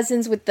was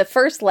cousins with the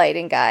first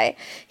lighting guy.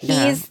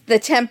 He's the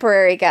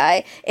temporary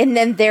guy. And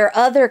then their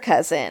other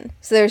cousin.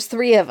 So there's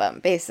 3 of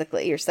them,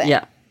 basically, you're saying.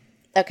 Yeah.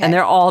 Okay. And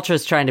they're all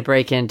just trying to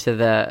break into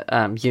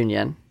the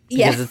union.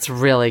 Because it's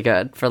really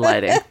good for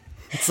lighting.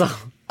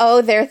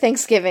 Their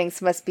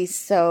Thanksgivings must be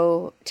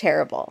so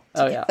terrible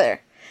to get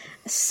there.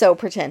 So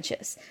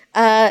pretentious.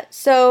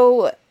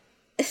 So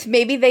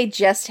maybe they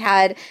just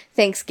had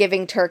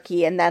Thanksgiving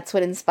turkey, and that's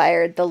what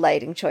inspired the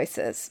lighting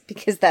choices,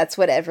 because that's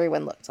what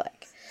everyone looked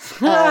like.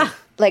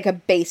 Like a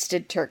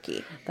basted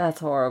turkey. That's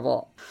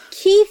horrible.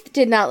 Keith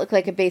did not look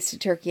like a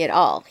basted turkey at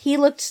all. He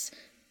looked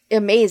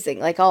amazing,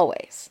 like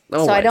always.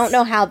 So I don't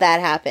know how that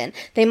happened.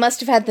 They must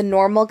have had the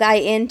normal guy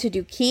in to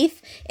do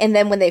Keith, and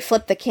then when they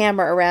flipped the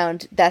camera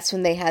around, that's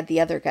when they had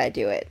the other guy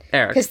do it.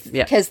 Eric.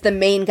 Because the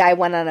main guy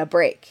went on a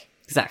break.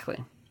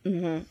 Exactly.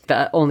 Mm-hmm.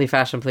 The only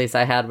fashion police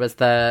I had was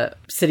the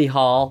City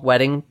Hall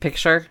wedding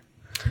picture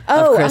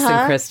of Chris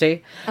and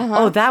Christy.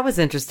 Oh, that was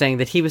interesting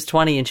that he was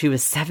 20 and she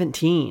was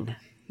 17.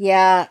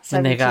 Yeah, when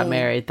 17. they got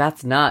married.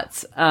 That's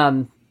nuts.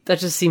 That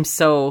just seems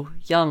so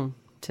young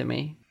to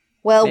me.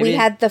 Well, Maybe. we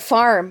had the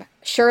farm.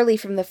 Shirley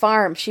from the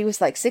farm. She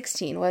was like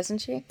 16, wasn't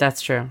she?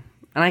 That's true.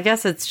 And I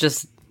guess it's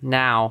just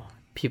now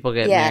people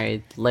get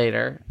married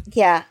later.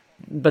 Yeah.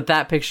 But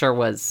that picture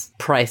was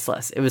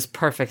priceless. It was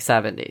perfect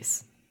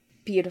 70s.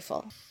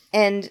 Beautiful.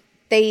 And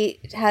they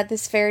had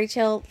this fairy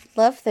tale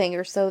love thing,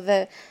 or so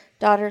the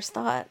daughters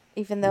thought,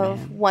 even though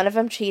one of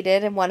them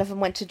cheated and one of them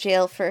went to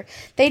jail for...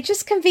 They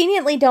just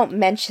conveniently don't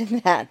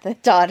mention that, the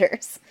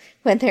daughters,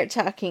 when they're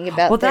talking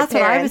about Well, their that's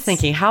what I was parents.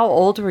 thinking. How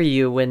old were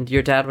you when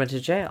your dad went to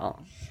jail?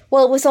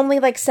 Well, it was only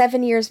like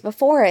 7 years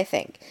before, I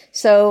think.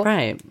 So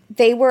Right.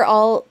 they were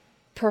all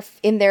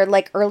in their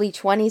like early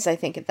 20s, I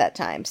think, at that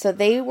time. So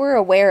they were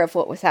aware of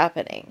what was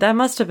happening. That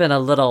must have been a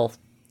little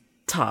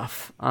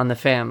tough on the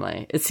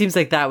family. It seems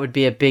like that would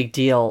be a big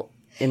deal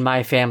in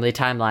my family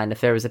timeline if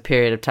there was a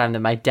period of time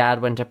that my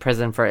dad went to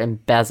prison for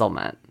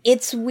embezzlement.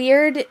 It's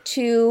weird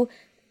to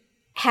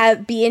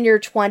be in your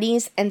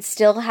 20s and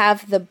still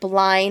have the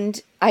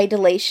blind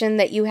idolation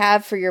that you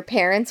have for your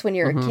parents when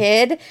you're a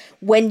kid,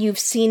 when you've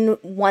seen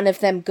one of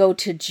them go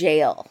to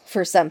jail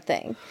for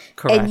something.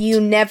 Correct. And you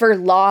never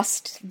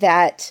lost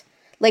that,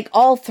 like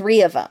all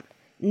three of them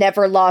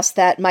never lost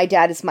that my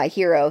dad is my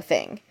hero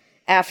thing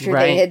after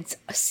they had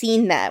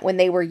seen that when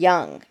they were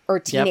young or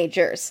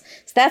teenagers.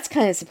 So that's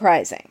kind of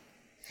surprising.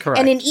 Correct.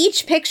 And in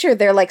each picture,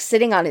 they're like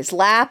sitting on his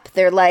lap.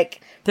 They're like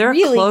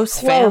really a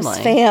close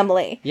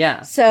family.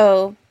 Yeah.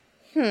 So,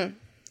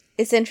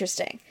 it's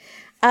interesting.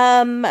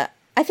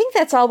 I think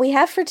that's all we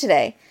have for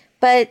today.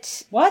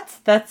 But What?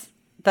 That's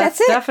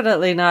it.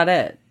 definitely not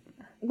it.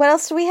 what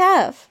else do we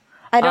have?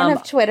 I don't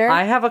have Twitter.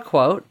 I have a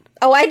quote.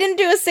 I didn't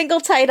do a single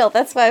title.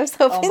 That's why I was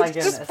hoping to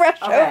just brush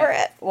over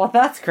it. Well,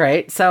 that's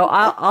great. So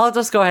I'll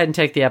just go ahead and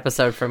take the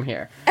episode from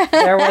here.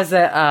 There was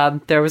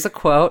a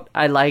quote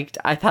I liked.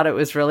 I thought it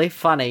was really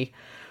funny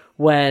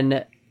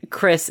when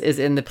Chris is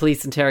in the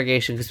police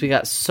interrogation, because we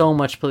got so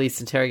much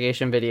police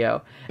interrogation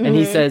video, and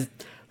he says,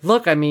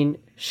 "Look, I mean,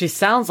 she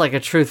sounds like a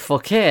truthful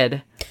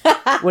kid."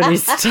 When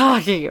he's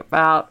talking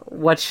about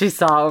what she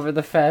saw over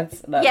the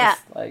fence. And I was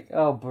like,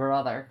 oh,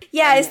 brother.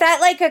 Yeah, is that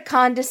like a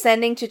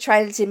condescending to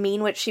try to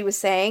demean what she was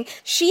saying?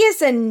 She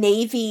is a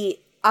Navy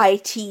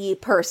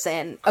IT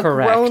person, a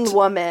grown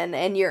woman,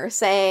 and you're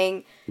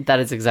saying... That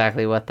is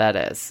exactly what that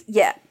is.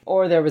 Yeah.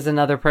 Or there was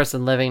another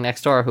person living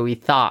next door who he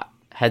thought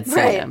had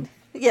seen him.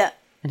 Yeah.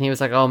 And he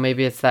was like, oh,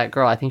 maybe it's that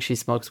girl. I think she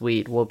smokes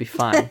weed. We'll be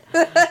fine.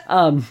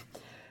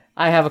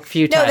 I have a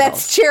few titles. No,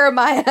 that's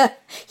Jeremiah.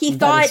 He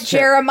thought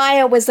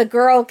Jeremiah was a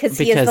girl because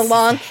he has the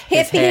long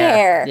hippie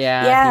hair.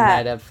 Yeah, he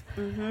might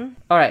have.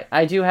 All right,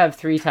 I do have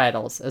 3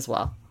 titles as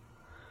well.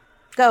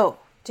 Go.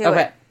 Do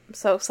Okay. it. I'm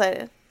so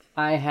excited.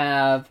 I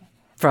have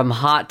From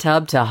Hot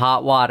Tub to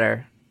Hot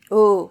Water.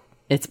 Ooh.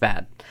 It's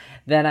bad.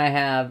 Then I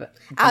have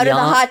Out of the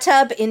hot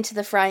tub into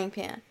the frying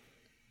pan.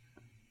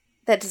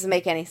 That doesn't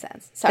make any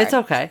sense. Sorry. It's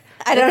okay.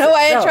 I don't know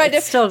why I tried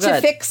to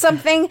to fix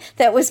something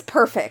that was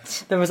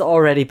perfect. That was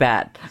already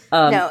bad.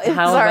 No, it was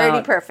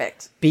already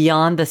perfect.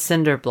 Beyond the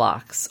cinder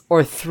blocks,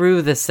 or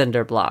through the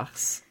cinder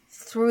blocks.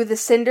 Through the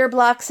cinder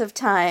blocks of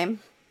time.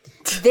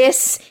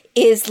 This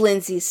is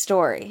Lindsay's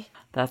story.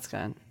 That's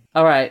good.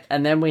 All right,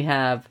 and then we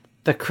have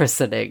the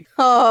christening.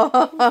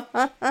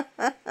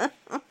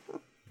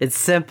 It's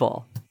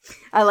simple.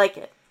 I like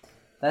it.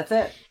 That's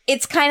it.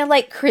 It's kind of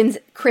like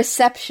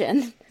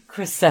Chrisception.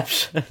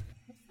 Chrisception.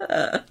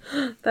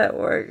 That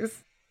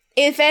works.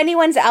 If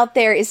anyone's out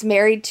there is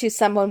married to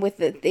someone with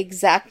the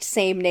exact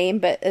same name,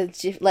 but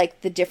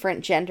like the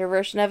different gender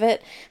version of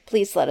it,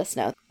 please let us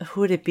know.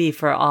 Who would it be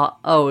for all?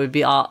 Oh, it would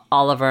be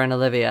Oliver and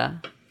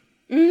Olivia.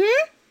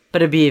 Mm-hmm.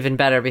 But it'd be even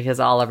better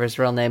because Oliver's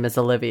real name is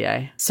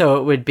Olivier. So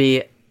it would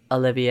be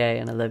Olivier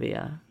and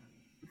Olivia.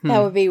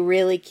 That would be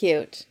really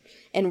cute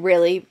and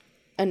really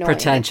annoying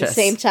pretentious at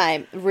the same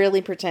time.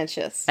 Really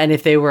pretentious. And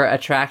if they were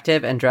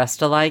attractive and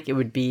dressed alike, it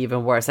would be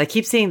even worse. I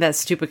keep seeing that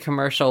stupid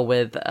commercial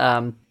with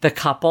the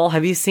couple.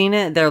 Have you seen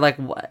it? They're like,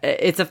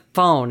 it's a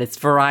phone. It's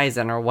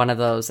Verizon or one of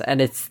those.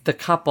 And it's the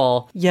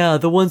couple. Yeah,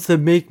 the ones that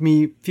make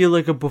me feel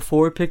like a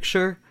before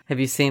picture. Have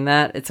you seen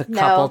that? It's a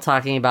couple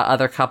talking about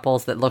other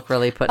couples that look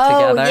really put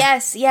together. Oh,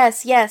 yes.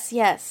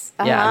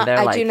 Uh-huh.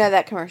 Yeah, I do know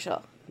that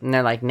commercial. And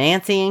they're like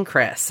Nancy and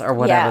Chris or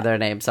whatever their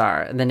names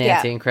are. And then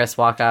Nancy and Chris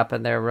walk up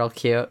and they're real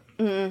cute.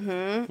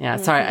 Mm-hmm. Yeah,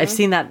 sorry. I've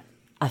seen that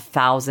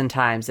 1,000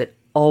 times. It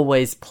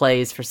always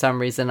plays for some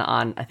reason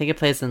on, I think it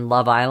plays in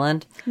Love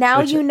Island. Now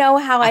you know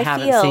how I feel. I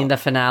haven't seen the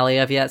finale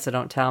of yet, so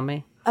don't tell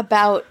me.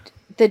 About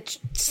the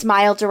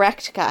Smile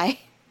Direct guy.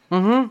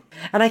 Mm-hmm.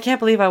 And I can't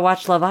believe I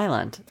watched Love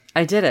Island.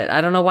 I did it.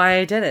 I don't know why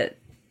I did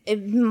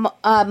it.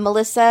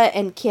 Melissa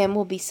and Kim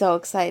will be so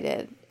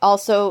excited.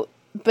 Also,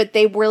 but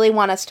they really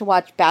want us to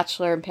watch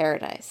Bachelor in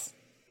Paradise.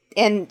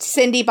 And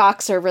Cindy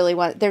Boxer really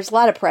there's a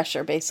lot of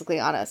pressure basically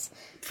on us.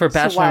 For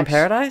Bachelor in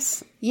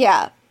Paradise?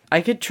 Yeah.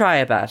 I could try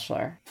a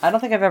Bachelor. I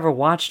don't think I've ever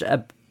watched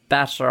a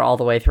Bachelor all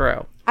the way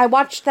through. I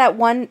watched that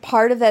one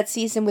part of that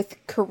season with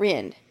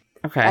Corinne.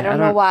 Okay. I don't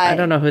know why. I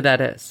don't know who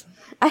that is.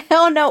 I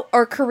don't know.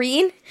 Or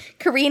Karini?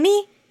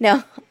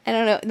 No, I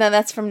don't know. No,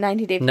 that's from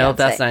 90 Day Fiancé. No,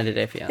 that's 90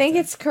 Day Fiancé. I think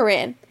it's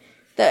Corinne.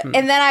 And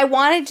then I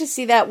wanted to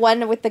see that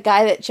one with the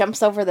guy that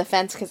jumps over the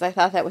fence because I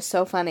thought that was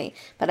so funny,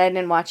 but I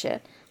didn't watch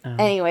it.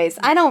 Anyways,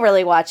 I don't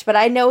really watch, but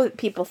I know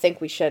people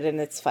think we should, and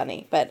it's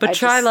funny. But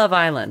try Love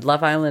Island.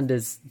 Love Island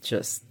is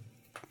just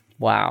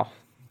wow.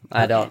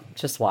 I don't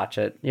just watch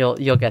it. You'll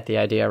get the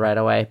idea right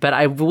away. But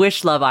I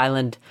wish Love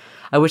Island.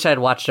 I wish I'd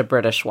watched a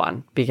British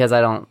one because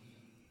I don't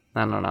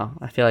know.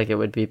 I feel like it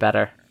would be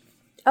better.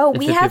 Oh,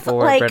 we have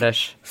like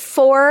British.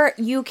 4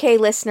 UK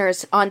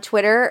listeners on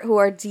Twitter who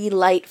are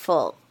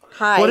delightful.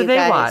 Hi, what do they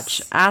guys.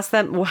 watch? Ask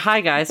them. Well, hi,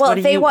 guys. Well, what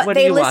are you they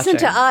watching? listen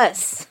to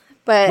us.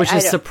 But which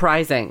is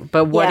surprising.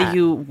 But what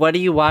do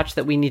you watch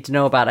that we need to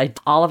know about?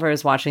 Oliver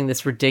is watching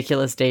this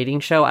ridiculous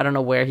dating show. I don't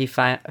know where he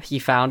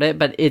found it,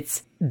 but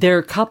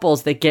they're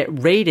couples that get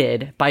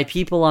rated by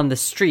people on the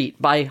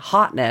street by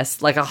hotness,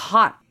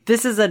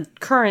 this is a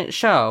current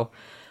show,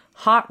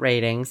 hot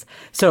ratings.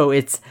 So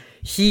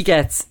he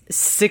gets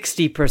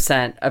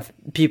 60% of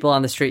people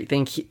on the street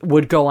think he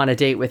would go on a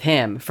date with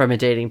him from a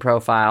dating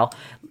profile.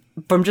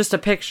 From just a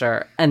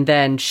picture, and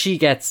then she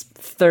gets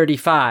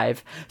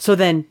 35. So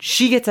then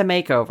she gets a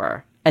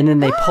makeover, and then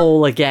they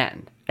poll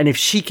again. And if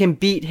she can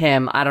beat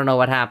him, I don't know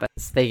what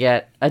happens. They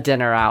get a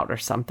dinner out or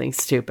something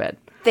stupid.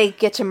 They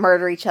get to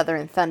murder each other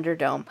in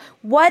Thunderdome.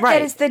 What? Right.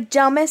 That is the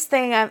dumbest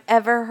thing I've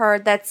ever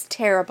heard. That's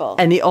terrible.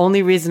 And the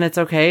only reason it's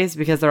okay is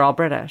because they're all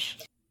British.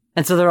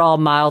 And so they're all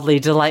mildly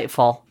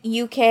delightful.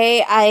 UK,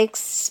 I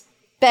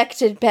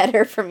expected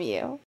better from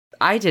you.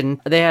 I didn't.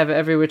 They have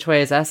Every Which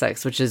Way is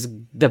Essex, which is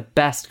the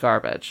best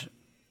garbage.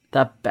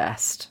 The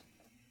best.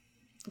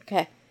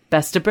 Okay.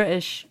 Best of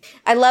British.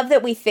 I love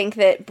that we think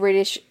that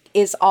British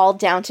is all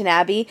Downton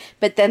Abbey,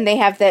 but then they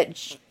have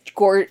that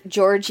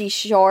Georgie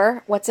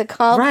Shore. What's it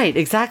called? Right,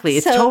 exactly.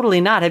 It's totally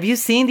not. Have you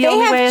seen The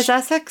Only Way is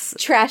Essex?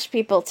 Trash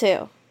people,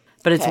 too.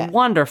 But it's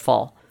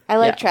wonderful. I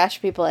like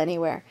trash people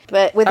anywhere,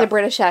 but with a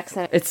British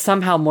accent. It's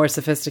somehow more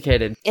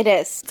sophisticated. It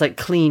is. It's like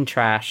clean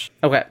trash.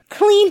 Okay.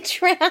 Clean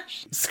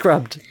trash.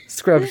 Scrubbed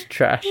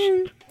trash.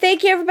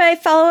 Thank you, everybody.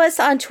 Follow us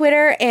on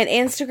Twitter and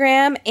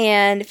Instagram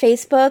and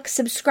Facebook.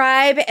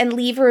 Subscribe and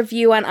leave a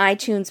review on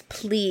iTunes,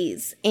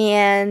 please.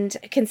 And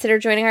consider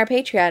joining our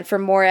Patreon for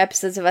more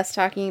episodes of us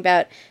talking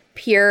about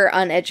pure,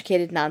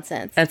 uneducated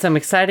nonsense. And some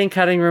exciting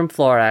cutting room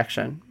floor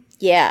action.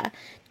 Yeah.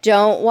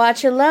 Don't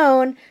watch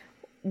alone.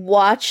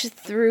 Watch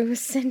through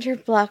cinder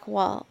block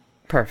wall.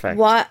 Perfect.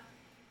 Watch.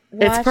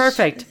 It's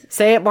perfect.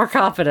 Say it more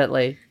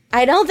confidently.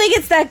 I don't think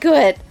it's that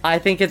good. I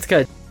think it's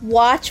good.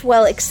 Watch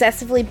while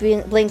excessively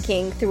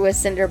blinking through a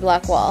cinder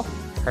block wall.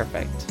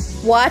 Perfect.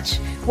 Watch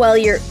while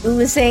you're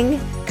oozing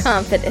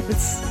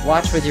confidence.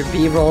 Watch with your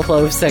B-roll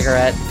clove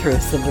cigarette through a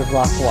cinder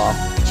block wall.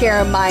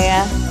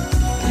 Jeremiah.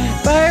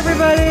 Bye,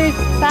 everybody.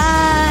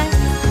 Bye.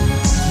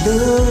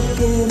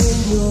 Looking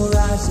in your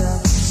eyes, I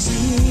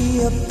see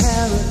a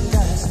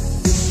paradise.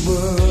 This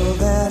world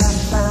that I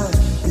found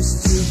is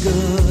too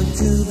good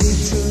to be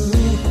true.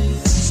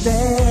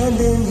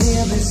 Standing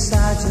here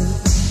beside you,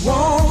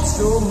 want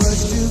so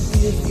much to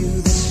give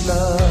you this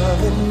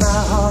love in my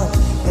heart.